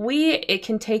it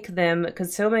can take them,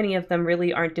 because so many of them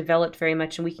really aren't developed very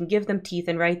much, and we can give them teeth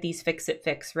and write these fix-it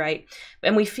fics, right?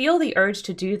 And we feel the urge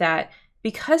to do that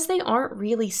because they aren't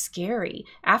really scary.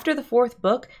 After the fourth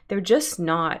book, they're just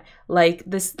not. Like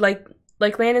this, like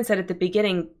Landon said at the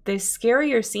beginning, the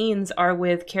scarier scenes are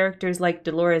with characters like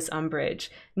Dolores Umbridge,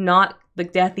 not the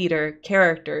Death Eater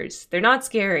characters. They're not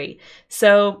scary.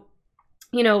 So,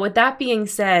 you know, with that being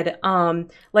said,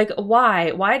 like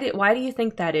why do you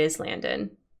think that is,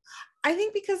 Landon? I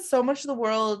think because so much of the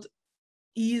world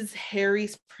is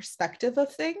Harry's perspective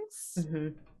of things. Mm-hmm.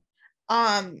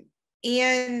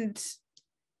 And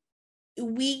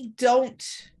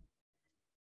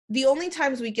the only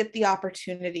times we get the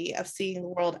opportunity of seeing the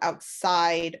world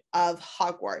outside of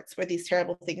Hogwarts, where these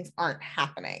terrible things aren't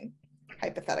happening,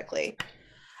 hypothetically,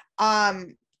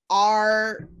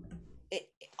 are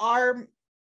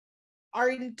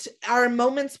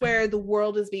moments where the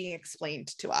world is being explained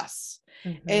to us.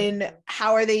 Mm-hmm. And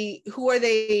who are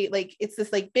they, like, it's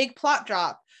this like big plot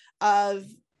drop of,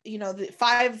 you know, the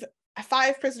five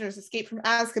 5 prisoners escaped from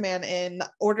Azkaban in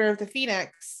Order of the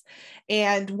Phoenix,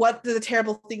 and what are the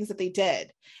terrible things that they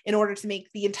did in order to make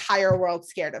the entire world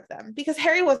scared of them, because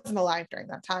Harry wasn't alive during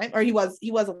that time, or he was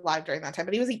alive during that time,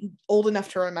 but he wasn't old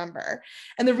enough to remember,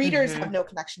 and the readers have no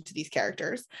connection to these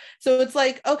characters. So it's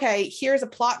like, okay, here's a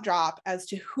plot drop as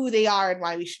to who they are and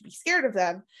why we should be scared of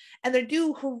them, and they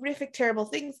do horrific, terrible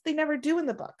things they never do in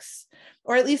the books,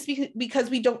 or at least because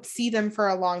we don't see them for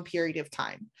a long period of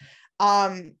time.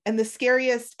 And the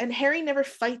scariest, and Harry never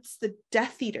fights the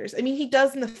Death Eaters. I mean, he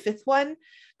does in the 5th one,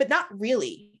 but not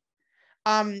really.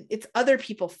 It's other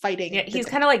people fighting. Yeah, he's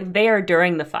kind of like there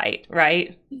during the fight,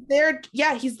 right?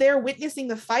 He's there witnessing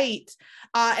the fight.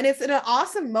 And it's an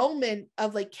awesome moment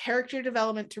of like character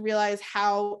development to realize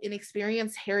how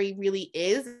inexperienced Harry really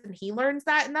is. And he learns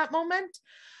that in that moment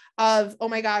of, oh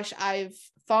my gosh, I've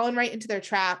fallen right into their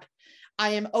trap. I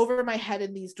am over my head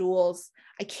in these duels.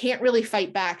 I can't really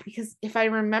fight back, because if I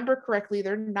remember correctly,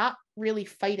 they're not really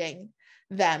fighting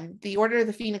them. The Order of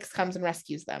the Phoenix comes and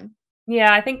rescues them.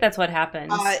 Yeah, I think that's what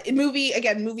happens.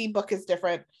 Movie book is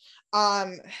different.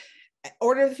 Order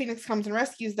of the Phoenix comes and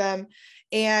rescues them,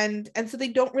 and so they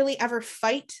don't really ever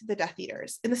fight the Death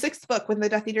Eaters. In the 6th book, when the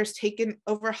Death Eaters taken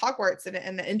over Hogwarts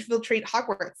and infiltrate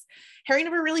Hogwarts, Harry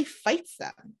never really fights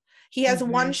them. He has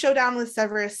one showdown with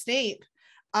Severus Snape,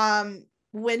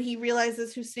 when he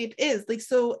realizes who Snape is. Like,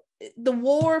 so the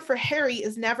war for Harry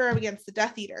is never against the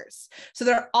Death Eaters. So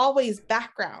they're always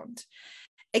background,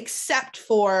 except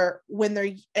for when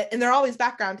they're always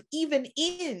background, even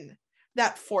in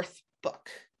that 4th book.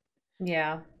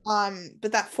 Yeah.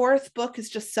 But that 4th book is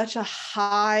just such a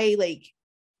high, like,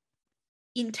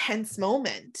 intense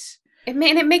moment. It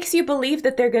makes you believe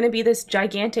that they're going to be this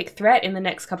gigantic threat in the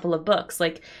next couple of books.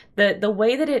 Like the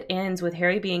way that it ends with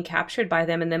Harry being captured by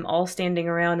them and them all standing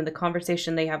around and the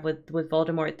conversation they have with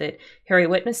Voldemort that Harry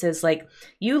witnesses, like,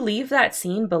 you leave that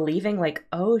scene believing like,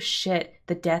 oh shit,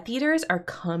 the Death Eaters are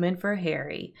coming for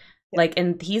Harry. Yeah. Like,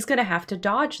 and he's going to have to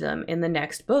dodge them in the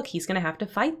next book. He's going to have to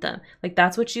fight them. Like,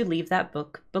 that's what you leave that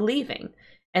book believing.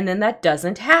 And then that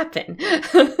doesn't happen.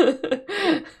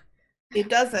 It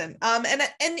doesn't. And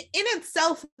in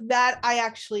itself, that I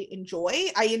actually enjoy.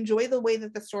 I enjoy the way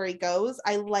that the story goes.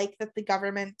 I like that the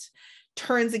government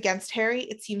turns against Harry.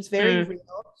 It seems very real.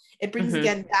 It brings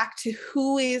again back to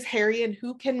who is Harry and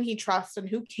who can he trust and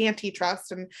who can't he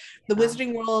trust. And the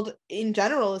Wizarding world in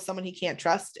general is someone he can't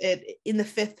trust. It in the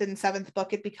 5th and 7th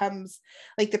book, it becomes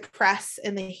like the press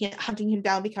and the hunting him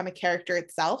down become a character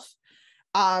itself.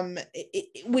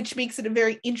 Which makes it a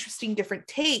very interesting, different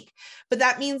take. But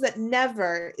that means that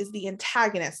never is the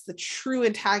antagonist, the true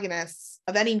antagonists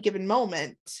of any given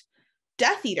moment,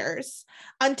 Death Eaters,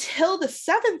 until the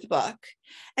 7th book.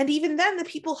 And even then, the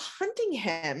people hunting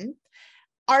him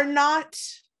are not,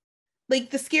 like,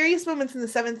 the scariest moments in the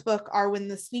 7th book are when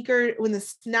the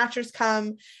Snatchers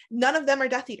come. None of them are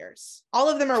Death Eaters. All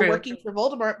of them are working for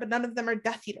Voldemort, but none of them are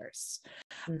Death Eaters.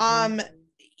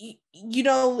 You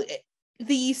know,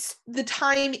 the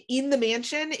time in the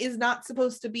mansion is not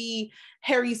supposed to be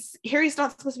Harry's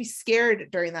not supposed to be scared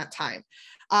during that time.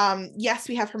 Yes,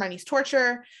 we have Hermione's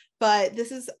torture, but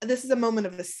this is a moment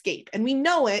of escape, and we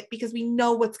know it because we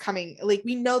know what's coming. Like,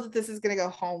 we know that this is going to go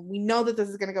home. We know that this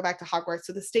is going to go back to Hogwarts,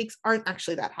 so the stakes aren't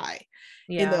actually that high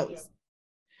in those.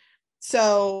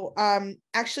 So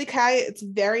actually, Kai, it's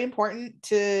very important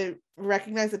to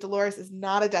recognize that Dolores is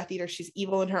not a Death Eater. She's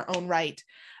evil in her own right.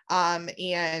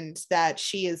 And that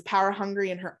she is power hungry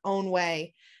in her own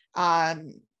way.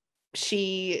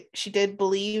 She did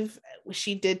believe,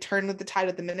 she did turn with the tide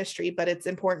of the Ministry, but it's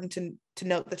important to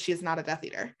note that she is not a Death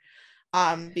Eater,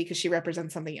 because she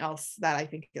represents something else that I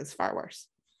think is far worse.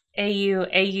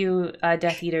 AU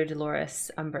Death Eater Dolores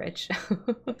Umbridge.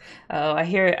 Oh, I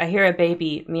hear a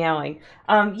baby meowing.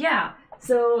 Yeah.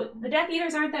 So the Death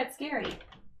Eaters aren't that scary.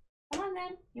 Come on,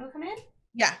 then. You want to come in?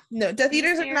 Yeah. No, Death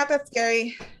Eaters are not that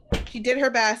scary. She did her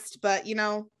best, but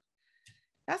not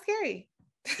scary.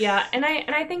 Yeah, and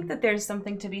I think that there's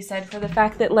something to be said for the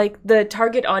fact that, like, the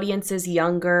target audience is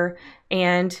younger,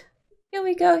 and here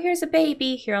we go. Here's a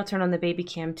baby. Here, I'll turn on the baby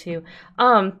cam too.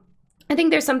 I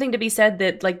think there's something to be said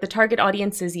that, like, the target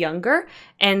audience is younger,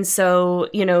 and so,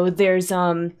 you know, there is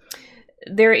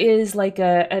like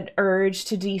an urge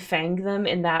to defang them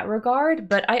in that regard.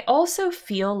 But I also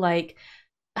feel like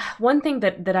one thing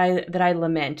that I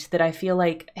lament, that I feel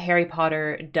like Harry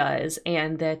Potter does,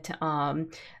 and that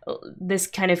this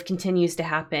kind of continues to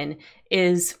happen,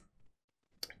 is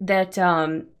that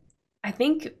I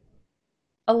think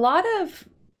a lot of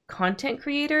content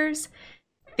creators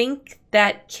think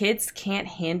that kids can't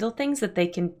handle things that they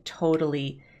can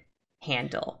totally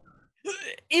handle.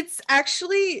 It's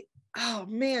actually oh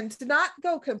man, to not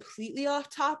go completely off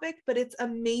topic, but it's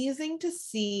amazing to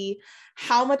see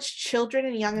how much children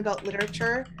and young adult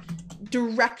literature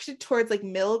directed towards like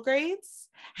middle grades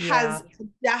Yeah. has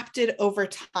adapted over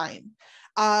time.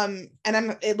 And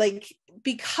like,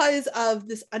 because of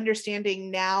this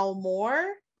understanding now more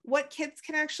what kids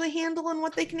can actually handle and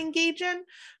what they can engage in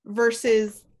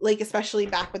versus like, especially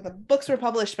back when the books were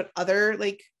published, but other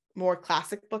like more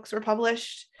classic books were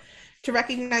published, to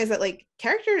recognize that like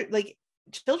children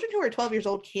who are 12 years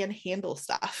old can handle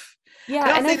stuff. I Yeah,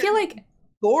 don't and say I that feel like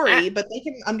gory, but they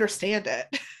can understand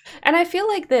it. And I feel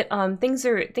like that things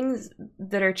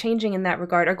that are changing in that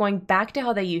regard are going back to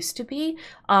how they used to be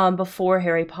before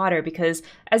Harry Potter. Because,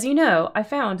 as you know, I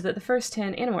found that the first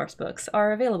 10 Animorphs books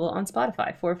are available on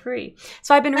Spotify for free.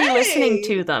 So I've been re-listening Hey,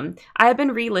 to them. I've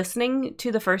been re-listening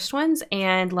to the first ones,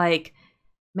 and like,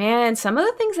 man, some of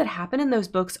the things that happen in those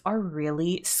books are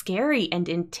really scary and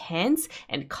intense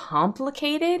and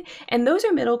complicated. And those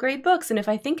are middle grade books. And if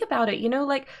I think about it,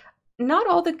 like, not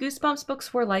all the Goosebumps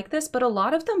books were like this, but a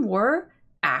lot of them were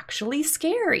actually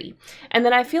scary. And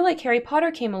then I feel like Harry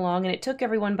Potter came along and it took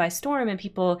everyone by storm, and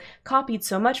people copied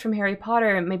so much from Harry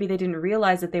Potter, and maybe they didn't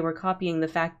realize that they were copying the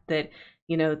fact that,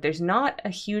 there's not a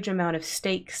huge amount of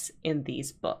stakes in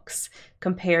these books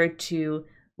compared to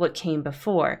what came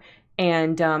before.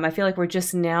 And I feel like we're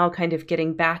just now kind of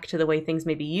getting back to the way things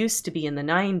maybe used to be in the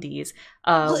 90s,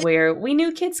 well, where we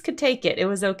knew kids could take it. It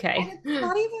was and okay.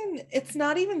 it's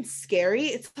not even scary.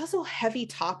 It's also heavy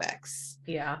topics.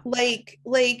 Yeah. Like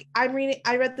I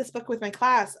read this book with my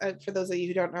class. For those of you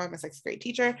who don't know, I'm a sixth grade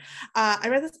teacher. I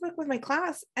read this book with my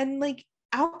class, and like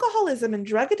alcoholism and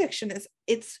drug addiction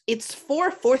it's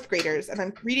for fourth graders, and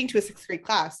I'm reading to a sixth grade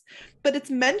class, but it's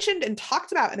mentioned and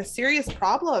talked about in a serious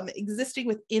problem existing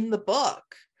within the book.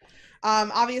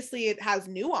 Obviously it has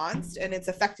nuance and it's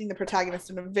affecting the protagonist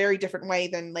in a very different way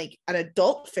than like an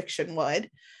adult fiction would.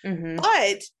 Mm-hmm.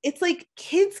 But it's like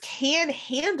kids can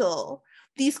handle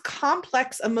these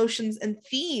complex emotions and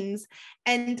themes.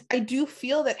 And I do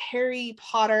feel that Harry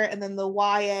Potter and then the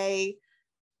YA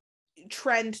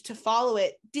trend to follow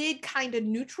it did kind of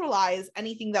neutralize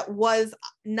anything that was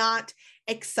not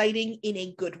exciting in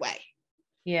a good way.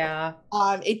 Yeah.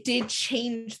 It did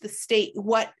change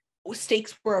what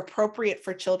stakes were appropriate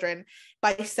for children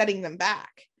by setting them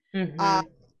back. Mm-hmm.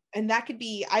 And that could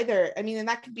be either, and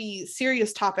that could be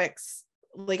serious topics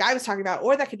like I was talking about,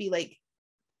 or that could be like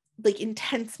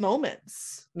intense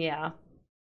moments. Yeah.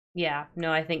 Yeah.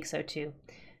 No, I think so too.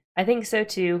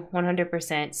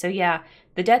 100%. So yeah,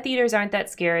 the Death Eaters aren't that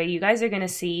scary. You guys are going to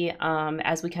see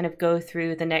as we kind of go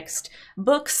through the next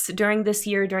books during this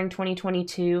year, during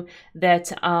 2022,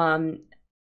 that I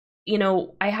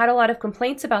had a lot of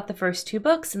complaints about the first two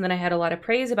books, and then I had a lot of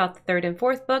praise about the third and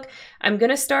fourth book. I'm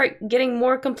going to start getting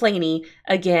more complainy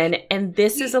again, and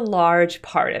this is a large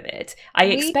part of it. I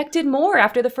expected more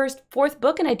after the fourth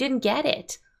book, and I didn't get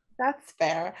it. That's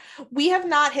fair. We have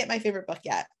not hit my favorite book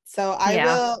yet. So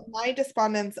my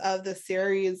despondence of the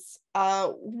series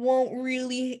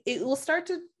it will start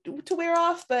to wear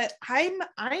off, but I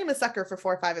am a sucker for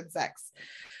 4, 5, and 6.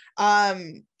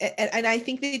 And I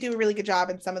think they do a really good job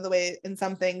in some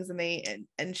things,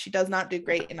 and she does not do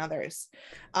great in others.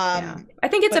 I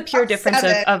think it's a pure difference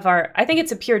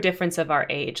of our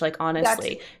age, like,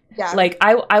 honestly. Yeah. Like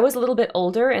I was a little bit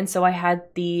older, and so I had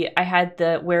the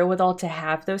wherewithal to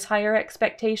have those higher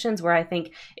expectations, where I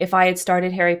think if I had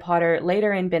started Harry Potter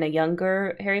later and been a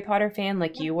younger Harry Potter fan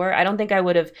like you were, I don't think I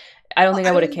would have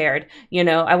cared.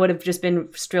 I would have just been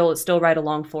still right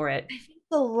along for it.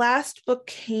 The last book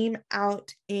came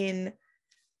out in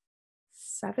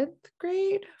 7th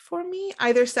grade for me,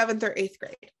 either 7th or 8th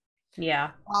grade.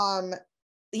 Yeah.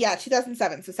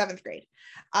 2007, so 7th grade.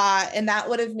 And that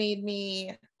would have made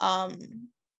me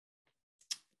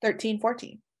 13,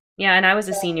 14. Yeah, and I was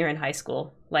a senior in high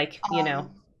school, Yeah,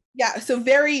 so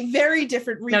very, very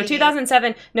different reading. No,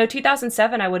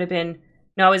 2007 I would have been,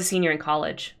 I was a senior in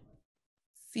college.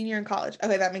 Senior in college.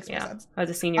 Okay, that makes more sense. I was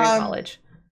a senior in college.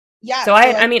 Yeah. So I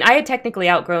had technically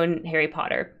outgrown Harry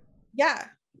Potter. Yeah.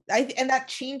 And that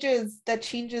changes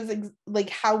like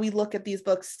how we look at these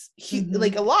books,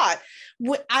 like a lot.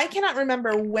 I cannot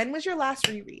remember, when was your last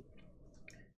reread?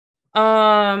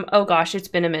 Oh gosh, it's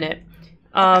been a minute.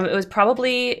 Okay.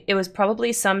 It was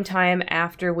probably sometime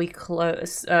after we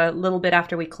closed, a little bit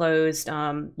after we closed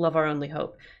Love Our Only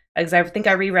Hope, because I think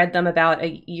I reread them about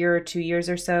a year or 2 years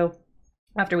or so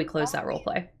after we closed that role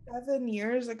play. 7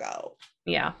 years ago.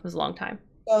 Yeah, it was a long time.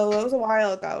 Oh, it was a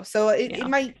while ago. So it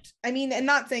might, and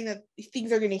not saying that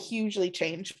things are going to hugely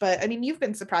change, but you've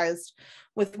been surprised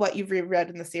with what you've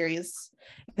reread in the series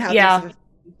and how things have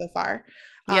so far.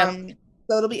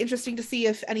 So it'll be interesting to see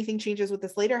if anything changes with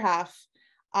this later half.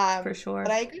 For sure.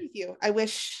 But I agree with you. I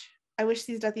wish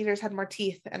these Death Eaters had more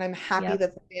teeth, and I'm happy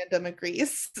that the fandom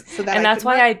agrees. So that that's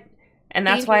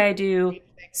why I do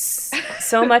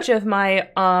so much of my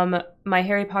my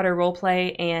Harry Potter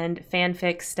roleplay and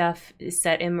fanfic stuff is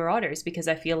set in Marauders, because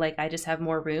I feel like I just have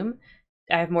more room.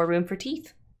 I have more room for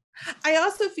teeth. I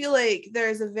also feel like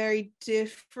there's a very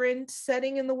different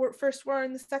setting in the first war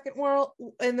and the second war.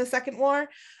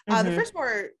 The first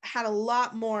war had a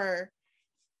lot more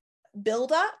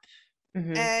build up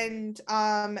and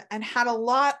had a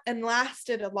lot and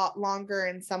lasted a lot longer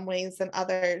in some ways than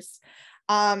others.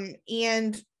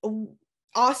 And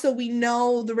also we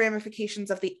know the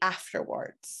ramifications of the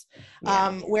afterwards.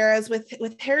 Whereas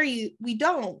with Harry, we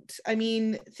don't. I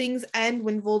mean, things end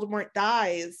when Voldemort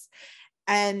dies,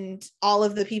 and all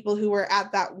of the people who were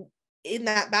in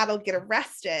that battle get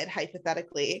arrested,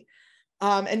 hypothetically.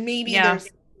 And maybe there's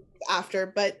after,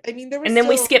 but I mean, there was, and then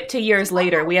we skip to years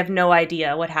later. We have no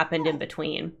idea what happened in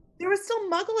between. There was still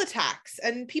Muggle attacks,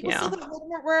 and people still thought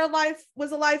Voldemort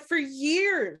was alive for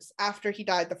years after he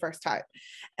died the first time,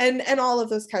 and all of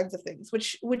those kinds of things,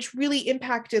 which really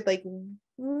impacted like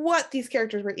what these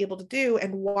characters were able to do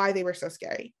and why they were so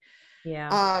scary.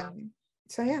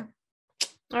 So yeah.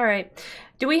 All right.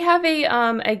 Do we have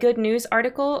a good news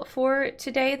article for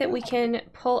today that we can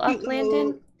pull up,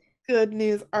 Landon? Good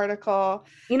news article.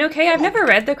 You know, Kay, I've never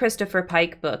read the Christopher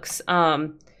Pike books. I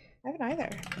haven't either.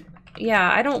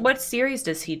 Yeah, I don't. What series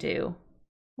does he do?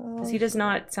 Because he does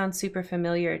not sound super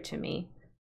familiar to me.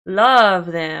 Love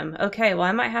them. Okay, well,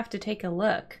 I might have to take a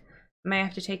look.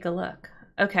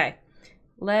 Okay,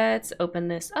 let's open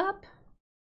this up.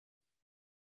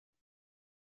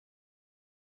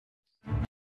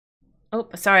 Oh,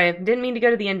 sorry, I didn't mean to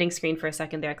go to the ending screen for a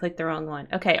second there. I clicked the wrong one.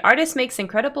 Okay, artist makes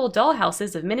incredible doll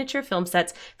houses of miniature film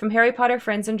sets from Harry Potter,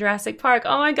 Friends, and Jurassic Park.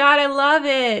 Oh my god, I love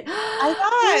it! I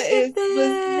thought it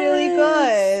was really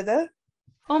good.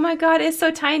 Oh my god, it's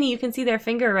so tiny. You can see their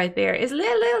finger right there. It's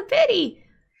little bitty.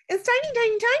 It's tiny,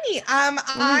 tiny, tiny.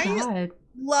 I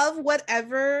love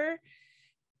whatever.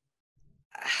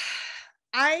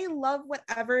 I love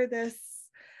whatever this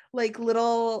like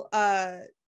little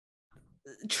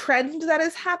trend that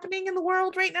is happening in the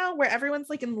world right now, where everyone's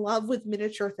like in love with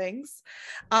miniature things.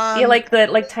 Like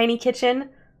tiny kitchen,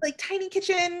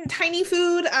 tiny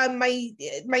food.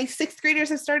 My sixth graders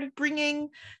have started bringing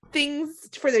things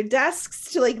for their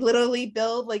desks to like literally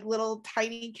build like little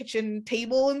tiny kitchen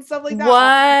table and stuff like that.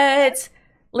 What?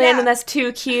 Landon, that's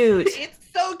too cute. It's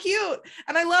so cute,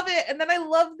 and I love it. And then I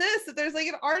love this, that there's like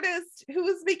an artist who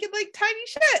is making like tiny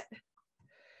shit.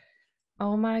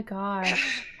 Oh my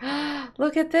gosh.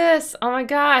 Look at this. Oh my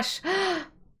gosh.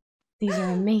 These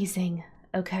are amazing.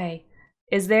 Okay.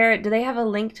 Do they have a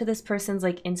link to this person's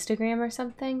like Instagram or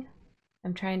something?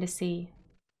 I'm trying to see.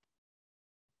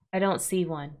 I don't see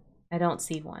one.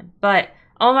 But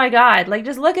oh my god, like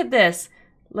just look at this.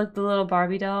 Look, the little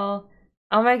Barbie doll.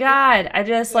 Oh my god. I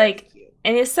just like,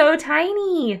 and it's so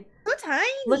tiny. So tiny.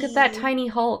 Look at that tiny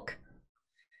Hulk.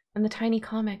 And the tiny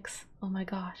comics. Oh my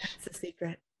gosh. That's the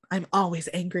secret. I'm always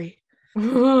angry.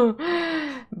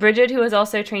 Bridget, who is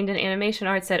also trained in animation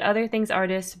art, said other things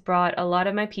artists brought a lot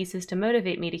of my pieces to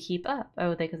motivate me to keep up.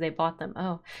 Oh, because they bought them.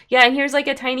 Oh. Yeah, and here's like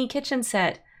a tiny kitchen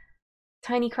set.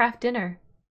 Tiny craft dinner.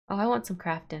 Oh, I want some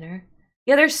craft dinner.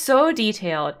 Yeah, they're so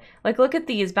detailed. Like, look at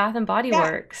these Bath and Body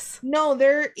Works. No,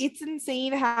 it's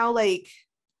insane how like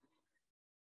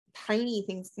tiny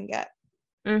things can get.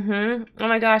 Oh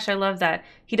my gosh, I love that.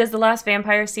 He does the last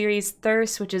vampire series,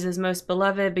 Thirst, which is his most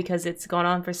beloved because it's gone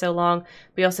on for so long.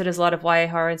 But he also does a lot of YA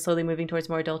horror and slowly moving towards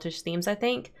more adultish themes, I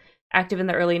think. Active in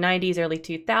the early 90s, early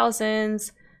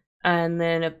 2000s, and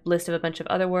then a list of a bunch of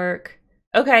other work.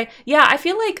 Okay, yeah, I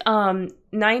feel like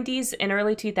 90s and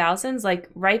early 2000s, like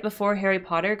right before Harry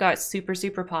Potter got super,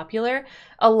 super popular,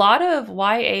 a lot of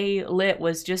YA lit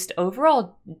was just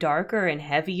overall darker and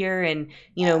heavier and,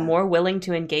 you know, more willing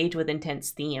to engage with intense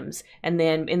themes. And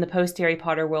then in the post-Harry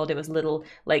Potter world, it was little,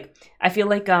 like, I feel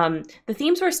like the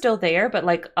themes were still there, but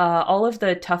like all of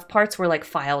the tough parts were like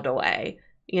filed away,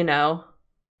 you know?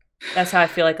 That's how I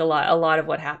feel like a lot of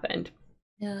what happened.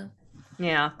 Yeah.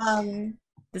 Yeah.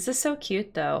 This is so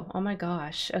cute, though. Oh my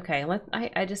gosh. Okay,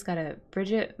 I just gotta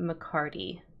Bridget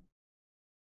McCarty.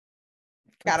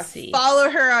 Gotta follow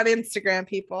her on Instagram,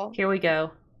 people. Here we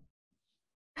go.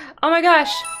 Oh my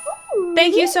gosh!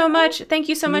 Thank you so much. Thank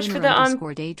you so much for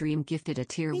the Daydream gifted a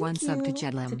tier 1 sub to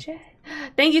Jedlam.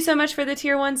 Thank you so much for the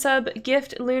tier 1 sub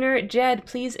gift, Lunar. Jed,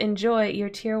 please enjoy your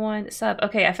tier 1 sub.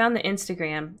 Okay, I found the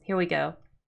Instagram. Here we go.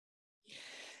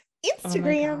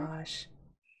 Instagram. Oh my gosh.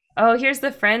 Oh, here's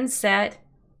the Friends set.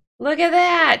 Look at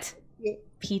that!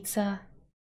 Pizza.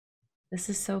 This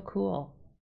is so cool.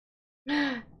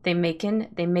 They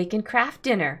making craft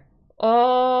dinner.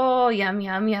 Oh, yum,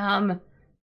 yum, yum.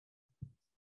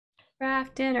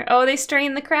 Craft dinner. Oh, they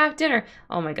strained the craft dinner.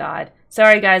 Oh my god.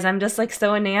 Sorry guys, I'm just like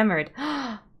so enamored.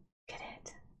 Get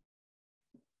it.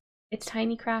 It's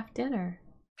tiny craft dinner.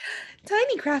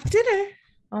 Tiny craft dinner.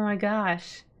 Oh my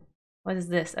gosh. What is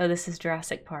this? Oh, this is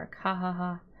Jurassic Park. Ha ha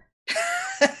ha.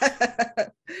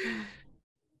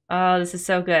 Oh, this is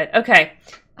so good. Okay.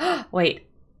 Wait.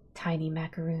 Tiny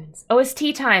macaroons. Oh, it's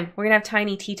tea time. We're gonna have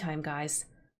tiny tea time, guys.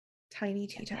 Tiny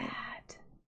tea time.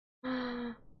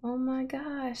 Oh my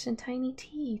gosh. And tiny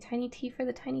tea. Tiny tea for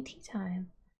the tiny tea time.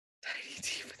 Tiny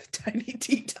tea for the tiny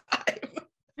tea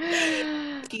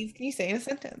time. Keys, can you say in a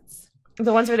sentence?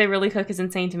 The ones where they really cook is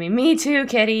insane to me. Me too,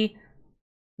 kitty.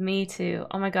 Me too.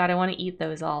 Oh my god, I want to eat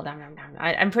those all.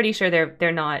 I'm pretty sure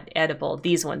they're not edible.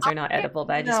 These ones are not edible,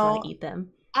 but I just want to eat them.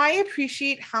 I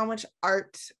appreciate how much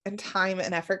art and time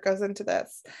and effort goes into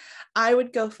this. I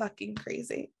would go fucking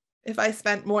crazy if I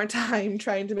spent more time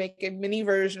trying to make a mini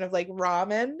version of like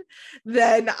ramen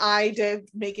than I did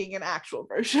making an actual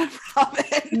version of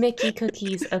ramen. Mickey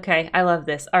cookies. Okay, I love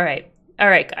this. All right,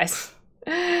 guys.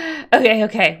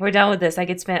 Okay, we're done with this. I'm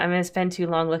gonna spend too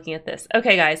long looking at this.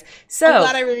 Okay, guys. So I'm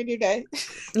glad I ruined your day.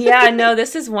 Yeah, no,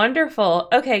 this is wonderful.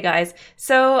 Okay, guys.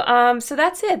 So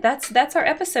that's it. That's our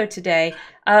episode today.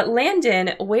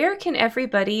 Landon, where can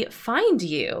everybody find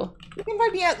you? You can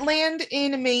find me at Land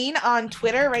in Maine on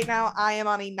Twitter. Right now, I am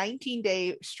on a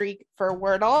 19-day streak for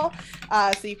Wordle,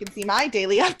 so you can see my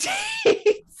daily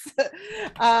updates.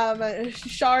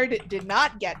 Shard did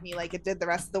not get me like it did the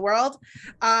rest of the world.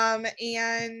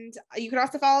 And you can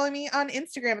also follow me on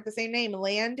Instagram at the same name,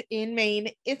 Land in Maine.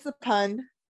 It's a pun.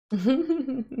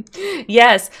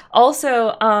 Yes.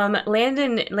 Also,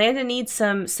 Landon needs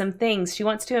some things. She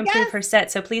wants to improve her set,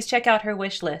 so please check out her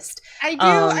wish list. I do.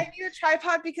 I need a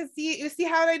tripod because you see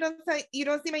how you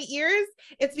don't see my ears?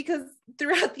 It's because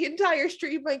throughout the entire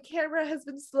stream my camera has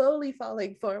been slowly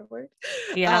falling forward.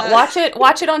 Yeah, watch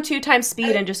it on 2x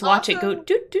speed and just watch it go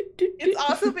doot, doot, doot, it's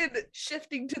also been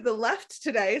shifting to the left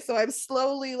today, so I'm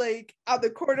slowly like on the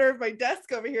corner of my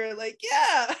desk over here like,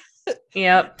 yeah.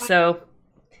 Yep. So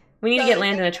we need to get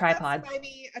Landon a tripod.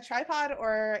 Maybe a tripod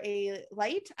or a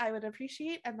light, I would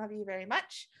appreciate and love you very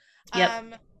much.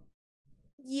 Yep.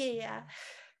 Yeah.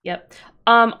 Yep.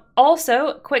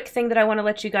 Also, quick thing that I want to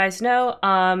let you guys know.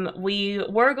 We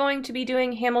were going to be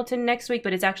doing Hamilton next week,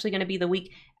 but it's actually going to be the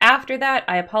week after that.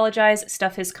 I apologize.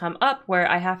 Stuff has come up where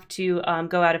I have to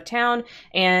go out of town,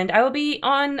 and I will be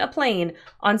on a plane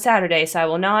on Saturday, so I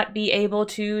will not be able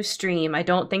to stream. I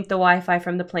don't think the Wi-Fi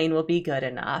from the plane will be good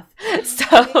enough.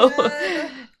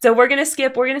 So we're gonna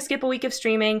skip a week of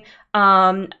streaming.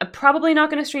 Probably not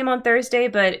gonna stream on Thursday,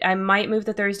 but I might move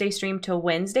the Thursday stream to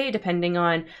Wednesday, depending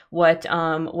on what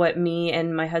me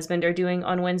and my husband are doing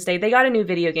on Wednesday. They got a new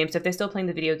video game, so if they're still playing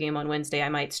the video game on Wednesday, I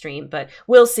might stream, but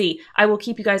we'll see. I will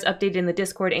keep you guys updated in the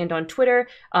Discord and on Twitter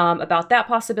about that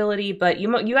possibility, but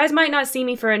you guys might not see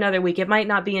me for another week. It might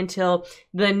not be until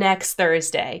the next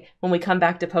Thursday when we come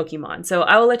back to Pokemon. So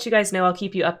I will let you guys know. I'll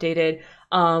keep you updated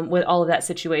with all of that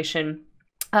situation.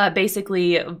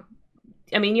 Basically,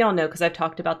 I mean, y'all know because I've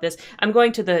talked about this. I'm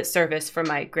going to the service for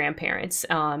my grandparents,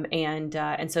 and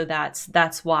so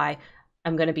that's why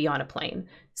I'm going to be on a plane.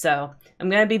 So I'm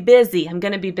going to be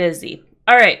busy.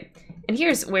 All right. And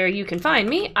here's where you can find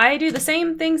me. I do the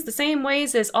same things the same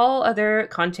ways as all other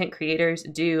content creators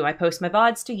do. I post my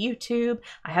VODs to YouTube.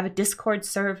 I have a Discord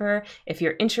server. If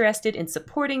you're interested in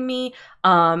supporting me,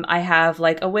 I have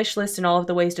like a wish list and all of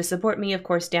the ways to support me, of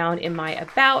course, down in my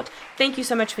about. Thank you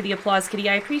so much for the applause, Kitty.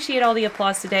 I appreciate all the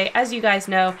applause today. As you guys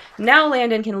know, now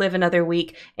Landon can live another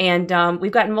week, and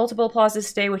we've gotten multiple applauses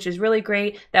today, which is really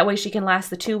great. That way she can last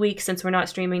the 2 weeks since we're not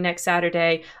streaming next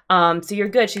Saturday. So you're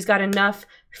good. She's got enough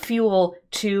fuel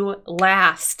to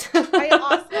last. I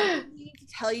also need to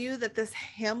tell you that this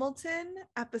Hamilton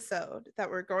episode that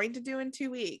we're going to do in 2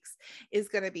 weeks is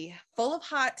going to be full of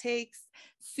hot takes,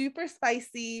 super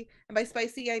spicy, and by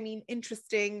spicy I mean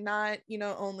interesting, not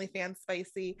OnlyFans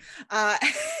spicy.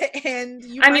 And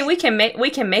we can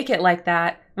make it like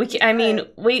that.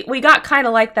 We got kind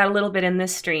of like that a little bit in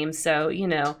this stream, so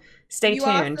stay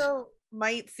tuned. Also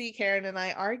might see Karen and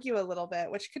I argue a little bit,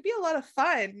 which could be a lot of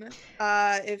fun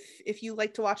if you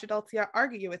like to watch adults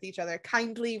argue with each other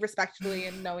kindly, respectfully,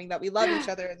 and knowing that we love each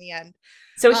other in the end.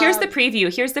 So here's the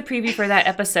preview for that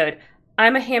episode.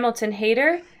 I'm a Hamilton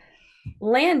hater.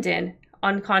 Landon,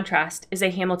 on contrast, is a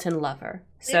Hamilton lover.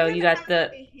 So you got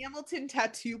the Hamilton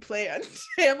tattoo planned.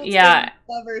 Hamilton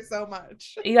lover so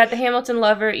much. You got the Hamilton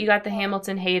lover, you got the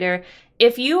Hamilton hater.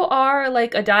 If you are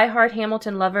like a diehard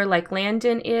Hamilton lover like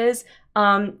Landon is,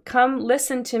 come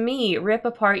listen to me rip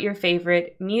apart your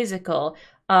favorite musical.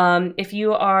 If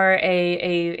you are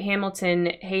a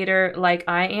Hamilton hater like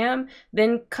I am,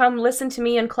 then come listen to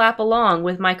me and clap along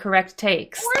with my correct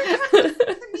takes. Or listen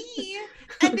to me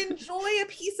and enjoy a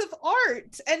piece of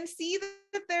art and see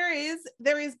that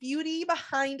there is beauty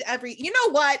behind every. You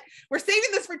know what? We're saving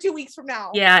this for 2 weeks from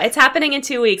now. Yeah, it's happening in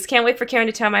 2 weeks. Can't wait for Karen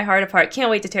to tear my heart apart. Can't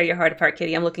wait to tear your heart apart,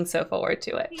 Kitty. I'm looking so forward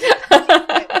to it.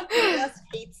 She just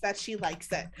hates that she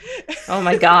likes it. Oh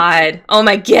my god. Oh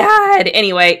my god.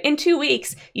 Anyway, in 2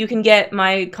 weeks, you can get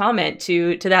my comment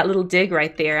to that little dig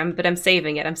right there. But I'm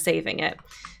saving it. I'm saving it.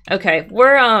 Okay,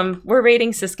 we're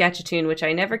rating Saskatchewan, which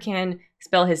I never can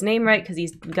spell his name right because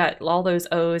he's got all those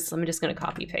O's. So I'm just gonna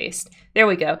copy paste. There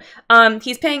we go.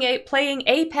 He's playing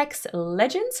Apex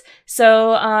Legends.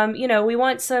 So you know, we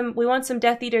want some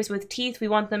Death Eaters with teeth. We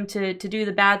want them to do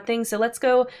the bad things. So let's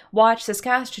go watch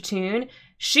Saskatchewan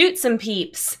shoot some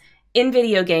peeps in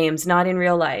video games, not in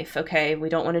real life. Okay, we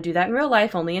don't want to do that in real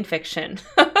life, only in fiction.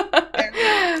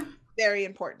 Very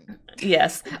important.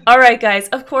 Yes. All right, guys.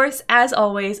 Of course, as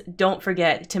always, don't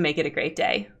forget to make it a great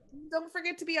day. Don't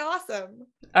forget to be awesome.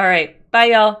 All right. Bye,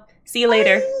 y'all. See you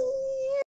later. Bye.